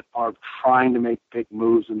that are trying to make big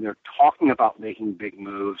moves and they're talking about making big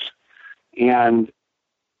moves, and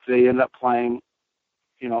they end up playing,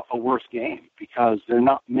 a worse game because they're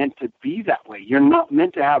not meant to be that way. You're not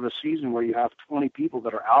meant to have a season where you have 20 people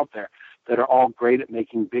that are out there that are all great at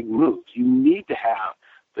making big moves. You need to have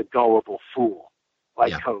the gullible fool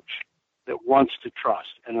like Coach that wants to trust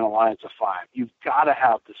in an alliance of 5. You've got to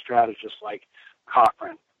have the strategist like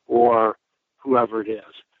Cochran or whoever it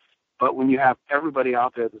is. But when you have everybody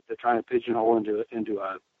out there that they're trying to pigeonhole into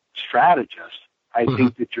a strategist, I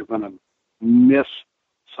think that you're going to miss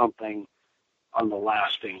something on the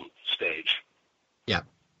lasting stage. Yeah.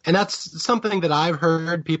 And that's something that I've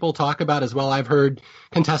heard people talk about as well. I've heard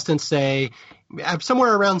contestants say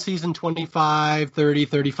somewhere around season 25, 30,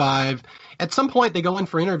 35, at some point they go in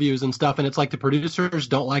for interviews and stuff, and it's like the producers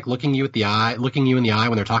don't like looking you in the eye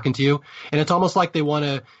when they're talking to you. And it's almost like they want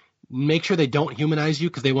to make sure they don't humanize you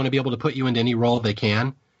because they want to be able to put you into any role they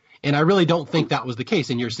can. And I really don't think that was the case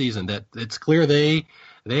in your season, that it's clear they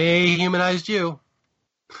humanized you.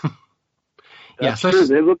 That's true.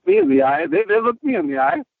 They look me in the eye. They look me in the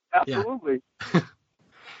eye. Absolutely.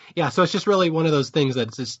 Yeah. So it's just really one of those things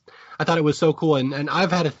that's just, I thought it was so cool. And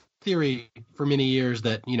I've had a theory for many years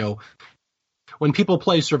that, when people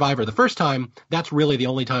play Survivor the first time, that's really the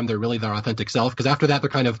only time they're really their authentic self. Because after that, they're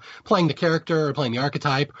kind of playing the character or playing the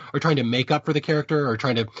archetype or trying to make up for the character or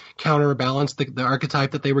trying to counterbalance the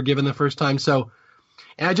archetype that they were given the first time. So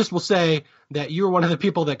And I just will say that you were one of the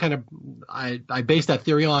people that kind of I based that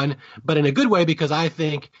theory on, but in a good way, because I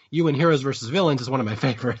think you and Heroes versus Villains is one of my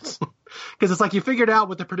favorites. Because it's like you figured out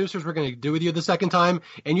what the producers were going to do with you the second time,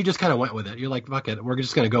 and you just kind of went with it. You're like, fuck it, we're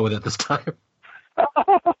just going to go with it this time.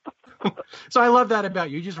 So I love that about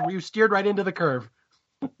you. You steered right into the curve.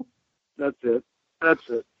 That's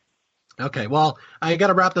it. Okay, well, I got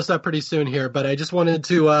to wrap this up pretty soon here, but I just wanted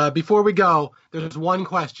to, before we go, there's one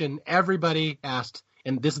question everybody asked,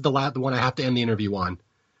 and this is the one I have to end the interview on.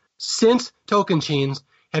 Since Tocantins,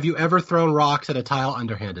 have you ever thrown rocks at a tile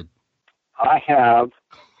underhanded? I have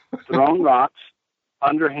thrown rocks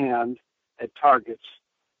underhand at targets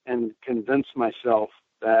and convinced myself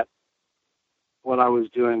that what I was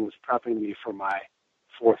doing was prepping me for my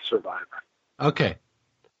fourth Survivor. Okay.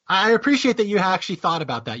 I appreciate that you actually thought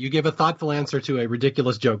about that. You gave a thoughtful answer to a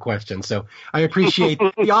ridiculous joke question. So I appreciate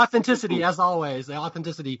the authenticity, as always, the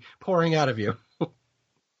authenticity pouring out of you.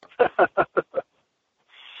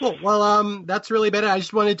 Cool. Well, that's really about it. I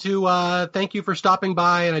just wanted to thank you for stopping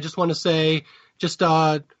by, and I just want to say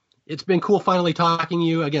it's been cool finally talking to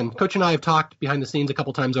you. Again, Coach and I have talked behind the scenes a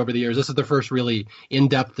couple times over the years. This is the first really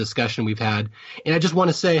in-depth discussion we've had. And I just want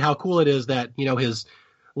to say how cool it is that, his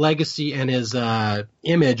legacy and his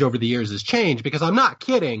image over the years has changed, because I'm not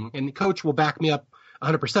kidding, and Coach will back me up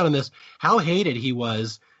 100% on this, how hated he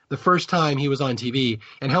was the first time he was on TV,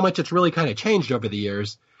 and how much it's really kind of changed over the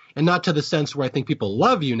years. And not to the sense where I think people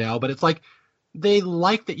love you now, but it's like they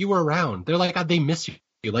like that you were around. They're like, they miss you.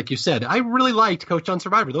 Like you said, I really liked Coach on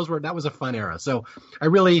Survivor. That was a fun era. So I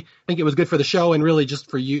really think it was good for the show, and really just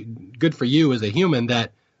for you, good for you as a human,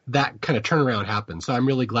 that kind of turnaround happened. So I'm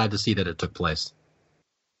really glad to see that it took place.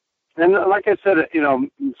 And like I said,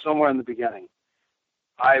 somewhere in the beginning,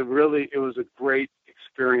 it was a great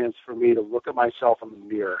experience for me to look at myself in the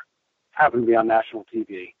mirror, having to be on national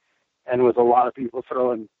TV, and with a lot of people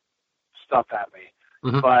throwing stuff at me.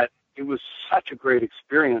 Mm-hmm. But it was such a great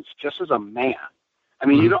experience just as a man. I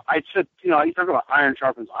mean, you talk about iron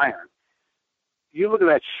sharpens iron. You look at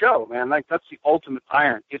that show, man, like that's the ultimate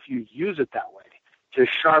iron if you use it that way, to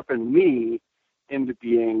sharpen me into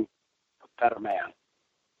being a better man,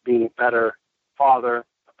 being a better father,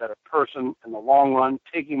 a better person in the long run,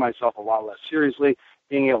 taking myself a lot less seriously,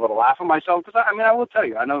 being able to laugh at myself. Because, I will tell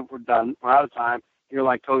you, I know we're done, we're out of time. You're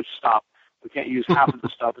like, Coach, stop. We can't use half of the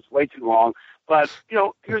stuff. It's way too long. But,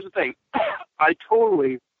 here's the thing. I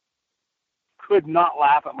totally could not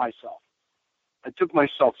laugh at myself. I took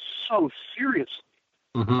myself so seriously.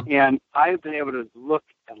 Mm-hmm. And I've been able to look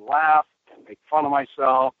and laugh and make fun of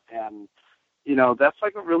myself. And, that's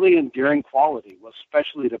like a really endearing quality,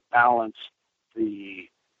 especially to balance the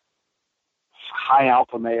high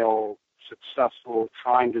alpha male, successful,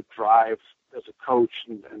 trying to drive as a coach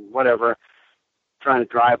and whatever, trying to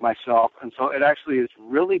drive myself. And so it actually has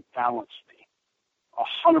really balanced me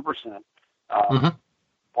 100%. Mm-hmm.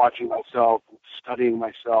 Watching myself, studying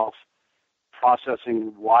myself,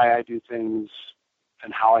 processing why I do things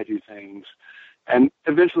and how I do things, and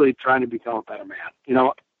eventually trying to become a better man.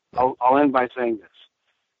 I'll end by saying this.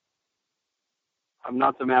 I'm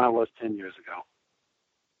not the man I was 10 years ago.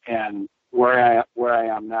 And where I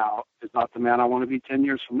am now is not the man I want to be 10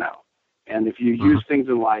 years from now. And if you use things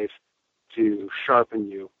in life to sharpen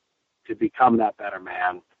you, to become that better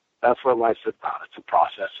man, that's what life's about. It's a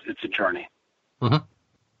process. It's a journey. Mm-hmm.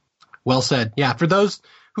 Well said. Yeah, for those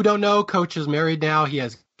who don't know, Coach is married now. He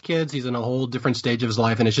has kids. He's in a whole different stage of his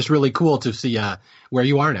life, and it's just really cool to see where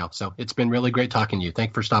you are now. So it's been really great talking to you.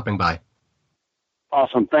 Thanks for stopping by.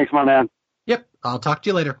 Awesome. Thanks, my man. Yep. I'll talk to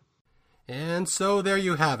you later. And so there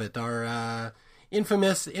you have it, our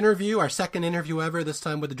infamous interview, our second interview ever, this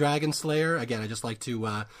time with the Dragon Slayer. Again, I'd just like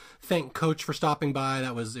to thank Coach for stopping by.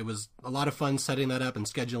 It was a lot of fun setting that up and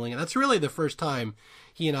scheduling, and that's really the first time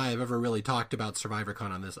he and I have ever really talked about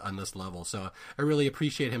SurvivorCon on this level. So I really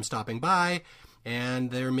appreciate him stopping by,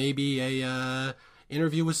 and there may be a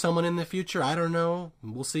interview with someone in the future. I don't know.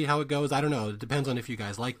 We'll see how it goes. I don't know. It depends on if you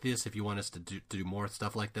guys like this, if you want us to do more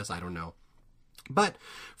stuff like this. I don't know. But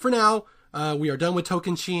for now, we are done with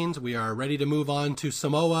Tocantins. We are ready to move on to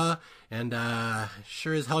Samoa, and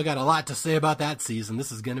sure as hell got a lot to say about that season.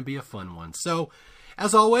 This is going to be a fun one. So,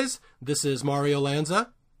 as always, this is Mario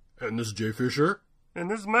Lanza, and this is Jay Fisher, and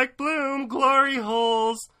this is Mike Bloom, Glory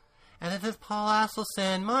Holes, and this is Paul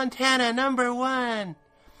Asselson, Montana #1.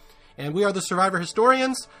 And we are the Survivor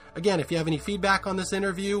Historians. Again, if you have any feedback on this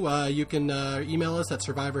interview, you can email us at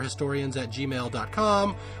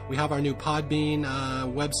survivorhistorians@gmail.com. We have our new Podbean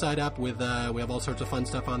website up with we have all sorts of fun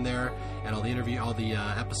stuff on there, and all the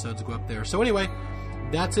episodes go up there. So anyway,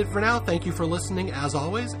 that's it for now. Thank you for listening as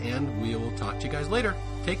always, and we will talk to you guys later.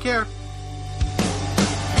 Take care.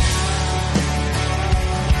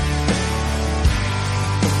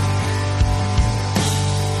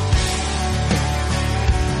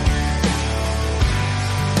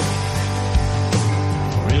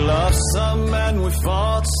 laughed some and we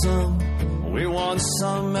fought some. We won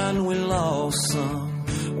some and we lost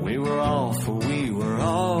some. We were awful, we were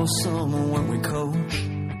awesome, weren't we, coach?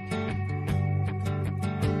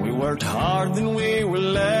 We worked hard, then we were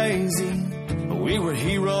lazy. We were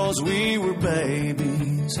heroes, we were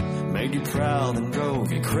babies. Made you proud and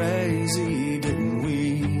drove you crazy, didn't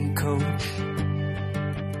we, coach?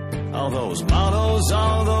 All those mottos,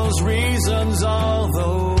 all those reasons, all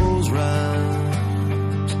those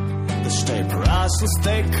rhymes, they stay priceless,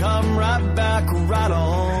 they come right back right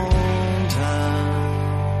on time.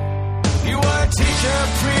 You were a teacher,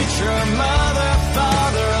 preacher, mother,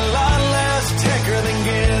 father, a lot less taker than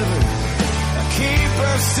giver, a keeper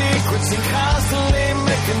of secrets and constantly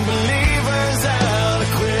making believers out of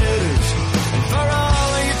quitters. And for all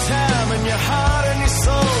of your time and your heart and your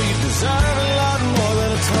soul, you deserve a lot more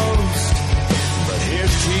than a toast. But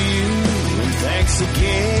here's to you and thanks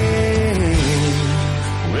again.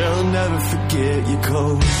 We'll never forget you,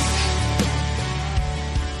 coach.